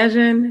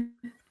imagine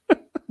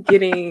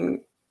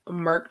getting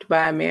murked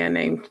by a man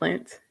named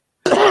Clint?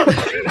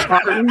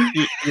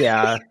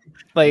 Yeah.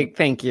 Like,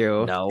 thank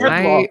you. No,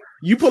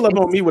 you pull up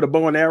on me with a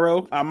bow and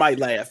arrow, I might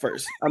laugh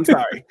first. I'm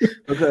sorry,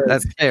 because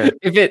that's fair.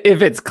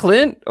 If it's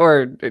Clint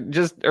or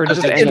just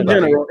in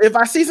general, if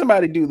I see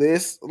somebody do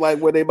this, like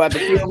when they about to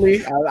kill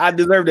me, I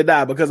deserve to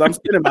die because I'm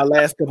spending my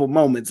last couple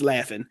moments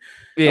laughing.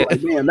 Yeah,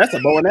 like, man, that's a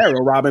bow and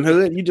arrow, Robin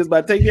Hood. You just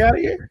about to take me out of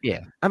here?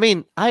 Yeah, I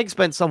mean, I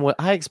expect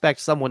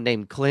someone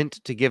named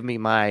Clint to give me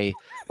my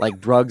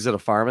like drugs at a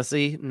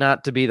pharmacy,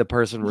 not to be the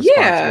person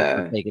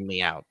responsible for taking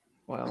me out.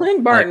 Wow.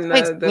 Clint Barton,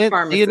 like, the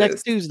pharmacist. See you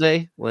next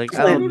Tuesday. Like,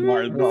 Clint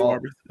Barton,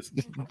 the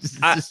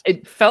pharmacist.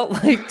 It felt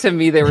like to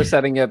me they were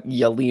setting up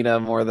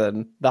Yelena more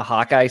than the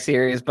Hawkeye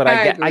series, but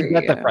I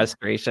get the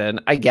frustration.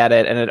 I get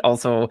it, and it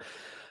also,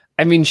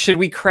 I mean, should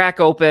we crack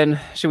open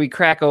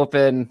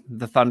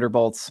the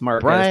Thunderbolts,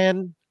 Marcus?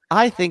 Brian,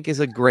 I think is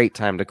a great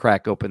time to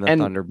crack open the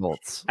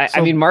Thunderbolts.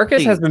 I mean,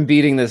 Marcus has been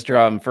beating this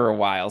drum for a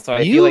while, so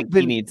I feel like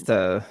he needs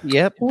to.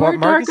 Yep, or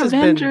Marcus Dark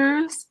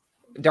Avengers.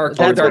 Dark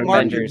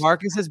Avengers.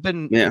 Marcus has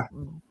been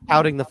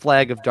touting the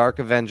flag of Dark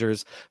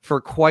Avengers for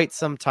quite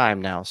some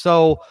time now.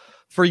 So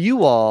for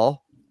you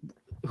all,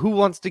 who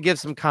wants to give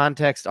some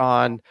context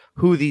on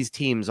who these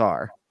teams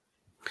are?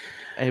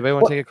 Anybody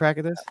want to take a crack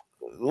at this?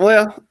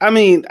 Well, I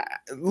mean,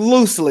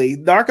 loosely,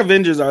 Dark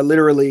Avengers are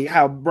literally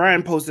how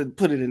Brian put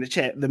it in the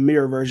chat, the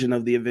mirror version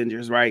of the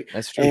Avengers, right?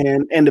 That's true.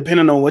 And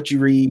depending on what you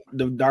read,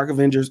 the Dark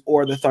Avengers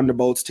or the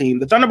Thunderbolts team.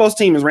 The Thunderbolts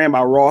team is ran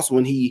by Ross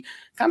when he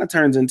kind of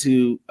turns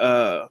into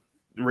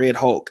Red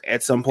Hulk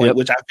at some point,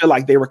 which I feel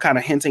like they were kind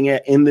of hinting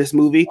at in this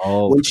movie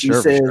when she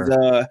says,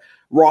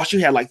 Ross, you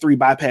had like 3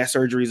 bypass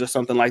surgeries or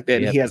something like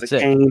that, and he has a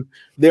cane.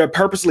 They're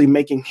purposely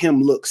making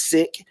him look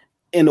sick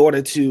in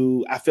order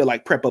to, I feel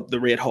like, prep up the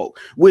Red Hulk,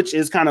 which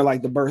is kind of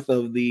like the birth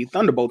of the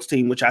Thunderbolts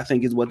team, which I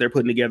think is what they're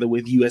putting together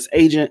with US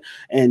Agent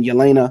and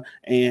Yelena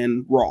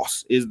and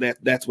Ross.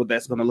 That's what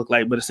that's going to look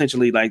like. But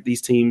essentially, like,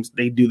 these teams,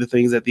 they do the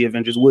things that the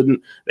Avengers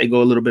wouldn't. They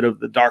go a little bit of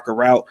the darker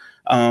route,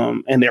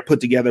 and they're put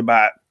together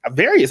by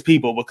various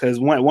people, because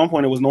at one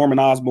point it was Norman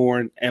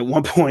Osborn, at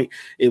one point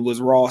it was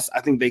Ross.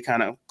 I think they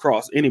kind of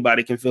cross.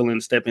 Anybody can fill in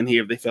and step in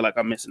here if they feel like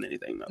I'm missing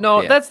anything, though.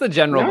 No, that's the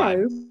general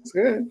vibe. It's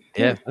good.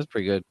 Yeah, that's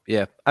pretty good.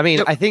 Yeah, I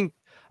mean, I think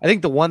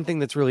the one thing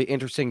that's really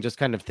interesting, just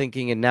kind of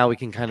thinking, and now we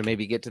can kind of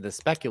maybe get to the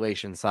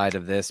speculation side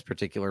of this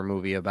particular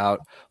movie about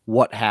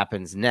what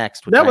happens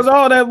next. That was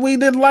all that we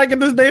didn't like in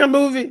this damn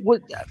movie.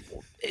 Was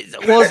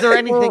there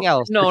anything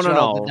else?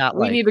 No.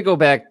 We need to go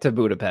back to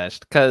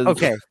Budapest because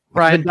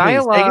Brian, the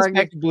dialogue, take us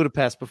back to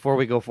Budapest before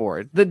we go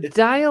forward. The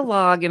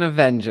dialogue in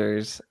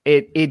Avengers,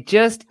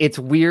 it's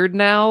weird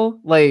now.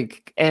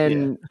 Like,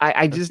 and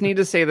I just need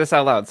to say this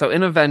out loud. So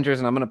in Avengers,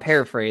 and I'm going to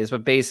paraphrase,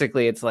 but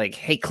basically it's like,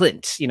 hey,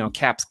 Clint,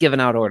 Cap's giving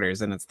out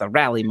orders, and it's the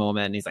rally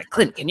moment. And he's like,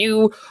 Clint, can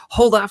you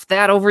hold off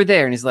that over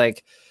there? And he's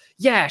like,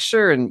 yeah,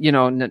 sure. And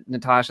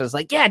Natasha's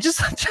like, yeah,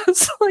 just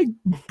like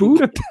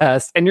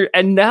Budapest.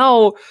 And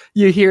now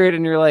you hear it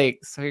and you're like,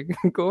 so you're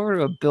gonna go over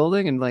to a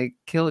building and like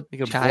kill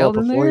a child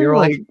in there?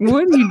 Like,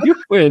 what are you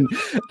doing?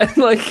 And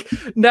like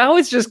now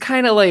it's just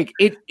kind of like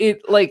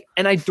it like,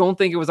 and I don't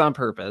think it was on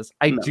purpose.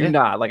 I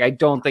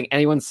don't think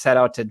anyone set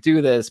out to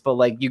do this, but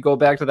like you go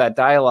back to that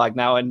dialogue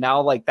now, and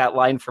now like that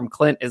line from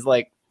Clint is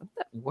like,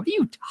 what are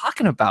you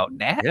talking about,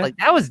 Nat? Yeah. Like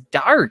that was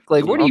dark.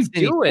 Like, what are you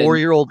doing?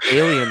 4-year-old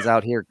aliens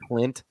out here,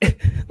 Clint.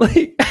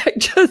 Like,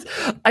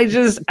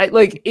 I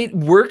like it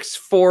works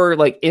for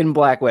like in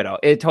Black Widow.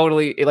 It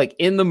totally like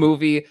in the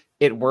movie,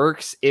 it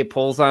works. It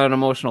pulls on an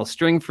emotional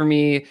string for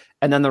me.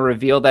 And then the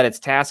reveal that it's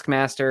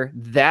Taskmaster,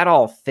 that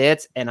all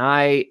fits. And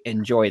I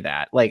enjoy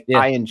that. Like,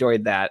 I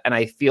enjoyed that. And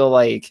I feel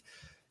like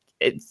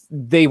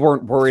they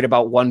weren't worried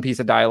about one piece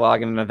of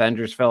dialogue in an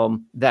Avengers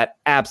film. That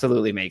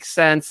absolutely makes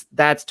sense.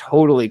 That's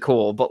totally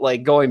cool. But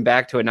like going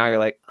back to it now, you're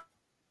like,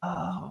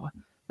 oh,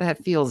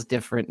 that feels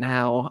different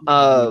now.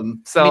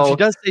 So I mean, she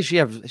does say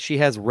she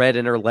has red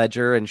in her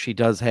ledger, and she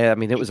does have. I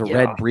mean, it was a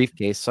red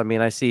briefcase. So I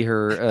mean, I see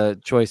her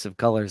choice of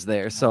colors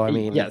there. So I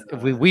mean,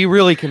 we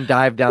really can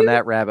dive down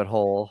that rabbit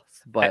hole.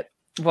 But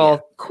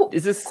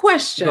is this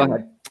question? Go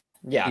ahead.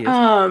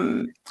 Yeah.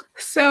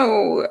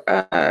 So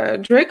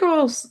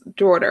Draco's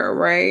daughter,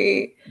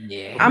 right?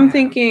 Yeah. I'm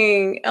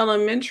thinking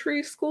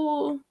elementary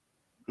school.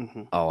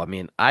 Mm-hmm. Oh, I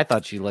mean, I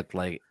thought she looked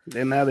like.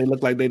 And now they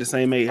look like they're the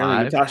same age. Her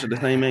and Natasha the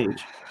same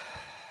age.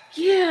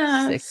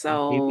 Yeah. 6,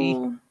 so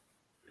maybe?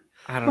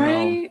 I don't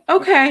know.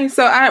 Okay.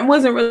 So I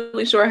wasn't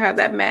really sure how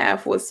that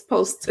math was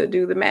supposed to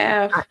do the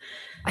math.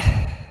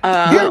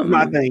 Here's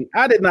my thing.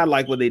 I did not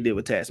like what they did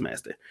with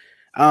Taskmaster.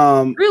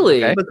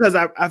 Really? Because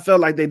I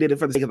felt like they did it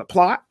for the sake of the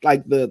plot,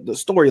 like the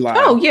storyline.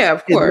 Oh yeah,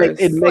 of course.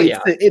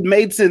 It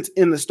made sense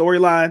in the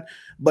storyline,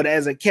 but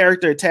as a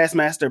character,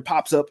 Taskmaster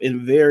pops up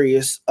in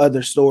various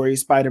other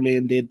stories,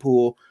 Spider-Man,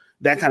 Deadpool,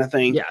 that kind of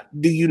thing.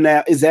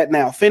 Yeah. Is that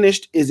now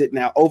finished? Is it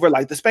now over?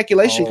 Like the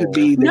speculation could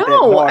be that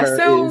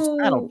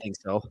I don't think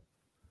so.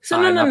 So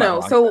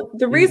no. So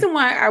the reason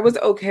why I was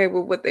okay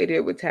with what they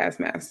did with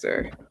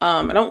Taskmaster,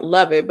 I don't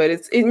love it, but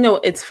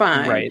it's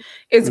fine. Right.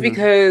 It's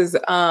because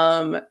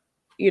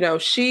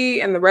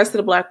she and the rest of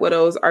the Black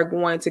Widows are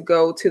going to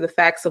go to the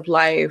Facts of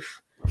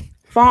Life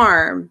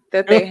farm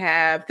that they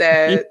have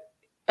that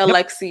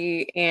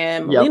Alexi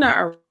and Melina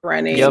are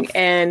running.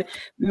 And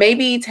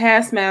maybe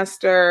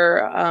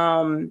Taskmaster,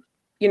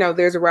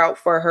 there's a route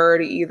for her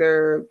to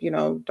either,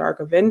 Dark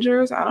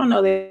Avengers. I don't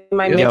know. They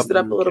might mix it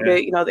up a little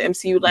bit. The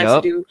MCU likes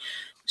to do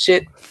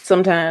shit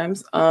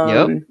sometimes.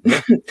 And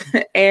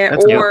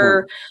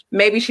or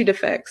maybe she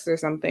defects or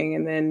something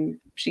and then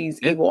she's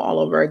evil all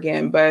over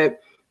again. But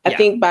I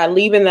think by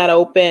leaving that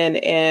open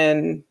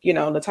and,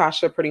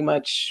 Natasha pretty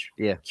much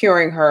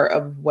curing her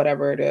of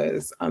whatever it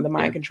is, the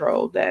mind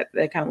control, that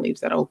kind of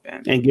leaves that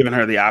open. And giving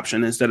her the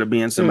option instead of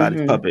being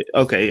somebody's puppet.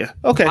 Okay, yeah.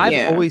 Okay.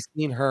 I've always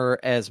seen her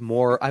as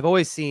I've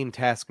always seen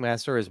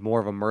Taskmaster as more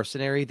of a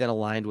mercenary than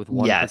aligned with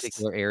one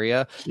particular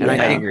area. And I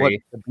think what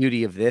the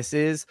beauty of this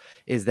is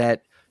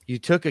that you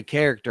took a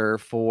character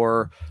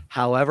for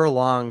however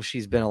long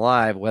she's been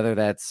alive, whether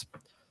that's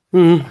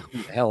who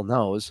the hell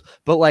knows,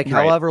 but like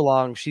however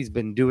long she's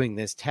been doing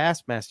this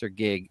Taskmaster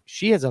gig,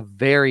 she has a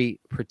very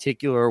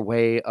particular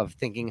way of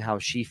thinking how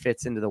she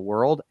fits into the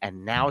world,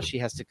 and now she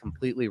has to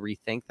completely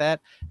rethink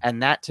that.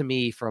 And that, to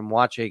me, from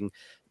watching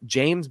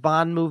James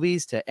Bond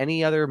movies to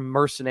any other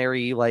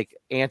mercenary like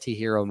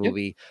anti-hero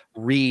movie,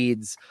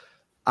 reads,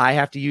 I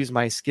have to use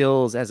my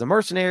skills as a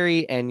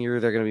mercenary, and there are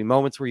going to be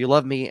moments where you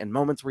love me and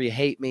moments where you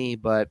hate me,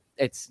 but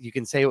you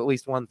can say at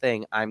least one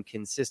thing: I'm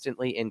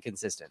consistently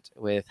inconsistent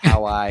with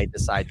how I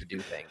decide to do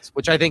things,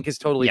 which I think is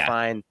totally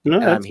fine. No,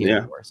 I'm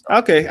here for. So.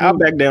 Okay, I'll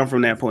back down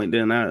from that point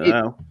then.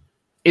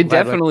 It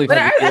definitely, but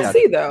I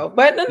see though.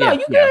 But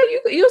you good.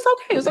 You was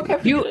okay. It was okay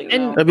for you.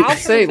 And I'll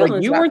say,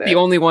 like, you weren't the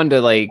only one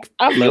to like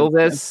feel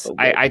this. So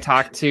I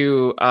talked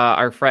to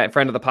our friend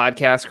of the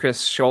podcast,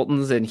 Chris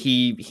Schultens, and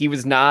he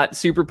was not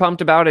super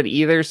pumped about it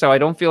either. So I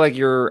don't feel like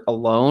you're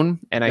alone.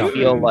 And I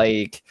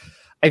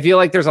feel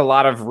like there's a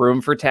lot of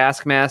room for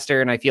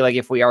Taskmaster, and I feel like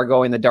if we are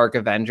going the Dark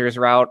Avengers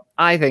route,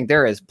 I think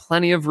there is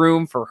plenty of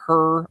room for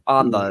her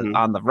on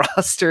the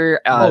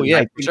roster. I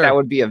think that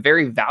would be a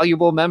very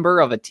valuable member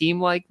of a team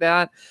like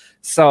that.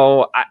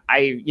 So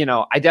I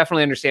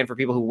definitely understand for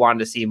people who wanted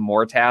to see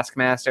more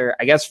Taskmaster.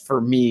 I guess for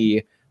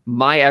me,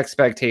 my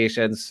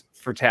expectations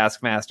for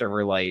Taskmaster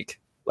were like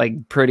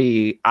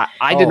pretty.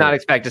 I did not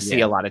expect to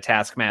see a lot of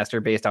Taskmaster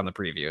based on the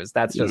previews.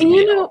 That's just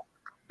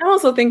I'm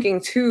also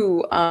thinking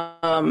too,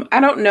 I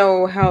don't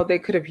know how they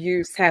could have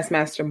used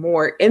Taskmaster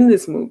more in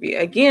this movie.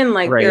 Again,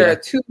 there are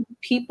two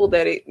people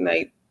that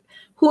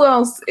who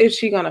else is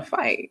she gonna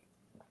fight?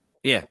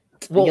 Yeah.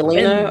 Well,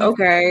 Yelena,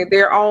 okay.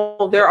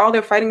 All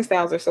their fighting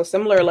styles are so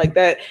similar like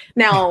that.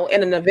 Now,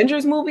 in an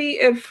Avengers movie,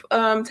 if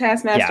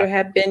Taskmaster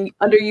had been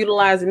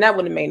underutilized, and that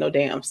wouldn't have made no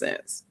damn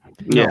sense.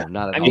 No,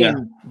 not at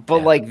all.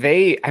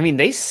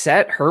 They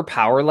set her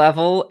power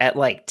level at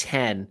like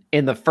 10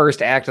 in the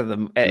first act of the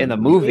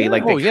movie.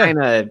 Like they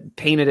kind of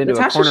painted into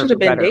Natasha a corner.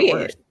 Should have been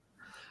dead.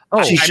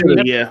 Oh, she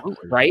should, yeah.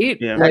 Right?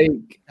 Yeah. Like,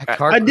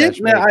 I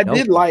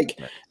did like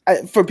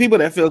for people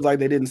that feels like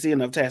they didn't see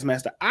enough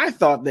Taskmaster. I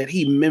thought that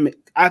he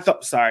mimicked. I'm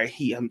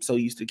so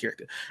used to the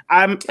character.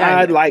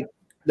 I like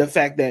the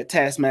fact that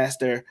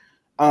Taskmaster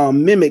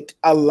mimicked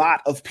a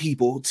lot of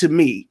people. To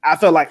me, I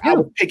felt like I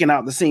was picking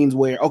out the scenes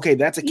where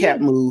that's a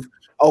Cap move.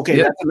 Okay,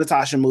 that's a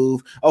Natasha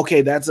move.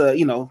 Okay, that's a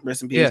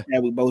rest in peace,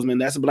 Chadwick Boseman.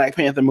 That's a Black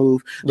Panther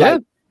move. Yeah,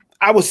 like,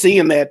 I was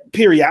seeing that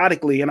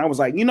periodically, and I was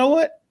like, you know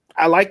what?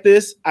 I like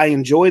this. I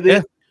enjoy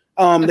this.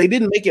 They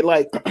didn't make it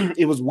like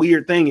it was a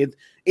weird thing.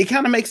 It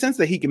kind of makes sense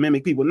that he can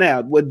mimic people.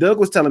 Now, what Doug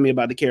was telling me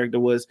about the character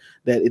was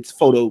that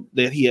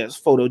that he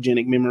has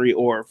photogenic memory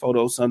or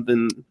photo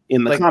something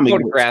in the comic.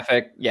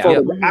 Photographic,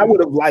 I would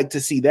have liked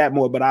to see that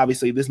more, but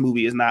obviously this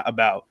movie is not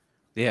about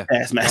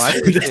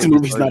Taskmaster. This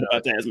movie's not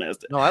about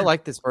Taskmaster. No, I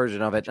like this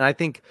version of it, and I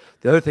think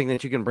the other thing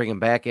that you can bring him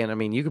back in. I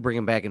mean, you could bring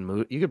him back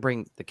in you could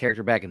bring the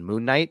character back in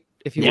Moon Knight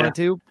if you wanted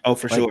to. Oh,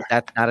 for sure.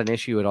 That's not an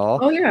issue at all.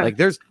 Oh yeah. Like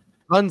there's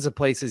tons of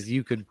places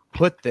you could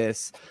put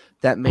this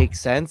that makes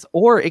sense,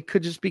 or it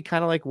could just be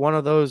kind of like one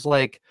of those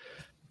like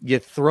you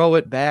throw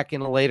it back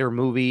in a later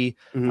movie,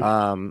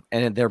 and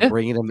they're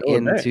bringing them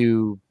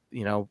into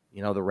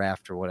the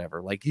raft or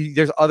whatever. Like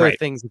there's other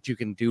things that you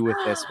can do with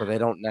this where they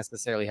don't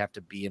necessarily have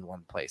to be in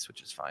one place,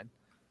 which is fine.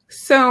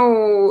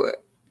 So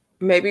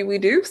maybe we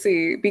do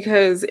see,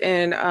 because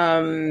in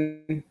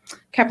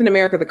Captain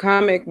America the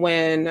comic,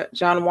 when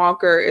John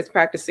Walker is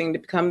practicing to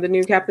become the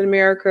new Captain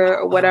America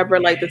or whatever,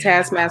 like the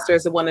Taskmaster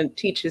is the one that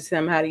teaches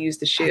him how to use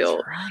the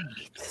shield.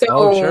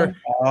 So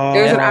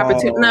there's an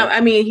opportunity. Now,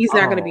 I mean, he's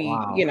not going to be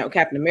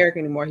Captain America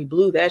anymore. He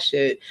blew that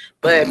shit.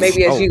 But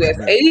maybe as U.S.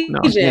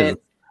 agent,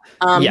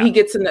 he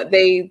gets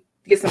they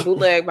get some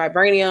bootleg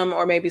vibranium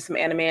or maybe some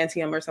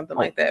adamantium or something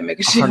like that. Make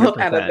a shield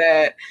out of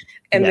that,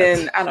 and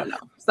then I don't know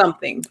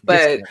something.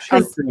 But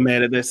I'm still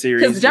mad at that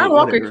series because John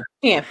Walker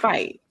can't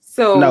fight,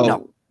 so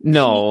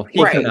no,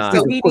 he cannot.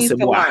 So he needs to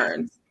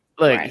learn.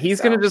 Like he's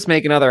gonna just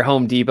make another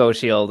Home Depot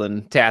shield,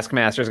 and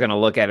Taskmaster's gonna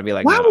look at it and be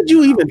like, "Why would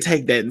you even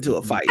take that into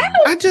a fight?"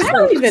 I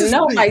don't even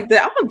know, like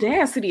the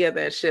audacity of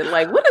that shit.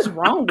 Like, what is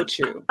wrong with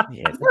you?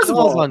 First of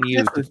all, on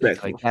you.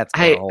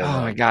 Oh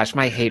my gosh,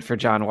 my hate for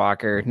John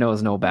Walker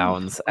knows no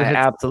bounds. I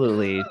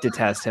absolutely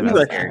detest him.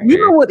 You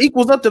know what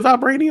equals up to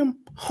vibranium?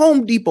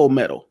 Home Depot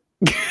metal.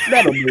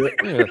 That'll do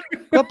it. A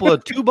couple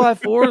of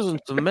 2x4s and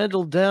some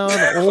metal down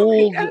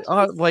old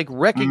like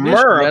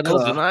recognition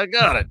medals, and I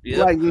got it.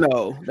 Yep. Like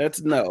that's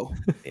no.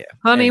 Yeah,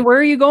 honey, where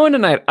are you going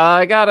tonight?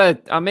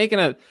 I'm making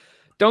a.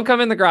 Don't come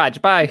in the garage.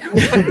 Bye.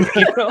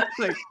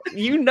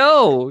 you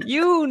know.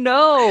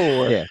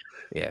 Yeah.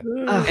 Yeah.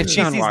 And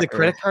she sees the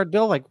credit card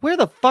bill, like, where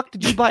the fuck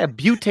did you buy a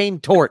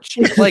butane torch?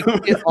 Like,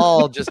 it's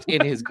all just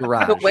in his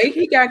garage. The way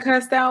he got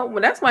cussed out,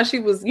 well, that's why she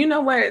was, you know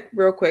what,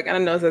 real quick, and I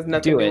know this has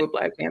nothing to do with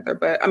Black Panther,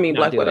 but I mean,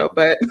 Black Widow,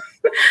 but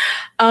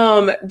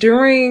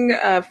during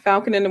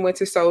Falcon and the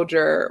Winter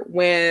Soldier,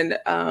 when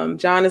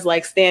John is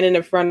like standing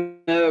in front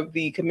of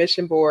the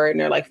commission board and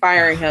they're like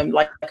firing him,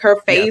 like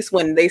her face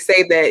when they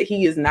say that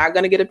he is not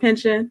going to get a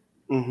pension.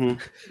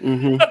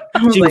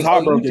 She was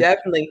heartbroken.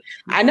 Definitely.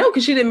 I know,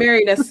 because she didn't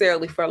marry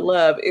necessarily for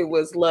love. It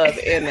was love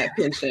and that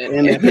pension,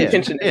 and the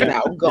pension is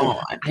now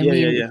gone. I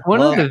mean,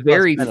 one of the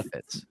very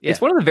benefits. It's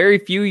one of the very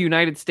few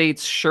United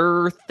States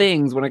sure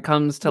things when it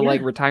comes to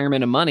like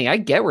retirement and money. I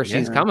get where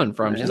she's coming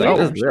from. She's like,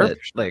 this is good.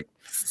 Like,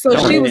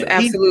 so she was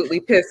absolutely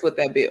pissed with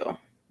that bill.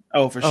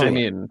 Oh, for sure. I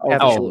mean,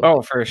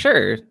 for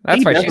sure.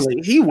 That's why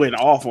he went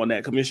off on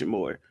that commission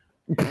board.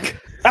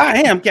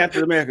 I am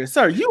Captain America,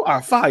 sir. You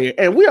are fired,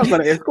 and we are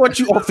going to escort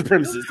you off the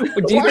premises.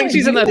 Do you think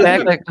she's in the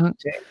back like,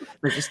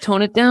 just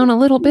tone it down a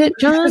little bit,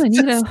 John? I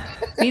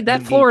need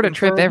that Florida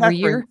trip every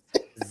year.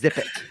 Zip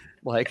it.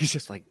 Like he's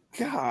just like,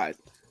 God.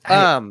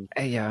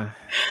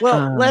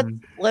 Well,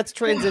 let's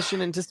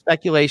transition into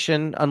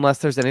speculation, unless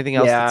there's anything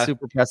else that's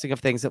super pressing of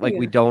things that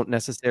we don't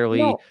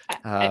necessarily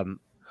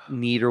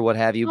need or what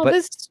have you.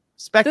 But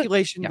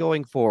speculation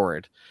going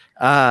forward.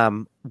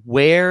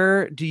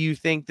 Where do you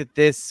think that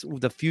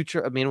the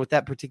future, I mean, with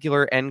that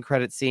particular end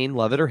credit scene,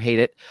 love it or hate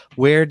it,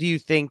 where do you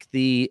think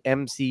the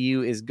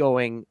MCU is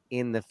going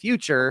in the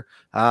future,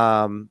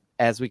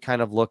 as we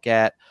kind of look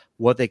at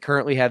what they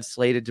currently have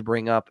slated to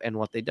bring up and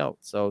what they don't?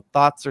 So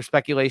thoughts or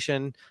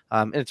speculation,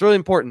 and it's really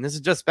important. This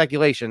is just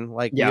speculation.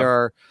 Like we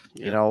are,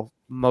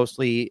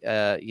 mostly,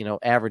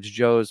 average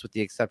Joes with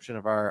the exception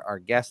of our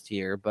guest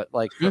here, but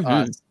like for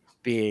us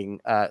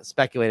being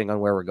speculating on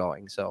where we're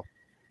going. So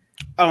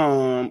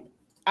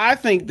I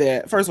think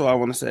that, first of all, I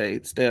want to say,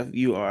 Steph,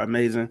 you are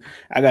amazing.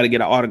 I got to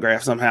get an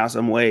autograph somehow,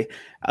 some way.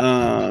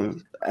 I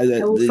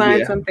will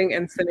sign something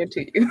and send it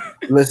to you.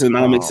 Listen,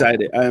 I'm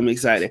excited. I am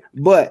excited.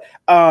 But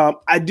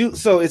I do.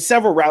 So it's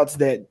several routes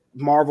that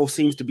Marvel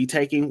seems to be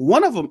taking.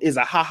 One of them is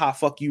a haha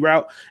fuck you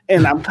route,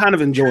 and I'm kind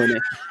of enjoying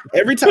it.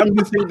 Every time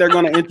you think they're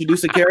going to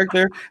introduce a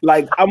character,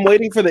 like I'm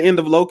waiting for the end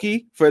of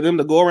Loki for them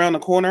to go around the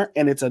corner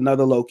and it's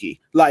another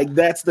Loki. Like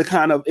that's the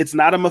kind of, it's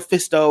not a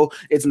Mephisto,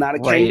 it's not a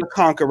King the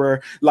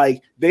Conqueror.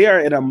 Like they are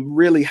in a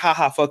really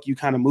haha fuck you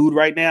kind of mood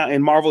right now,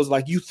 and Marvel's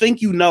like, you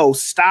think you know,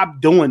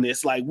 stop doing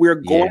this. Like we're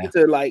going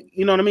to, like,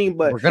 you know what I mean?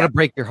 But we're gonna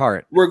break your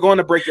heart. We're going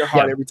to break your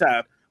heart every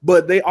time.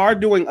 But they are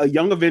doing a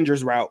Young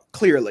Avengers route,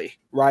 clearly,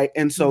 right?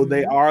 And so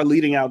they are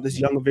leading out this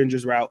Young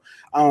Avengers route.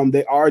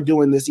 They are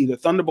doing this either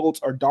Thunderbolts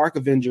or Dark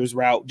Avengers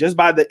route just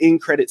by the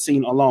end credit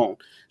scene alone.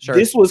 Sure.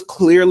 This was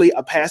clearly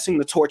a passing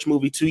the torch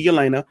movie to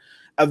Yelena.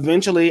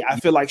 Eventually, I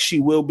feel like she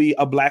will be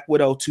a Black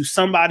Widow to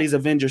somebody's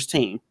Avengers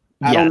team.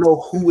 I don't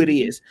know who it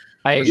is.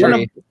 I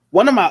agree.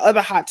 One of my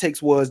other hot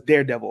takes was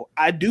Daredevil.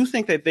 I do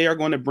think that they are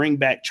going to bring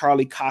back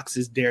Charlie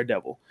Cox's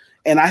Daredevil.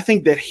 And I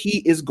think that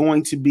he is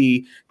going to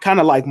be kind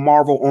of like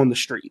Marvel on the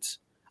streets.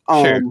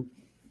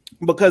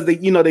 Because they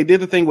did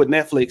the thing with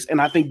Netflix,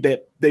 and I think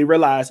that they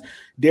realized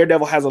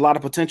Daredevil has a lot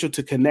of potential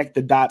to connect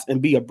the dots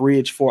and be a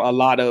bridge for a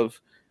lot of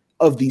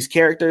these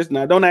characters.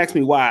 Now, don't ask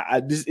me why.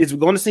 It's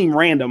going to seem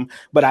random,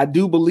 but I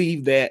do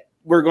believe that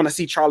we're going to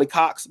see Charlie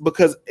Cox,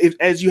 because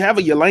as you have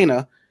a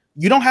Yelena,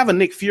 you don't have a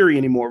Nick Fury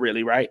anymore,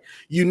 really, right?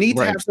 You need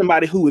to have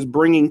somebody who is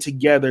bringing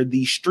together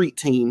these street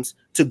teams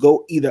to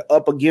go either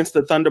up against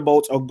the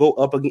Thunderbolts or go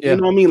up against, you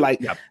know what I mean?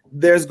 Like,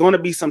 there's going to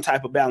be some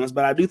type of balance,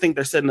 but I do think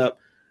they're setting up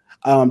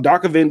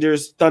Dark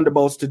Avengers,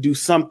 Thunderbolts to do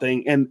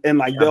something, and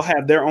they'll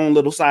have their own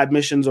little side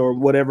missions or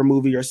whatever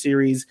movie or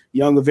series.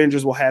 Young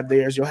Avengers will have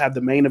theirs. You'll have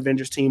the main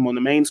Avengers team on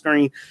the main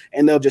screen,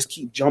 and they'll just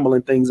keep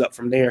jumbling things up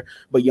from there.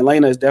 But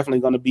Yelena is definitely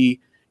going to be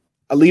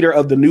a leader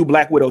of the new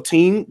Black Widow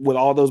team with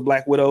all those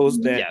Black Widows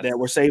that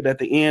were saved at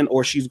the end,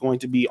 or she's going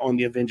to be on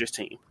the Avengers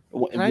team.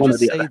 Can I just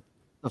say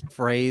the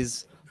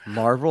phrase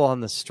Marvel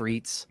on the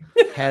streets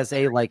has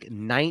a like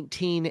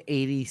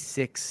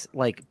 1986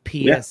 like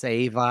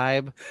PSA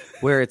vibe,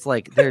 where it's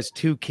like there's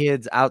two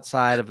kids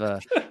outside of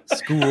a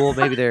school,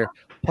 maybe they're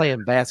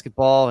playing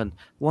basketball, and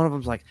one of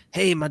them's like,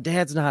 hey, my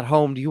dad's not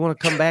home, do you want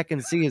to come back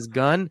and see his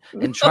gun?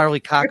 And Charlie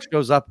Cox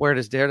goes up wearing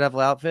his Daredevil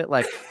outfit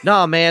like,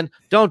 nah, man,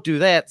 don't do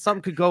that,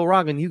 something could go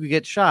wrong and you could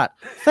get shot.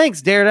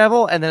 Thanks,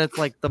 Daredevil. And then it's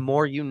like the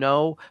more you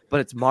know,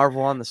 but it's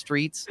Marvel on the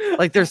streets.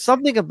 Like there's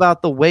something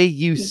about the way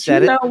you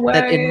said it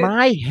that in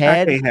my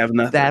head, I can't have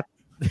nothing.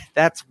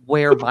 That's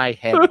where my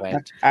head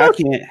went. I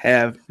can't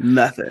have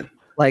nothing.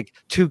 Like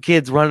two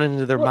kids running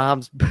into their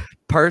mom's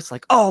purse,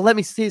 like, oh, let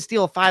me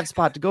steal a 5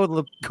 spot to go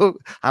to the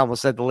I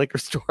almost said the liquor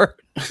store.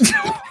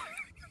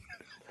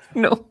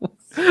 No.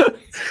 Look,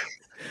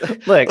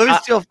 let me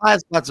steal 5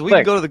 spots so we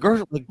can go to the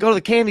go to the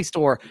candy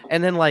store.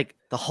 And then like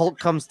the Hulk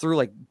comes through,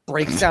 like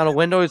breaks down a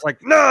window. He's like,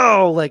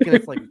 no, like, and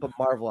it's like the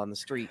Marvel on the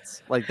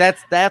streets. Like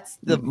that's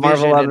the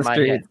Marvel on the my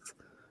streets. head.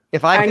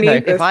 If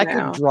I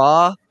could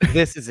draw,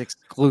 this is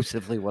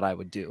exclusively what I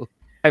would do.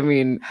 I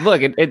mean,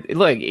 look,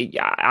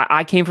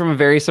 I came from a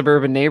very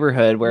suburban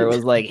neighborhood where it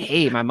was like,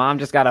 hey, my mom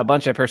just got a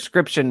bunch of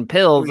prescription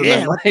pills. And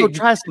then, let's go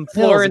try some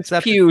pills. Florence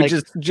Pugh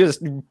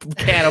just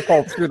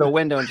catapults through the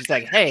window and she's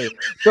like, hey,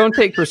 don't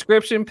take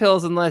prescription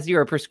pills unless you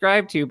are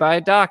prescribed to by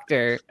a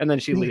doctor. And then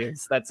she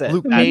leaves. That's it.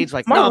 Luke Cage,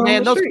 like, no,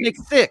 man, those make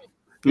it thick.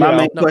 My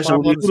main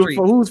question was,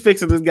 who's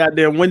fixing this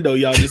goddamn window?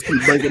 Y'all just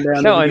keep breaking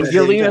down. No, and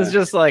Yelena's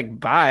just like,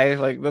 bye.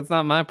 Like, that's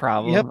not my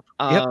problem.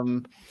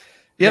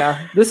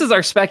 Yeah, this is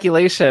our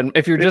speculation.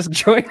 If you're just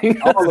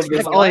joining, all of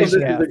this is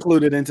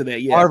included into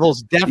that. Yeah,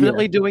 Marvel's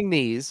definitely doing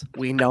these.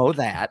 We know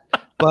that,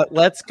 but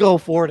let's go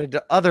forward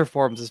into other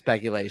forms of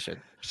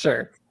speculation.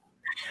 Sure.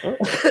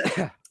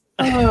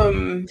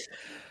 I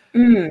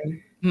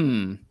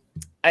mean,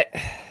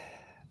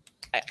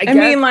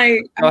 like,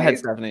 go ahead,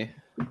 Stephanie.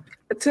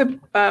 To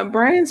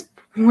Brian's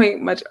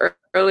point much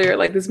earlier,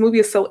 like this movie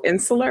is so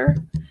insular.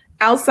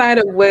 Outside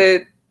of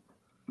what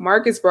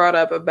Marcus brought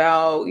up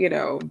about,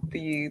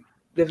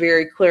 the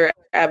very clear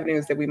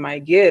avenues that we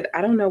might get,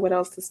 I don't know what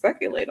else to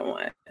speculate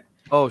on.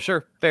 Oh,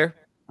 sure. Fair.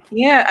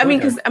 Yeah.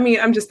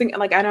 I'm just thinking,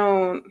 like, I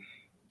don't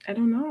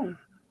know.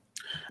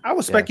 I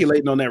was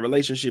speculating on that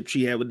relationship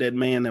she had with that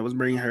man that was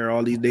bringing her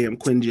all these damn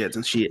Quinjets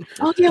and shit.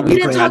 Oh yeah, we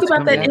didn't talk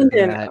about that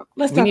ending.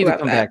 Let's talk about that. We need to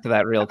come back to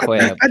that real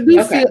quick.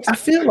 I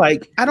feel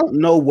like I don't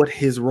know what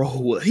his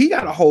role was. He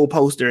got a whole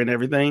poster and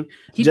everything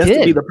to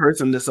be the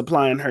person that's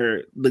supplying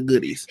her the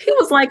goodies. He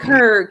was like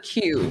her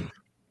cue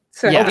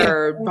to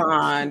her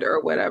bond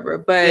or whatever.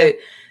 But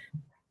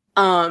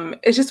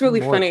it's just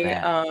really funny.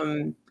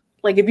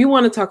 Like if you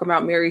want to talk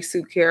about Mary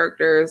Sue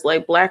characters,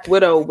 like Black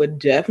Widow would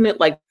definitely,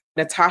 like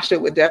Natasha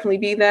would definitely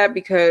be that,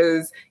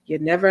 because you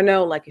never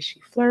know. Like, is she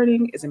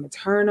flirting? Is it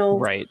maternal?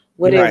 Right.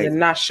 What is it?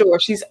 Not sure.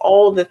 She's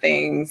all the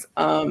things.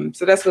 So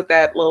that's what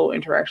that little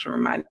interaction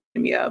reminded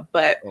me of.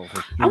 But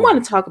I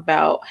want to talk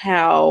about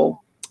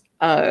how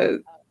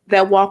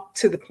that walk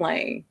to the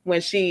plane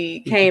when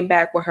she came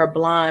back with her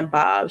blonde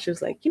bob. She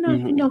was like, for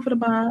the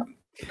bob,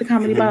 the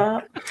comedy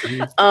bob.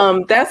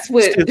 That's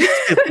what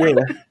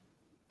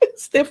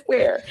stiff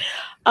wear.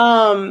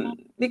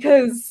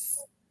 Because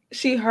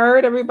she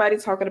heard everybody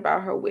talking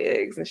about her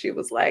wigs, and she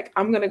was like,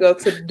 I'm gonna go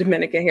to the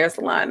Dominican hair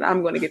salon and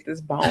I'm gonna get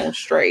this bone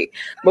straight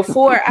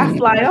before I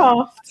fly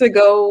off to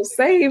go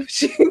save.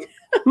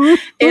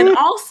 And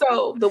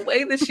also the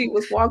way that she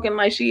was walking,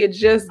 like she had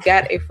just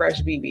got a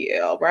fresh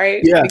BBL,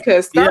 right? Yeah.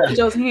 Because Scarlett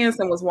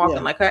Johansson was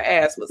walking like her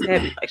ass was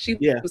heavy, like she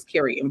was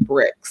carrying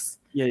bricks.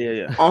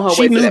 On her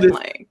way to that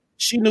plane.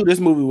 She knew this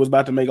movie was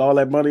about to make all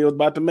that money it was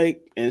about to make,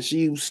 and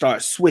she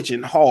started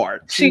switching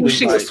hard. She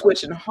was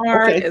switching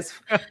hard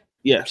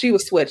she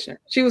was switching.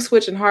 She was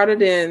switching harder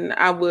than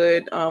I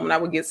would when I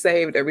would get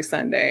saved every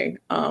Sunday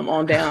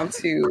on down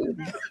to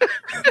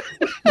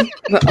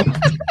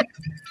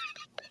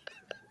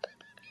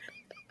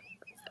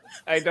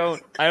I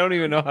don't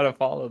even know how to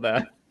follow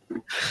that.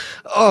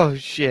 Oh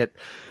shit.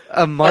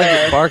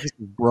 Marcus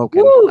is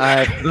broken.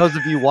 For those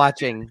of you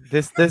watching,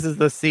 this is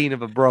the scene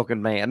of a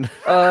broken man.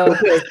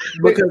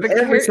 Because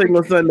every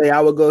single Sunday I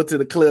would go to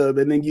the club,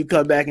 and then you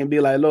come back and be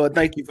like, Lord,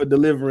 thank you for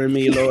delivering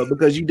me, Lord,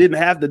 because you didn't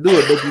have to do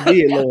it, but you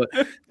did, Lord.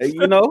 And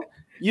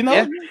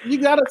you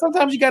gotta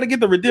sometimes you gotta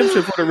get the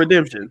redemption for the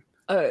redemption.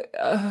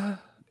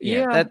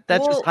 That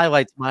just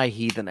highlights my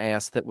heathen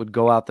ass that would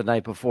go out the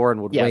night before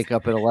and would wake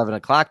up at 11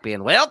 o'clock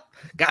being, well,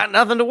 got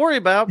nothing to worry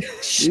about.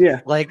 Yeah.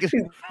 Like,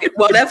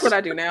 well, that's what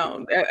I do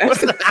now.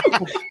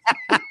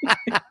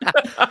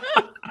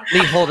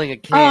 me holding a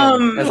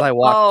can as I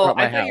walk from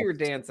my house. I thought you were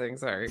dancing.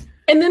 Sorry.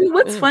 And then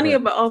what's funny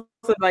about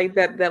also like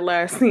that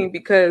last scene,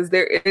 because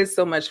there is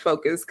so much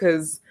focus,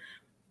 because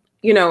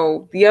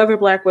the other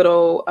Black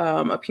Widow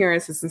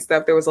appearances and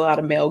stuff, there was a lot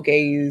of male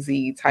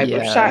gazy type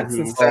of shots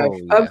and stuff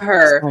of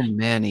her. So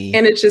many.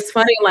 And it's just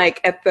funny,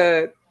 like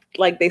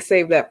they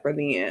saved that for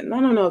the end.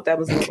 I don't know if that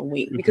was a little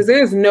weak, because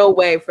there's no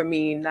way for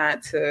me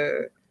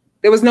there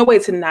was no way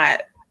to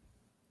not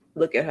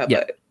look at her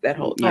butt that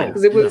whole time,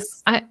 because it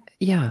was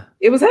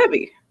it was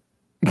heavy.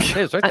 It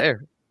was right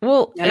there.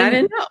 Well, and I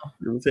didn't know.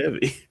 It was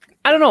heavy.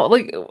 I don't know.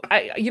 Like,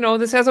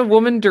 this has a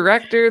woman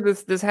director.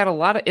 This had a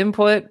lot of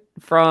input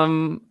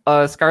from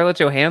Scarlett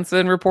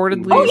Johansson,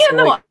 reportedly. Oh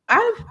yeah,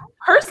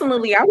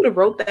 I would have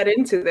wrote that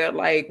into there.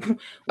 Like, we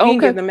can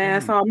give the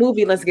mask on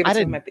movie. Let's give it to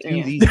him at the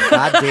end. These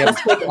goddamn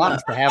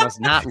clocks to have us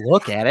not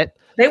look at it.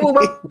 They were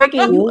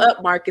waking you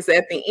up, Marcus,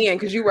 at the end,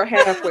 because you were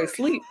halfway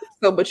asleep.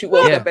 So, but you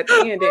woke up at the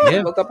end. Didn't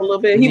you? Woke up a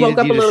little bit. He woke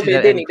up a little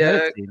bit, didn't he,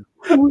 Doug?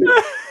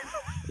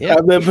 Yeah,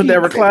 I then put that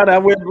recliner. I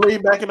went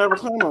lean back in that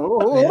recliner.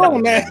 Hold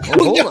on, man.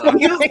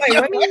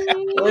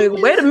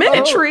 Wait a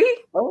minute,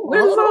 Tree.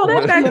 Where's all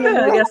that back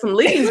there? You got some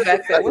leaves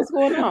back there. What's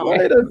going on?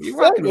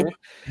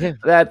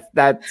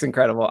 That's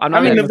incredible.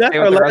 If that's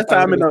our last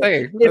time in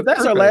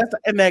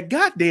that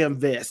goddamn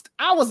vest,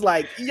 I was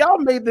like, y'all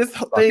made this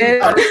thing.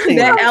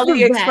 That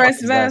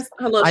AliExpress vest.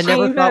 I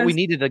never thought we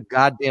needed a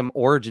goddamn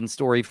origin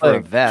story for a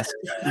vest,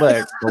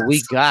 but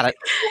we got it.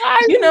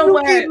 You know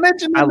what?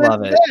 I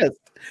love it.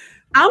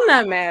 I'm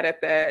not mad at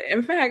that.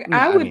 In fact,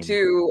 I would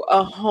do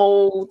a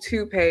whole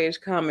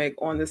 2-page comic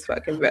on this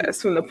fucking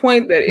vest, from the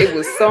point that it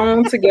was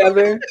sewn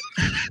together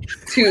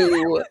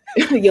to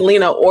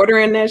Yelena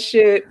ordering that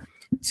shit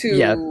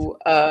to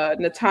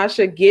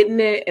Natasha getting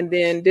it. And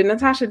then did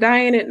Natasha die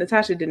in it?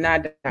 Natasha did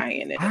not die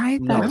in it. I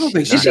don't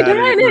think she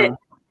died in it.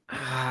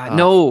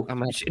 No,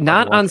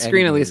 not on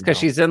screen at least, because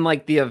she's in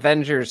like the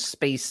Avengers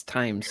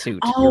space-time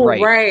suit. Oh,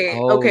 right.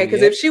 Okay,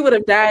 because if she would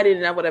have died in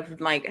it, I would have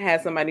like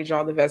had somebody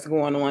draw the vest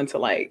going on to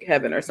like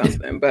heaven or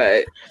something.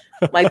 But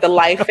like the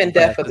life and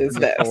death of this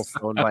vest.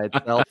 By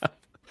itself.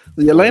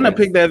 Yelena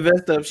picked that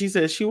vest up. She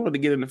said she wanted to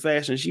get into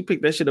fashion. She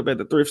picked that shit up at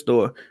the thrift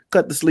store,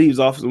 cut the sleeves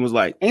off, and was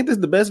like, "Ain't this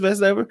the best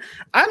vest ever?"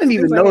 I didn't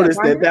even notice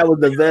that was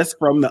the vest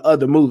from the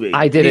other movie.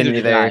 I didn't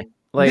either.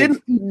 Like,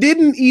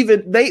 didn't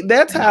even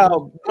that's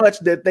how much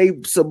that they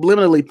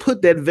subliminally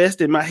put that vest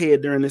in my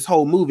head during this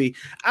whole movie.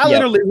 I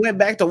literally went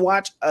back to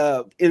watch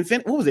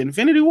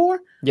Infinity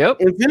War? Yep.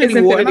 Infinity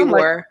War.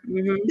 Like,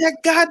 that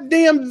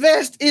goddamn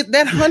vest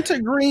that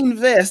hunter green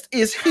vest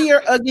is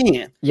here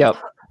again. Yep.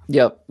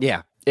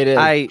 Yeah. It is.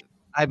 I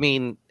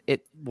mean,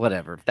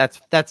 whatever. That's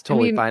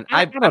totally fine.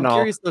 I'm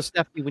curious though,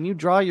 Stephanie, when you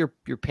draw your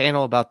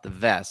panel about the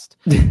vest,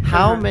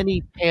 how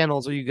many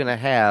panels are you gonna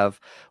have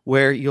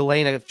where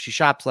Yelena, if she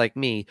shops like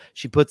me,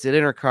 she puts it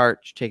in her cart,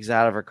 she takes it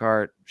out of her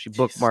cart, she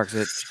bookmarks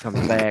it, she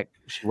comes back,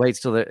 she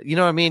waits till you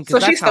know what I mean?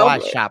 Because that's how I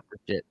shop for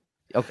shit.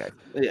 Okay.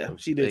 Yeah,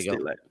 she did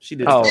steal it. She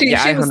did. She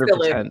was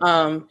still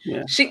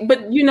it.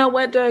 But you know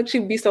what, Doug?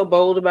 She'd be so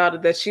bold about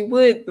it that she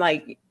would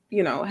like,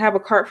 have a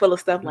cart full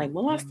of stuff like,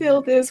 will I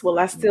steal this? Will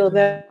I steal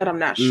that? I'm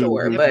not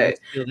sure, but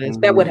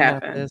that would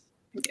happen.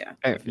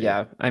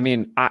 Yeah. I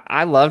mean,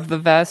 I loved the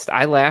vest.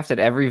 I laughed at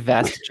every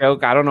vest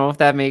joke. I don't know if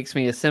that makes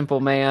me a simple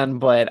man,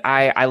 but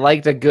I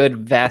liked a good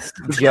vest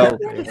joke.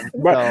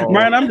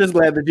 Brian, I'm just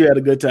glad that you had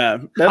a good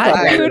time.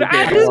 I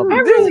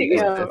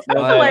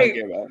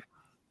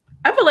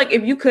feel like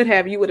if you could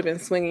have, you would have been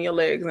swinging your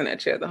legs in that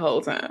chair the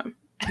whole time.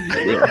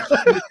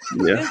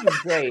 This is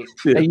great.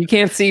 You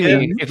can't see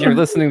me if you're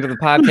listening to the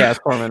podcast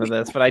format of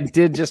this, but I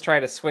did just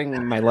try to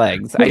swing my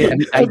legs.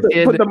 I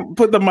did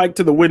put the mic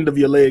to the wind of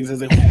your legs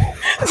as it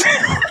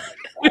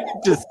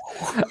just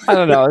I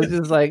don't know. It's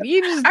just like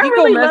you I go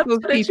really mess love those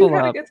that people you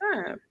had a up. good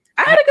time.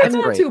 I had a good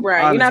time great. too,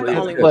 Brian. You're not the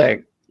Honestly, only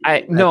one.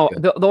 Look,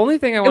 the only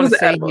thing I want was to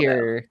say edible,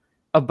 here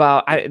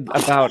about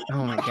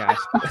oh my gosh,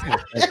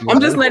 I'm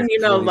just letting you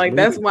know, like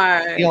that's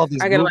why See all these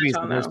I gotta let movies,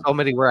 y'all and there's know. so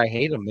many where I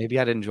hate them. Maybe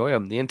I'd enjoy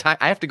them.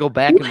 I have to go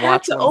back You and have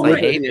watch to ones I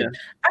open- hated. Yeah.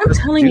 I'm Just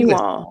telling do you this.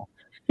 all,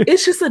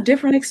 it's just a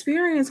different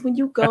experience when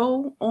you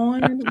go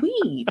on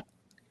weed.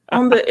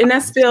 And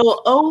that's spelled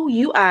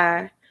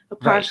OUI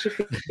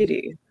apostrophe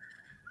D.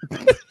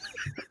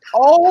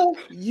 OUI.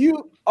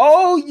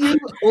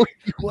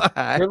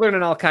 we're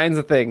learning all kinds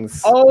of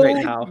things Oh,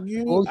 right now.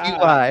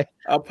 OUI.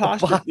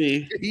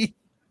 apostrophe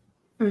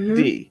Mhm.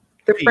 D.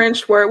 The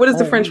French word. What is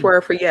the French oui.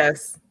 word for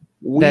yes?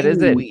 That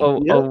is it. Oui.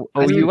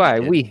 OUI.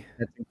 Yep. We.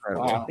 That's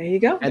incredible. Wow. There you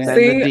go. And then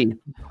See, the D.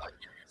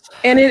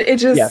 and it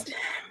just Yes.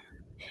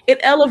 it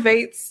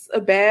elevates a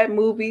bad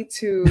movie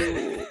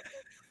to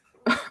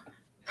a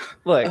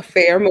Look,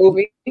 fair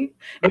movie. It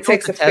what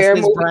takes the a fair test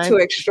is, movie Brian? to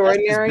Bill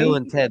extraordinary.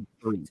 and Ted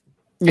 3.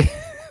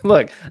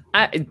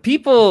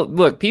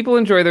 people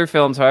enjoy their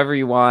films however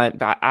you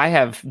want. I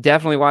have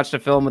definitely watched a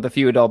film with a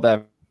few adult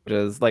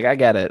beverages. Like I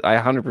get it. I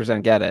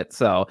 100% get it.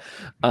 So,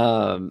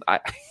 yeah,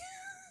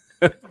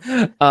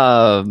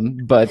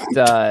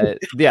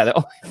 the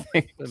only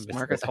thing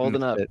Marcus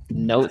holding up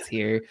notes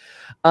here.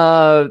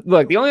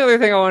 Look, the only other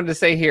thing I wanted to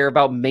say here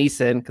about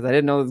Mason, because I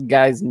didn't know this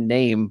guy's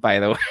name, by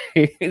the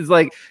way, is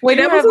like Wait,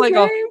 you that was have, his like,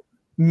 name?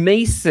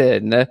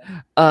 Mason,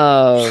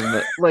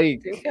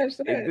 like Didn't catch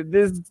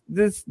that.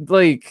 this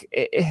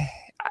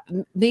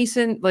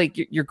Mason, like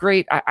you're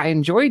great. I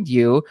enjoyed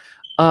you,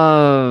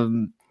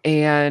 and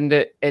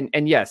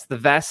yes, the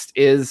vest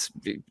is.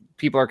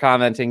 People are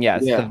commenting.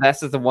 Yes, Yeah. the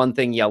vest is the one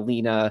thing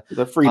Yelena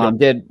The freedom.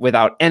 did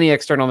without any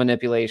external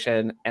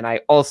manipulation. And I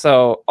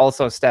also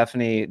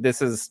Stephanie,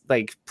 this is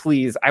like,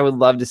 please, I would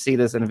love to see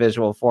this in a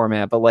visual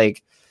format, but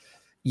like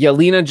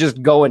Yelena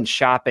just going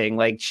shopping,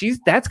 like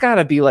that's got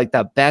to be like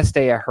the best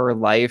day of her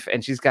life,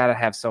 and she's got to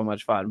have so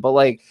much fun. But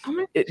like, Oh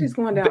my God, she's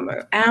going down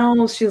the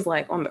aisles. She's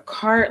like on the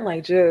cart,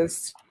 like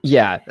just.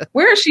 yeah,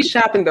 Where is she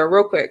shopping though?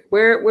 Real quick,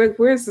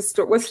 where's the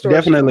store? What store?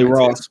 is she Definitely going to?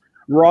 Ross.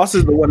 Ross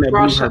is the one that blew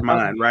Ross her shop.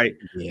 mind, right?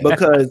 Yeah.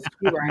 Because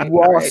You're right,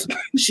 Ross, right.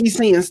 she's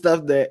seeing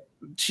stuff that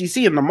she's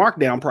seeing the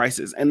markdown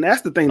prices, and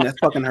that's the thing that's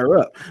fucking her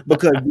up.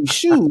 Because the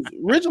shoes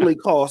originally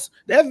cost,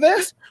 that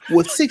vest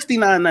was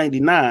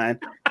 $69.99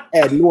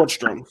 at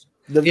Nordstrom's.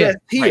 The Yeah, vest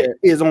here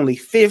is only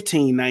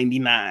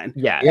 $15.99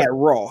 yeah, at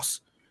Ross.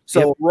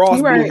 So Ross You're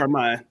blew right. her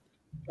mind.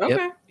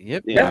 Okay,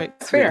 Yep. Yeah. Right.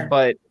 that's fair.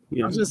 but You I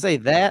know, was gonna say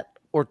that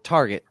or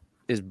Target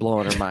is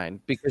blowing her mind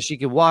because she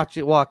could walk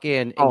in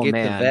and Oh, get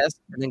man. the vest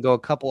and then go a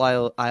couple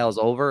aisles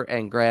over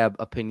and grab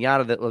a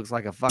pinata that looks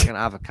like a fucking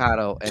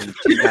avocado and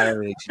she got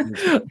everything she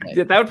needs. to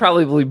play. that would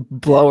probably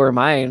blow her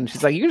mind.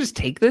 She's like, you can just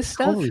take this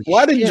stuff. Holy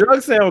why did shit.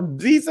 drugs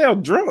sound? He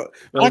sound drunk.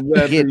 I can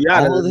get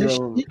Yeah, all of this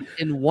shit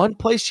in one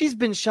place. She's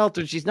been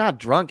sheltered. She's not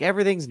drunk.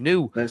 Everything's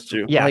new. That's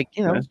true. Yeah. Like,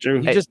 you know, That's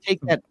true. you just take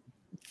that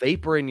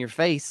vapor in your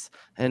face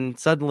and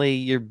suddenly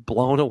you're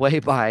blown away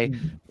by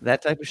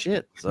that type of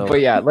shit. So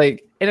But yeah,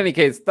 like in any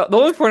case, the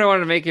only point I wanted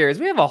to make here is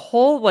we have a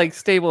whole like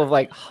stable of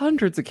like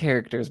hundreds of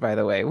characters, by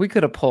the way, we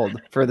could have pulled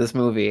for this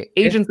movie.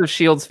 Agents of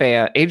Shield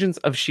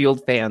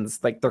fans,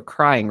 like they're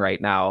crying right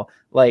now.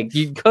 Like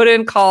you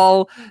couldn't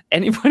call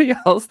anybody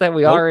else that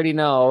we already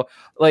know.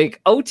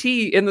 Like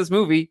OT in this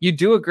movie, you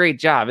do a great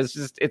job.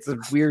 It's a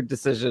weird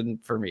decision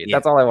for me. Yeah.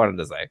 That's all I wanted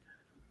to say.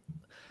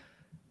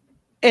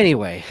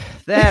 anyway,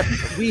 that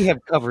we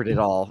have covered it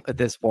all at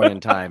this point in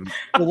time.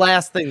 The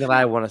last thing that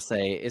I want to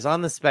say is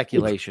on the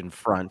speculation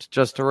front,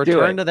 just to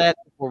return to that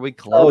before we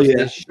close yeah,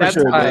 this. for That's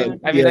sure, fine. man.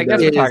 I mean, Yeah, I guess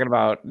that we're is- talking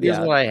about Here's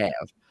what I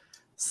have.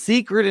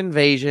 Secret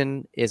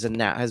Invasion has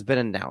been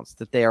announced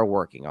that they are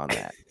working on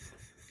that.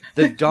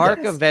 The Dark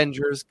Yes.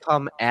 Avengers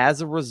come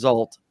as a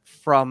result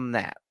from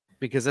that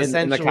because in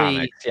essentially the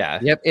comics, yeah.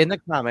 Yep, in the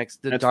comics,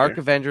 the That's Dark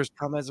fair. Avengers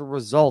come as a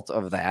result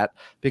of that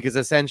because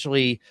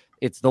essentially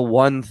it's the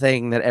one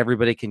thing that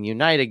everybody can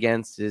unite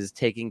against is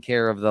taking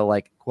care of the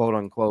like quote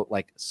unquote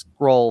like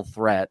scroll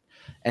threat.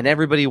 And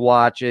everybody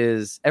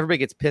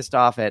gets pissed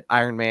off at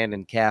Iron Man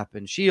and Cap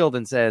and Shield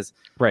and says,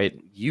 Right.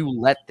 you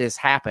let this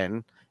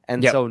happen.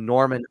 And Yep. so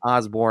Norman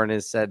Osborn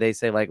they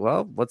say like,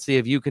 well, let's see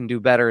if you can do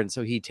better. And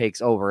so he takes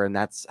over and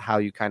that's how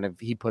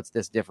he puts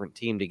this different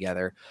team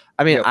together.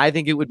 I mean, Yep. I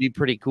think it would be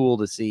pretty cool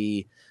to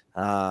see,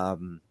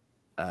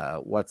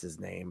 what's his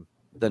name?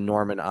 The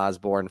Norman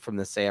Osborn from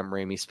the Sam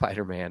Raimi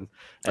Spider-Man.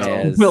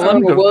 As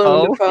Willem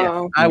Dafoe?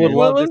 Dafoe. I would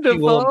love to Willem see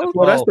Willem Dafoe?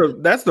 Dafoe. Well,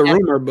 that's the Yeah.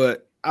 rumor,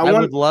 but I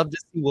would love to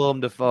see Willem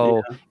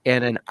Dafoe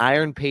in an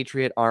Iron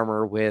Patriot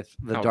armor with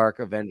the Oh. Dark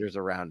Avengers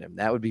around him.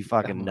 That would be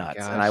fucking Oh my nuts,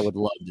 gosh. and I would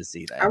love to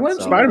see that. I would-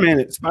 So-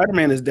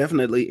 Spider-Man is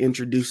definitely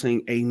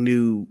introducing a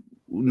new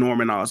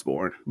Norman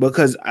Osborn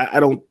because I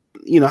don't,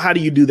 how do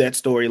you do that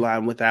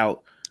storyline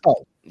without yeah.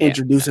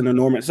 introducing a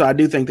Norman? So I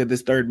do think that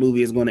this third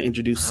movie is going to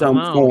introduce some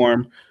know.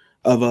 form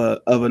of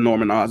a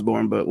Norman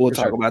Osborn, but we'we'll For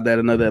talk sure. about that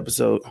another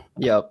episode.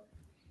 Yep.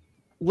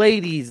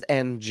 ladies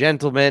and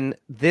gentlemen,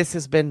 this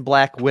has been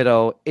Black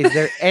Widow. Is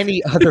there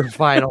any other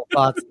final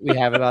thoughts that we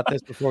have about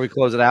this before we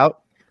close it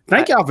out?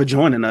 Thank y'all for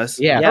joining us.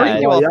 Yeah, Yeah,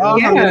 thank you all y'all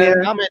for hanging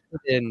in.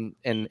 commented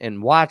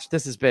and watched.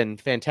 This has been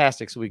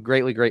fantastic. So we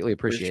greatly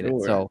appreciate it.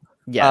 sure. So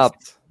Yes.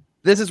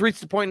 this has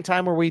reached the point in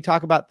time where we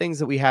talk about things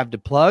that we have to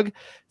plug.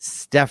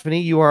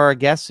 Stephanie, you are our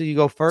guest, so you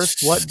go first.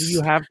 What do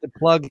you have to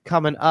plug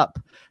coming up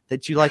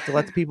that you like to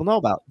let the people know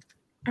about?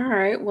 All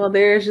right. Well,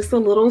 there's just a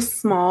little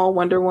small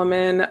Wonder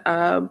Woman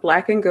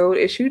Black and Gold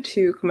issue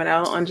 2 coming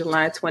out on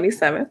July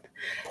 27th.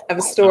 I have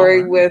a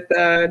story with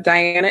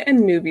Diana and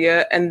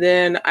Nubia. And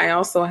then I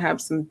also have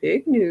some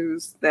big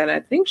news that I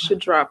think should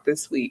drop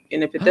this week.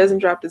 And if it doesn't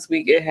drop this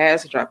week, it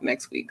has to drop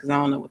next week because I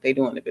don't know what they're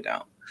doing if it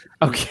don't.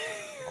 Okay.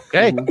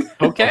 Okay.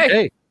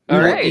 Okay. We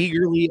All will right.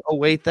 eagerly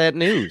await that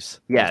news.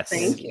 Yes.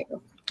 Thank you.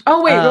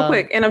 Oh, wait, real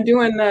quick. And I'm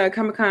doing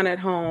Comic-Con at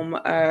home.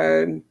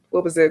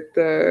 What was it?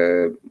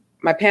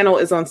 My panel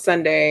is on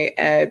Sunday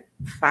at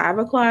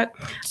 5:00. I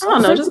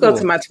don't know. Just go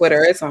to my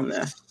Twitter. It's on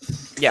there.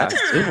 Yeah.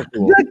 Super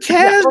cool. The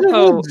casual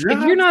Also, drop.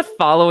 if you're not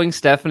following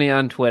Stephanie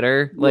on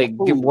Twitter, like,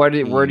 what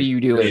are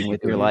you doing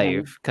with your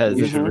life? Because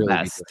You it's should the really be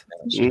best.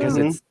 doing that because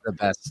Mhm. it's the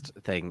best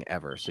thing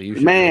ever. So you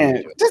should Man,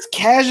 really do it. just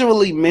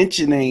casually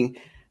mentioning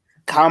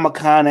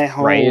Comic-Con at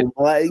home, Right.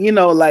 like you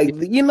know what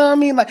I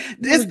mean. Like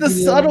it's the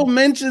subtle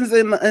mentions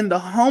and the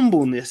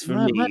humbleness for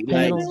My me. Like,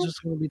 panel's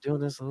just going to be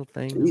doing this little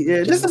thing.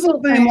 yeah, just this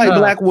little thing like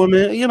Black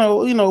Woman, you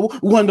know,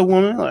 Wonder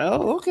Woman. Like,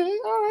 oh, okay, all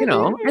right, You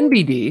know,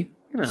 NBD.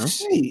 You know,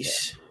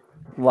 sheesh.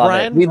 love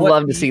Brian, it. We'd what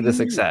love to do see the you-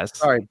 success.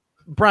 Sorry,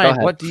 Brian,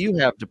 ahead. what do you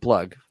have to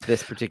plug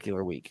this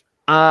particular week?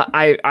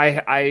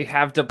 I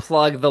have to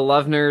plug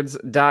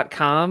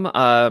thelovenerds.com.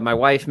 My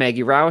wife,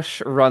 Maggie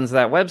Rausch, runs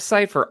that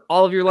website for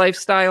all of your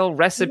lifestyle,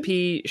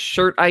 recipe,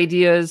 shirt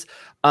ideas.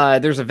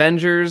 There's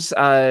Avengers.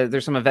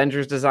 There's some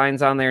Avengers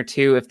designs on there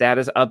too. If that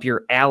is up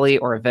your alley,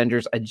 or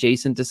Avengers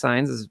adjacent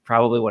designs is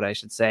probably what I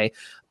should say.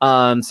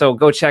 So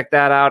go check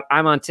that out.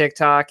 I'm on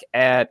TikTok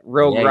at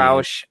Rogue Yeah,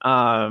 Rausch.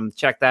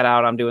 Check that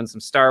out. I'm doing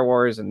some Star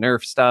Wars and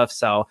Nerf stuff.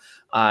 So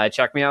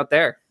check me out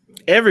there.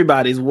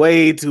 Everybody's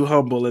way too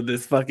humble in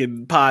this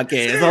fucking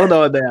podcast. Hold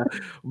on now.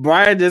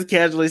 Brian just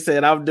casually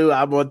said, I'm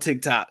on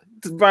TikTok.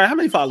 Brian, how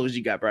many followers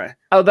you got, Brian?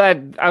 Oh, that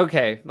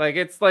okay. Like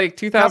it's like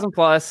 2,000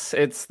 plus.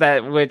 It's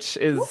that, which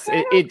is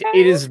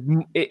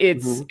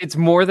it's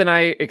more than I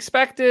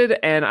expected,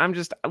 and I'm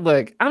just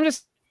going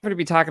to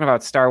be talking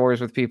about Star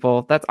Wars with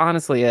people. That's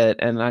honestly it,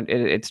 and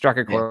it struck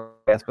a chord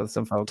with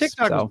some folks.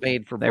 TikTok so was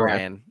made for there we go.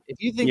 Brian.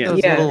 If you think Yeah. those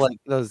Yes. little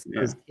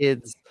those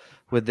kids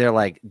with their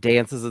like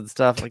dances and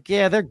stuff, like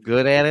they're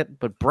good at it,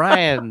 but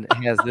Brian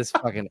has this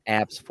fucking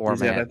apps He's got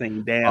format. that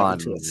thing down on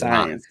to a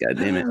science. God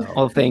damn it.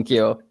 Oh, thank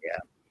you.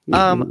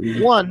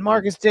 One,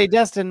 Marcus J.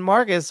 Destin.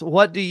 Marcus,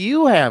 what do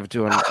you have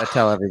to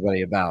tell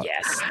everybody about?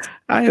 Yes.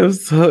 I am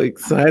so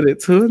excited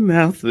to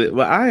announce it.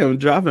 Well, I am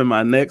dropping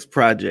my next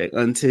project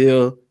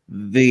until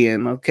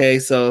then. Okay,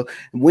 so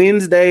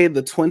Wednesday,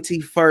 the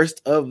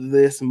 21st of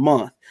this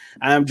month,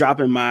 I am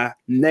dropping my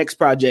next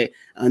project.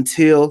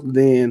 Until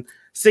then,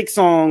 6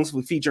 songs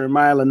with featuring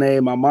Maya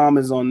Lene. My mom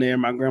is on there.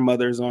 My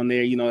grandmother is on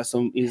there.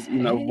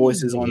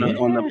 Voices on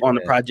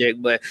the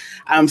project. But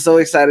I'm so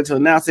excited to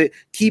announce it.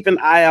 Keep an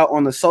eye out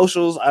on the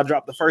socials. I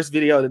dropped the first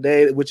video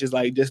today, which is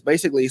like just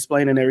basically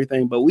explaining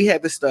everything. But we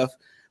had this stuff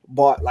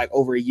bought like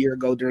over a year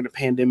ago during the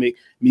pandemic.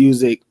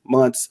 Music,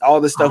 months, all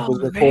this stuff was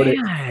recorded,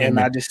 and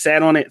I just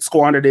sat on it,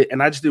 squandered it,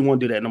 and I just didn't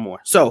want to do that no more.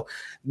 So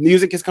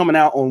music is coming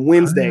out on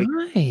Wednesday,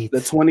 Right.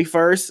 the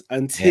 21st.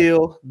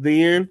 Until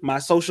then, my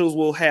socials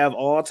will have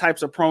all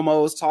types of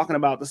promos talking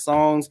about the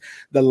songs,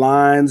 the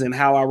lines, and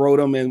how I wrote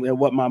them, and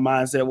what my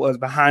mindset was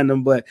behind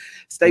them. But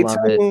stay Love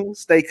tuned,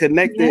 stay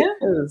connected.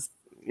 Yes.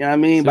 You know what I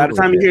mean? By the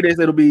Super time you good. hear this,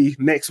 it'll be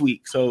next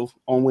week. So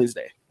on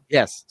Wednesday.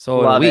 Yes. So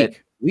Love a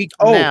week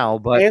Oh, now,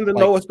 but and the like,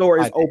 Noah store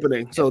is 5 days.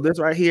 opening. So this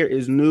right here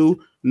is new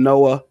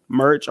Noah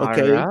merch.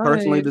 Okay, All right.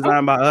 personally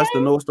designed by us.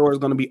 The Noah store is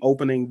going to be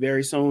opening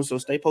very soon. So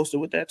stay posted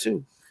with that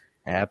too.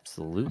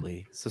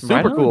 Absolutely. So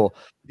Right super on. cool.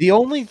 The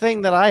only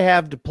thing that I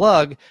have to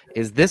plug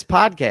is this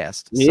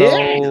podcast.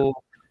 Yeah.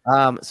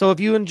 So if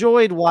you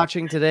enjoyed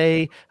watching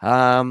today,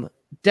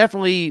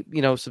 definitely,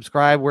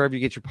 subscribe wherever you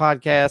get your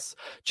podcasts.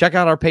 Check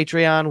out our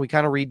Patreon. We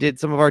kind of redid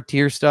some of our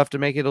tier stuff to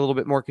make it a little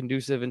bit more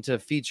conducive and to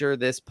feature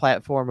this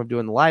platform of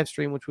doing the live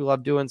stream, which we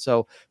love doing.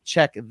 So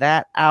check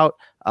that out.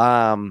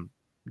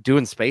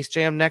 Doing Space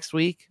Jam next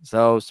week.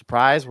 So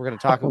surprise, we're going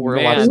to talk. We're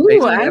going to watch man.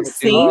 Space Ooh, Jam. I've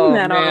seen Oh,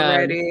 that man.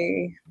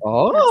 already.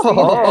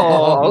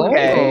 Oh,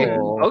 okay.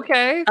 Oh.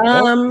 Okay.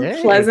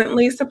 Okay.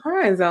 Pleasantly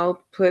surprised.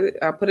 I'll put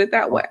it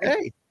that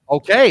way.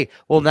 Okay.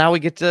 Well, now we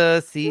get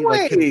to see,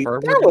 Wait,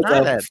 confirm that or was deny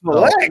a that.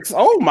 flex.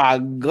 Oh my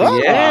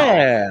god.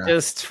 Yeah.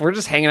 We're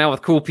just hanging out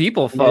with cool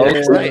people, folks.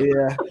 Yeah, Right.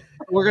 yeah.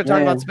 We're going to talk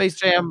Man. about Space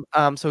Jam.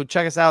 So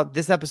check us out.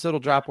 This episode will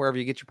drop wherever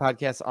you get your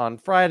podcasts on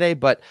Friday,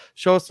 but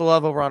show us the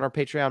love over on our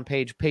Patreon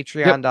page,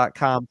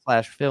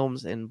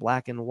 patreon.com/films in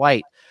black and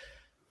white.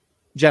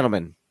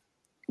 Gentlemen,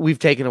 we've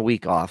taken a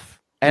week off,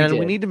 and we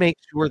did. need to make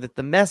sure that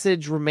the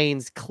message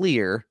remains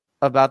clear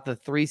about the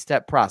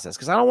 3-step process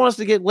because I don't want us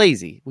to get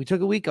lazy. We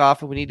took a week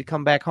off and we need to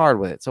come back hard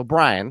with it. So,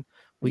 Brian,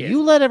 will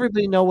you let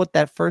everybody know what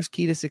that first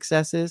key to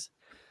success is?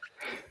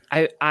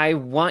 I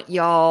want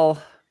y'all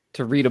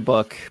to read a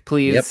book,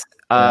 please.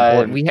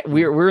 Yep.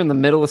 We're in the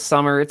middle of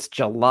summer. It's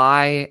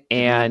July,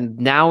 and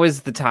now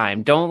is the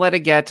time. Don't let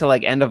it get to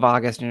like end of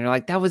August, and you're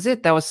like, "That was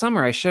it. That was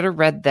summer. I should have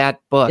read that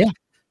book." Yeah.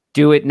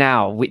 Do it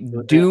now.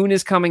 Dune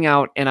is coming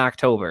out in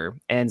October,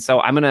 and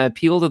so I'm going to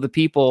appeal to the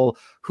people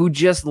who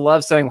just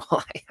love saying,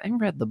 "Well, I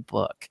read the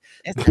book."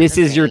 This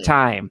is your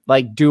time.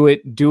 Like, do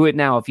it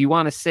now. If you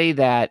want to say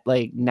that,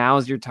 like,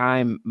 now's your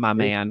time, my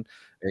man.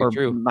 Very or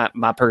true.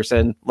 My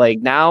person. Like,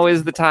 now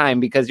is the time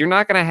because you're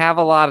not going to have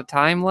a lot of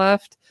time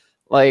left.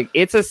 Like,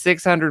 it's a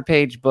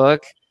 600-page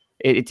book.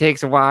 It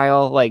takes a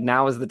while. Like,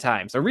 now is the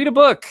time. So read a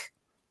book.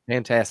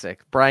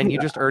 Fantastic. Brian, you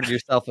just earned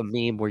yourself a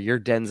meme where you're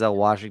Denzel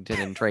Washington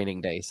in Training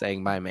Day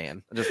saying, "My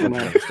man." I just want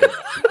to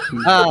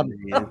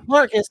understand.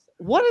 Marcus,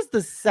 what is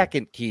the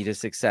second key to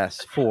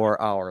success for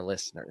our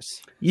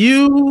listeners?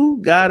 You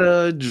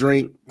gotta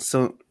drink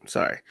some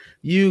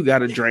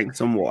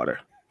water.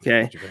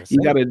 Okay, you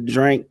got to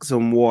drink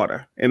some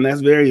water, and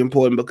that's very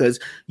important because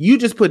you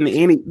just putting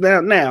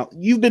now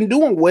you've been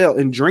doing well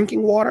in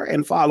drinking water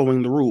and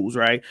following the rules,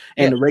 right?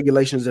 And the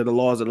regulations and the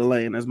laws of the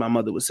land, as my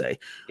mother would say.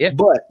 Yeah.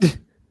 But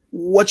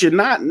what you're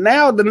not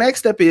now, the next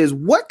step is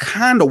what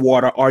kind of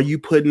water are you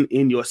putting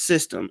in your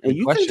system? And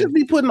you can just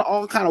be putting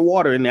all kind of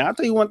water in there. I'll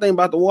tell you one thing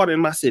about the water in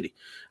my city.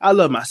 I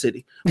love my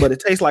city, but it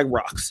tastes like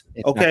rocks.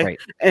 Okay.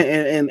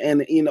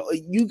 And you know,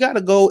 you got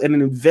to go and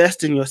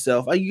invest in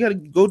yourself. You got to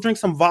go drink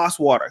some Voss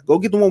water. Go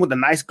get the one with the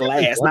nice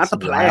glass, not the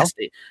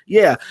plastic.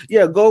 Yeah.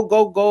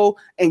 Go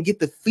and get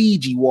the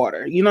Fiji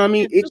water. You know what I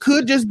mean? It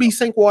could just be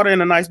sink water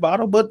in a nice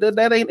bottle, but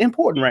that ain't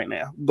important right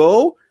now.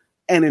 Go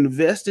and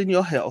invest in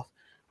your health.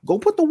 Go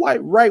put the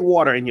right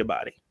water in your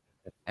body.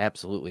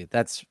 Absolutely.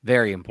 That's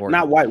very important.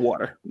 Not white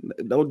water.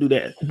 Don't do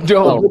that.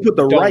 Go put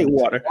the right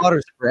water.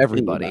 Water's for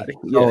everybody.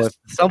 So if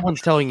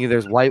someone's telling you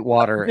there's white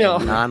water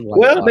and non-white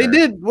water. They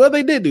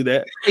did do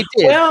that. They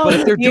did. Well, but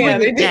if they're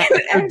doing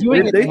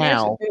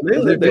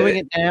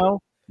it now,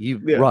 you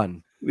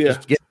run.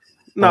 Yeah.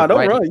 No,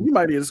 don't run. You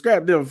might need to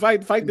scrap them.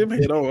 Fight them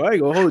head on. I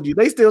ain't gonna hold you.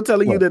 They still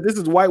telling you that this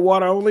is white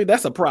water only.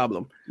 That's a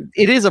problem.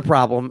 It is a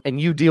problem, and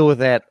you deal with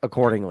that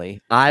accordingly.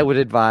 I would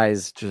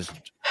advise just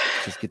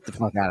get the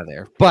fuck out of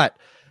there. But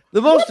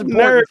the most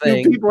important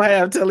thing people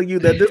have telling you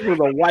that this was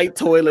a white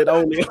toilet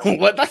only.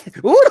 What?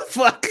 Who the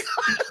fuck?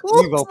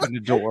 We've opened the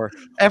door.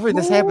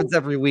 This happens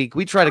every week.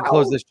 We try to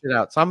close this shit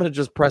out, so I'm gonna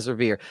just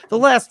persevere. The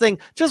last thing,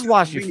 just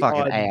wash your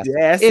fucking ass.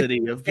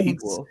 Audacity of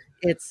people.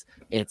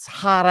 It's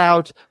hot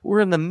out.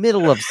 We're in the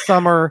middle of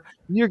summer.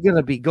 You're going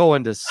to be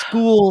going to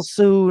school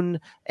soon,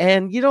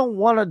 and you don't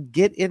want to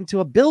get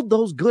into build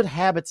those good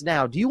habits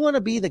now. Do you want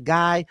to be the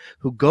guy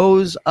who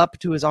goes up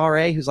to his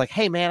RA who's like,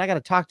 "Hey, man, I got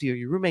to talk to you.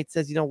 Your roommate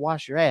says you don't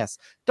wash your ass."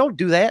 Don't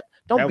do that.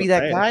 Don't be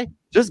that guy.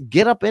 Just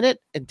get up in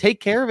it and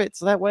take care of it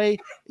so that way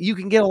you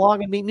can get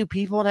along and meet new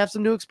people and have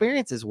some new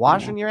experiences.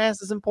 Washing your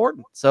ass is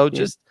important. So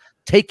just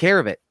take care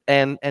of it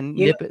and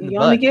nip it in the bud. You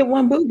only get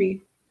one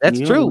booby. That's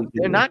true.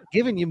 They're not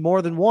giving you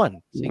more than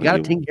one. So you got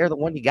to take care of the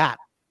one you got.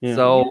 Yeah.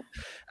 So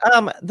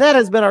that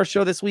has been our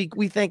show this week.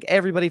 We thank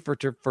everybody for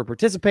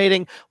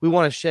participating. We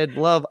want to shed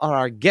love on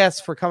our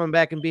guests for coming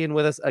back and being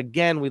with us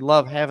again. We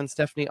love having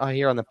Stephanie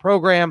here on the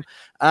program.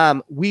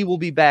 We will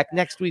be back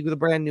next week with a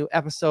brand new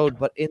episode.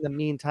 But in the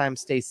meantime,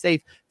 stay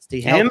safe, stay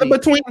healthy. And in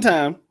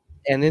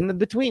the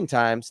between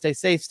time, stay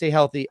safe, stay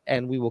healthy,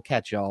 and we will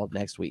catch y'all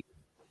next week.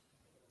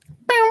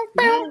 Bow,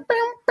 bow,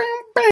 bow.